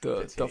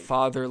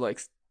father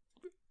like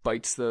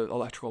bites the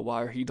electrical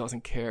wire. He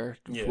doesn't care.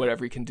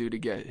 Whatever he can do to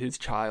get his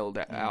child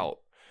out.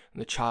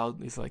 And the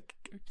child is like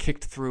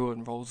kicked through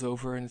and rolls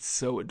over, and it's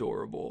so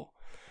adorable.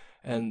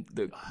 And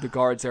the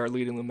guards that are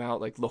leading them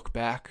out like look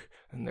back,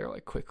 and they're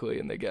like quickly,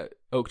 and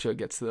Okja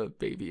gets the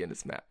baby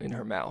in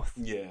her mouth.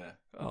 Yeah.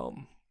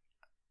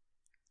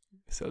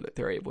 So that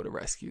they're able to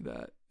rescue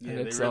that. Yeah,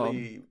 and they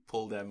really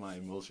pulled at my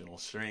emotional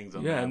strings.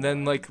 On and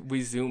then like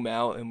we zoom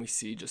out and we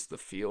see just the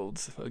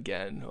fields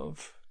again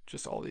of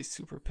just all these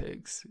super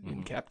pigs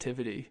in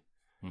captivity.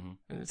 Mm-hmm.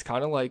 And it's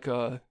kind of like,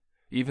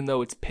 even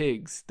though it's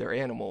pigs, they're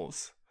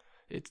animals.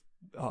 It's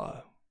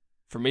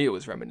for me, it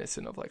was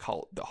reminiscent of like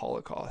the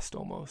Holocaust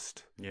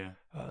almost. Yeah,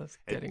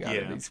 getting out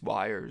of these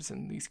wires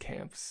and these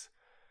camps.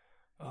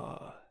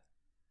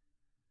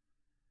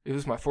 It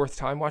was my fourth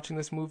time watching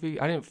this movie.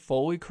 I didn't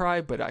fully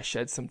cry, but I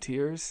shed some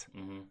tears.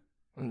 Mm-hmm.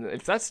 And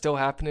if that's still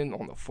happening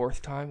on the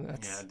fourth time,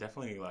 that's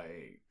definitely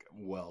like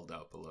welled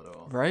up a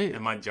little, right?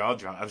 And my jaw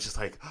dropped. I was just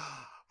like,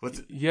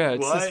 "What's?" Yeah,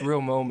 it's this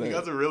real moment. You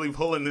guys are really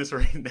pulling this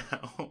right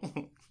now.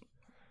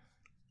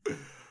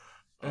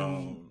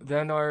 And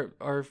then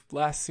our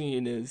last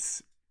scene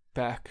is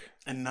back,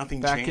 and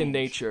nothing back changed. In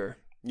nature.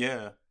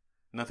 Yeah,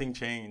 nothing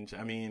changed.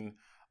 I mean,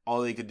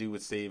 all they could do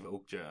was save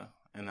Okja.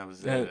 And that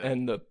was it.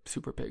 And the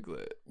super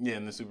piglet. Yeah,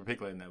 and the super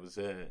piglet, and that was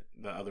it.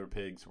 The other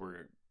pigs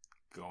were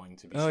going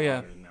to be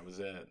slaughtered, and that was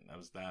it. That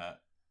was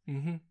that.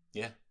 Mm-hmm.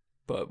 Yeah.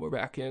 But we're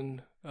back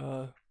in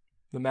the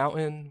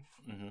mountain.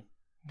 Mm-hmm.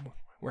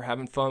 We're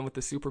having fun with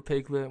the super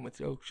piglet and with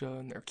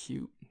Okja, and they're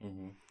cute.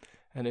 Mm-hmm.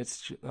 And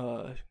it's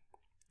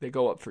they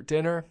go up for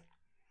dinner,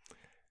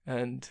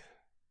 and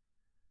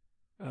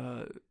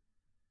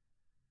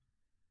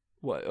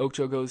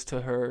Okja goes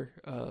to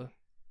her.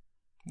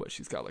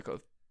 She's got like a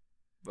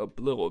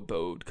little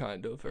abode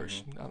kind of, or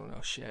I don't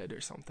know, shed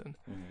or something.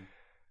 Mm-hmm.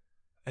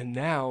 And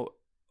now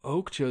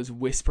Okja's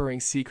whispering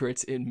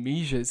secrets in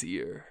Misha's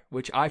ear,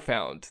 which I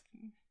found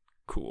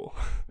cool.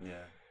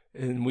 Yeah.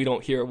 And we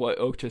don't hear what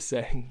Okja's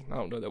saying. I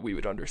don't know that we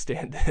would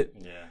understand it.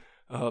 Yeah.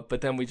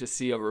 But then we just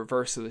see a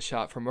reverse of the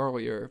shot from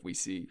earlier. We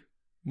see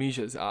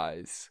Misha's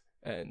eyes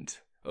and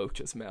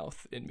Okja's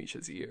mouth in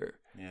Misha's ear.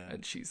 Yeah.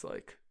 And she's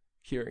like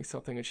hearing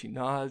something, and she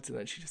nods, and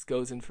then she just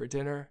goes in for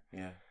dinner.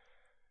 Yeah.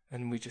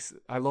 And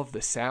I love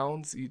the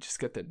sounds. You just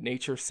get the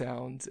nature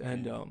sounds.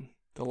 And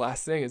the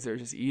last thing is they're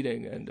just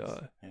eating, and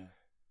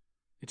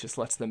it just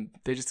lets them,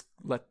 it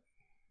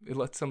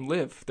lets them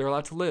live. They're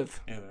allowed to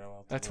live. Yeah, they're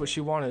allowed to That's live. what she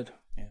wanted.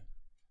 Yeah.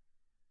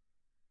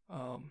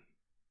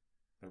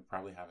 They're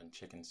probably having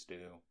chicken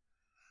stew.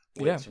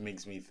 Which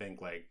makes me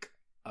think like,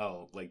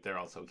 like they're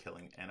also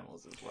killing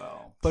animals as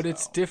well. But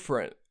it's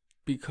different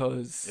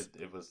because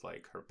it was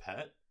like her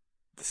pet.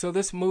 So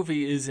this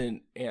movie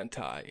isn't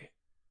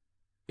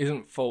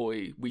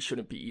fully, we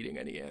shouldn't be eating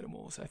any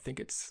animals. I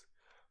think it's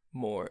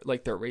more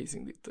like they're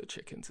raising the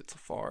chickens. It's a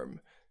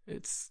farm.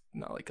 It's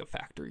not like a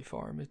factory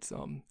farm. It's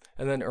and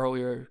then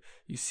earlier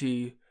you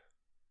see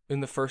in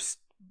the first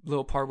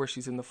little part where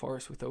she's in the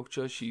forest with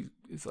Okja, she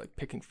is like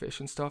picking fish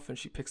and stuff, and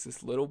she picks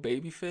this little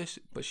baby fish,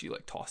 but she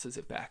like tosses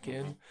it back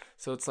in.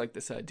 So it's like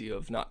this idea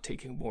of not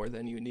taking more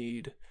than you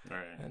need.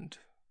 Right. And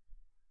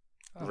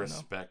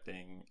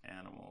respecting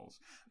animals,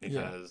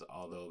 because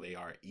although they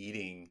are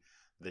eating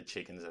the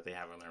chickens that they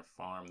have on their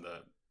farm,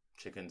 the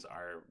chickens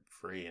are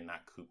free and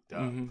not cooped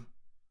up. Mm-hmm.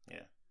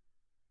 Yeah.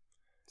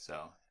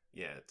 So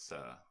it's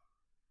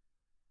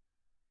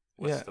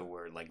what's the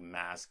word, like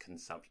mass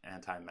consumption,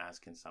 anti-mass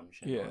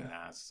consumption, or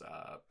mass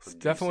it's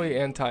definitely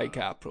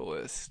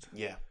anti-capitalist.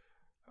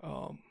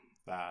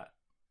 That.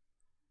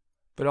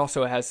 But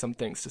also it has some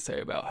things to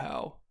say about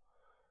how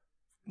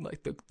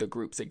like the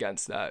groups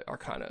against that are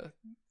kind of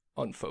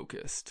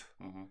unfocused.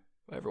 Mm-hmm.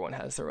 Everyone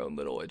has their own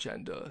little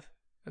agenda,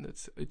 and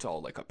it's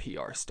all like a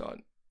PR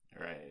stunt,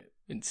 right?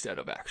 Instead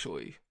of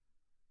actually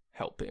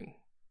helping,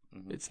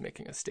 it's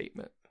making a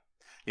statement.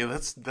 Yeah,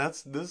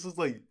 this is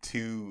like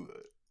two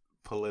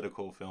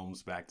political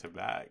films back to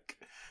back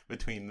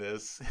between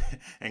this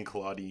and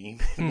Claudine.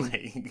 We're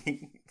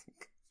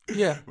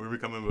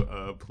becoming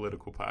a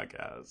political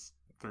podcast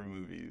through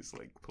movies,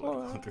 like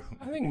political.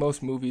 I think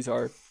most movies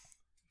are.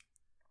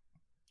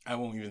 I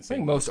won't even say. I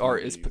think most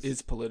art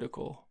is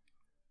political.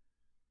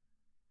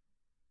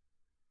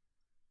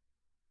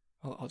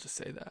 I'll just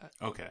say that.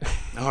 Okay.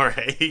 All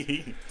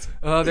right.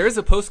 There is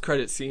a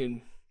post-credit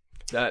scene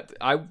that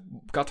I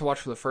got to watch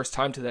for the first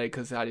time today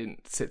because I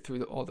didn't sit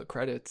through all the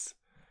credits.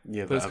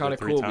 Yeah, but it's kind of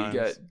cool. We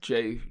get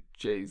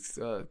Jay's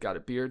got a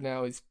beard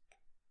now. He's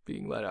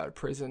being let out of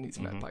prison. He's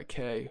met by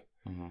Kay.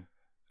 Mm-hmm.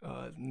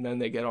 And then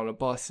they get on a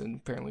bus, and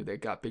apparently they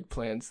got big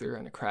plans. They're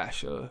going to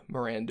crash a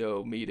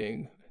Mirando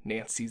meeting.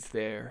 Nancy's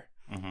there.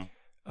 Mm-hmm.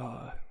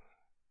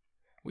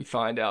 we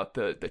find out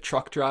the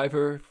truck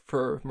driver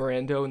for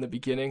Mirando in the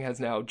beginning has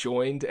now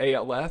joined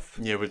ALF.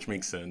 Yeah, which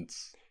makes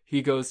sense.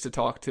 He goes to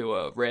talk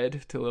to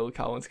Red, to Lily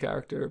Collins'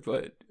 character,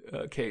 but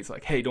Kay's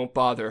like, hey, don't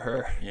bother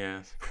her.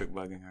 Yeah, quick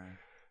bugging her.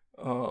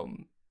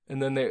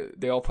 And then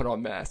they all put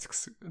on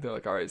masks. They're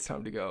like, all right, it's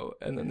time to go.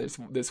 And then there's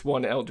this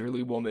one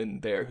elderly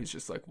woman there who's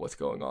just like, what's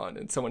going on?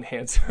 And someone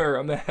hands her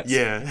a mask.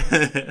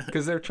 Yeah.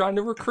 Because they're trying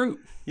to recruit.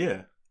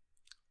 Yeah.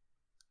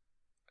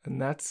 And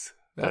that's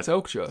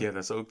Okja. Yeah,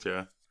 that's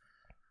Okja.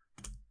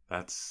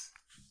 That's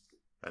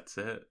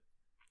it.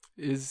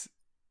 Is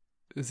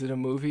it a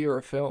movie or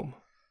a film?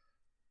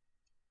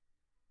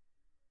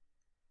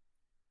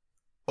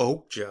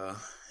 Okja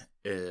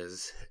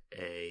is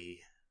a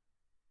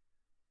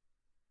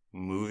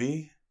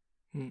movie.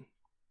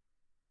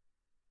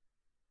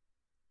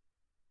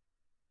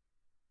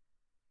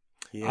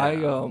 Yeah.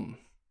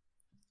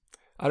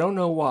 I don't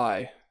know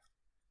why.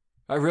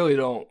 I really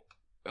don't.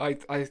 I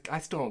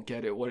still don't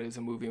get it. What is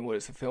a movie and what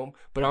is a film?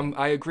 But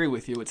I agree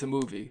with you. It's a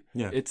movie.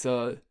 Yeah.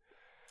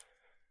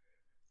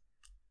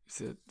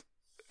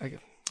 I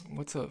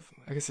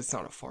guess it's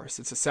not a farce.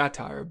 It's a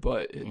satire,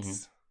 but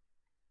it's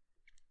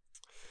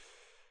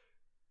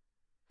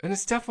and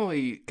it's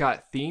definitely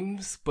got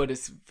themes, but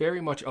it's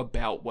very much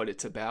about what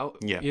it's about.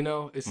 Yeah. You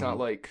know, it's not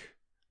like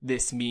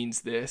this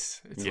means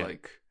this. It's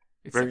like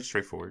it's very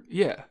straightforward.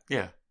 Yeah.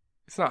 Yeah.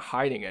 It's not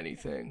hiding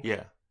anything.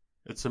 Yeah.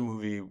 It's a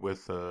movie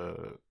with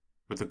a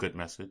good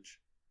message.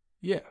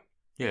 Yeah.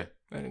 Yeah.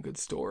 And a good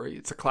story.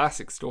 It's a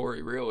classic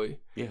story, really.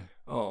 Yeah.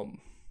 But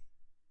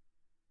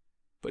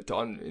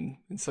done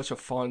in such a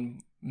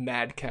fun,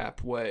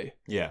 madcap way.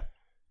 Yeah.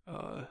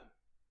 And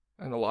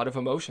a lot of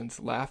emotions,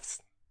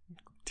 laughs,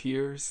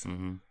 tears,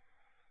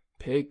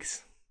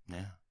 pigs.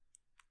 Yeah.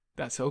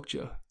 That's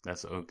Okja.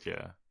 That's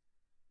Okja.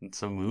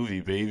 It's a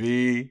movie,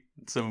 baby.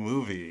 It's a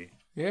movie.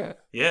 Yeah.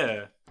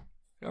 Yeah.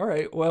 All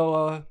right.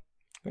 Well,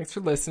 thanks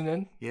for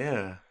listening.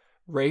 Yeah.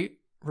 Rate,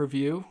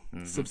 review,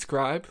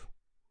 subscribe.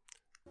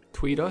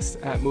 Tweet us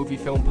at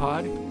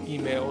MovieFilmPod.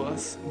 Email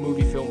us,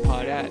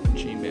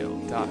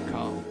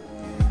 moviefilmpod@gmail.com.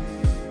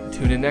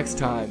 Tune in next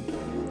time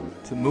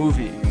to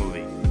Movie.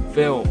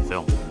 Film.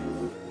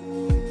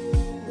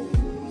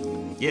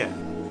 Yeah.